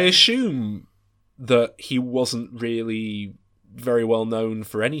 I assume that he wasn't really very well known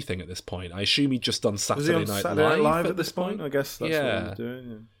for anything at this point. I assume he'd just done Saturday Night Live at this point. I guess that's what he was doing.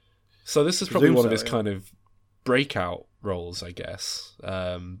 Yeah. So this is probably one of his kind of breakout roles, I guess.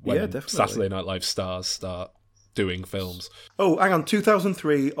 When definitely. Saturday Night Live stars start doing films. Oh, hang on,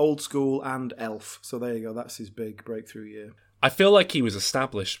 2003, Old School and Elf. So there you go. That's his big breakthrough year. I feel like he was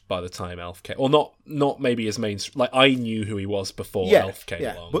established by the time Elf came, or not maybe as mainstream. Like I knew who he was before Elf came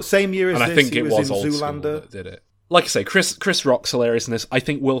along. But same year as and this, I think he it was in Old Zoolander. School that did it. Like I say, Chris Rock's hilarious in this. I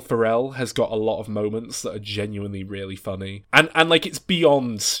think Will Ferrell has got a lot of moments that are genuinely really funny, and like it's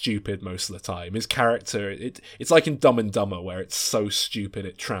beyond stupid most of the time. His character, it's like in Dumb and Dumber, where it's so stupid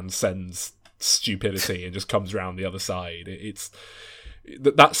it transcends stupidity and just comes around the other side. It's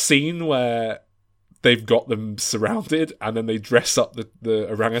that scene where they've got them surrounded and then they dress up the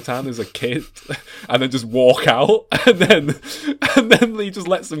orangutan as a kid and then just walk out and then he just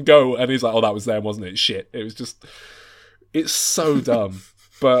lets them go and he's like, oh, that was them, wasn't it? Shit. It's so dumb,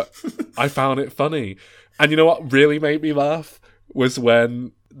 but I found it funny. And you know what really made me laugh was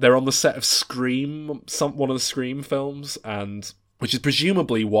when they're on the set of Scream, one of the Scream films, and which is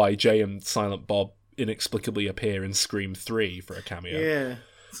presumably why Jay and Silent Bob inexplicably appear in Scream 3 for a cameo. Yeah.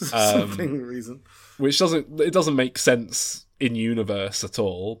 Something reason. Which doesn't make sense in universe at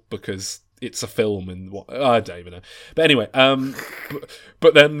all because it's a film and I don't even know. But anyway,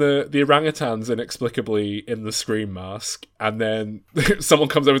 but then the orangutan's inexplicably in the Scream mask, and then someone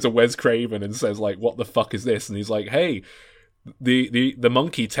comes over to Wes Craven and says like, "What the fuck is this?" And he's like, "Hey, the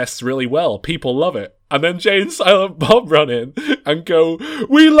monkey tests really well. People love it." And then Jay and Silent Bob run in and go,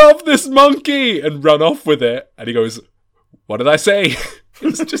 "We love this monkey," and run off with it. And he goes, "What did I say?"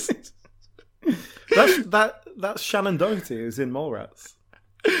 It's just that's Shannon Doherty who's in Mallrats.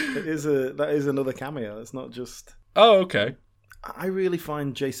 That is another cameo. It's not just. Oh, okay. I really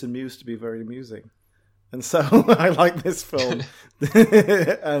find Jason Mewes to be very amusing, and so I like this film.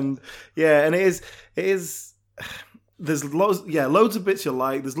 And it is. There's loads of bits you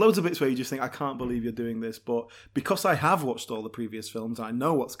like. There's loads of bits where you just think, I can't believe you're doing this. But because I have watched all the previous films, I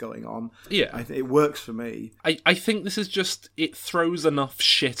know what's going on. Yeah. I think it works for me. I think this is just, it throws enough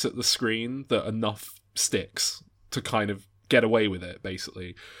shit at the screen that enough sticks to kind of get away with it,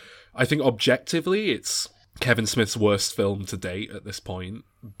 basically. I think objectively, it's Kevin Smith's worst film to date at this point.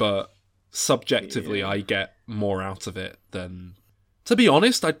 But subjectively, I get more out of it than... To be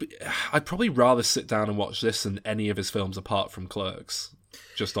honest, I'd probably rather sit down and watch this than any of his films apart from Clerks,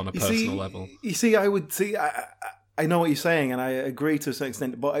 just on a personal level. You see, I know what you're saying, and I agree to a certain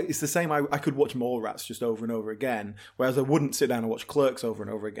extent, but it's the same. I could watch Mallrats just over and over again, whereas I wouldn't sit down and watch Clerks over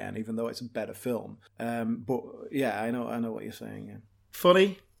and over again, even though it's a better film. But yeah, I know what you're saying. Yeah.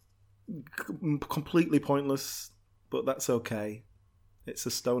 Funny, completely pointless, but that's okay. It's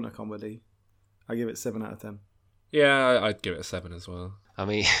a stoner comedy. I give it 7 out of 10. Yeah, I'd give it a 7 as well. I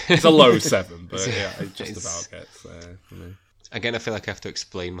mean, it's a low 7, but yeah, it just about gets there for me. Again, I feel like I have to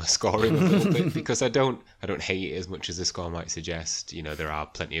explain my scoring a little bit because I don't hate it as much as the score might suggest. You know, there are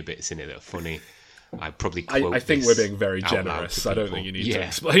plenty of bits in it that are funny. I probably quote I think we're being very generous. I don't think you need to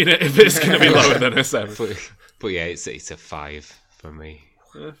explain it if it's going to be lower than a 7. But yeah, it's a 5 for me.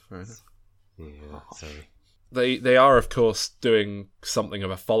 Yeah, fair enough. Yeah, sorry. They are, of course, doing something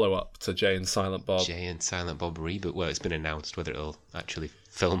of a follow-up to Jay and Silent Bob. Jay and Silent Bob reboot. Well, it's been announced. Whether it'll actually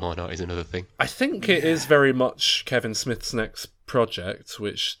film or not is another thing. I think it is very much Kevin Smith's next project,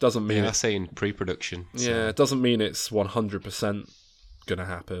 which doesn't mean... Yeah, I say in pre-production. So. Yeah, it doesn't mean it's 100% going to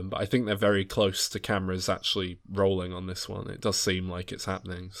happen, but I think they're very close to cameras actually rolling on this one. It does seem like it's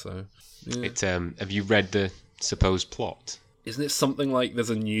happening, so... Yeah. Have you read the supposed plot? Isn't it something like there's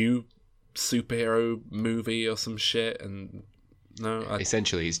a new superhero movie or some shit? And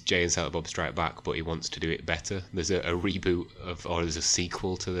essentially it's Jay and Silent Bob Strike Back, but he wants to do it better. There's a reboot or there's a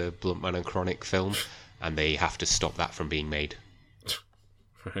sequel to the Bluntman and Chronic film, and they have to stop that from being made.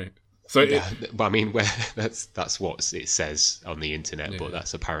 Right. So but I mean, that's what it says on the internet, but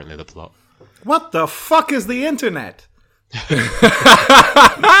that's apparently the plot. What the fuck is the internet?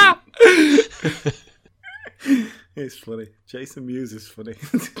 It's funny. Jason Mewes is funny.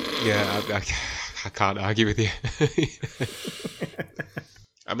 Yeah, I can't argue with you.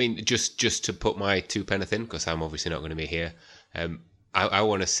 I mean, just to put my 2 pence in, because I'm obviously not going to be here. I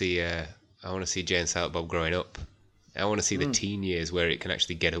want to see Jay and Silent Bob growing up, I want to see the teen years where it can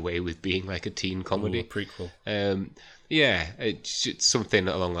actually get away with being like a teen comedy. Ooh, a prequel. Yeah, it's something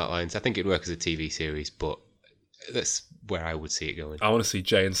along that lines. I think it'd work as a TV series, but that's where I would see it going. I want to see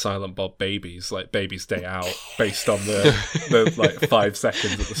Jay and Silent Bob Babies, like Baby's Day Out, based on the like 5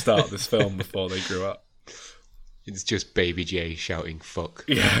 seconds at the start of this film before they grew up. It's just Baby Jay shouting "fuck."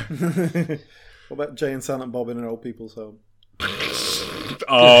 Yeah. What about Jay and Silent Bob in an old people's home?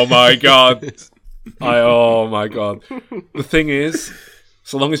 Oh my god. Oh my god. The thing is,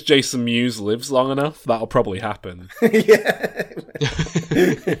 so long as Jason Mewes lives long enough, that'll probably happen. Yeah.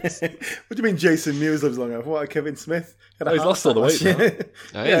 What do you mean Jason Mewes lives long enough? What, Kevin Smith? He's lost all the weight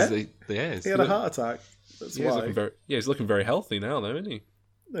now. He had a heart attack. That's why. He's looking very healthy now, though, isn't he?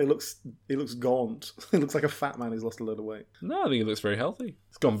 He looks gaunt. He looks like a fat man who's lost a load of weight. No, I think he looks very healthy.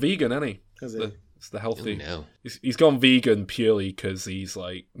 He's gone vegan, hasn't he? Has he? It's the healthy. Oh, no. He's gone vegan purely because he's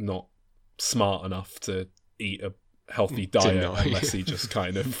like not smart enough to eat a healthy diet unless he just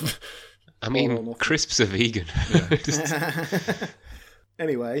kind of. I mean, crisps are vegan. Yeah.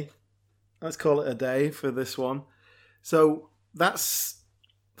 Anyway, let's call it a day for this one. So that's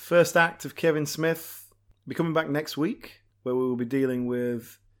the first act of Kevin Smith. Be coming back next week, where we will be dealing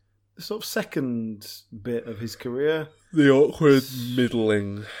with the sort of second bit of his career. The awkward,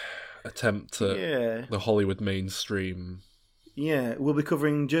 middling attempt at Yeah. the Hollywood mainstream. Yeah, we'll be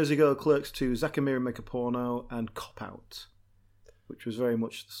covering Jersey Girl, Clerks 2, Zack and Miri Make a Porno, and Cop Out, which was very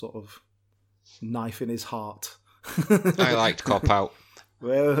much the sort of knife in his heart. I liked Cop Out.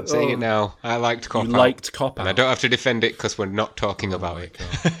 Well, I'm saying it now. I liked Cop Out. You liked Cop Out? And I don't have to defend it because we're not talking about it.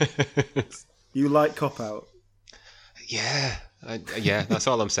 You like Cop Out? Yeah. Yeah, that's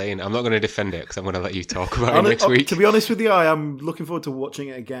all I'm saying. I'm not going to defend it because I'm going to let you talk about it next week. To be honest with you, I am looking forward to watching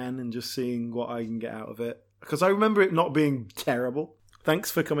it again and just seeing what I can get out of it. Because I remember it not being terrible. Thanks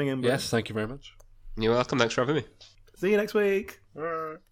for coming in. Yes, thank you very much. You're welcome. Thanks for having me. See you next week.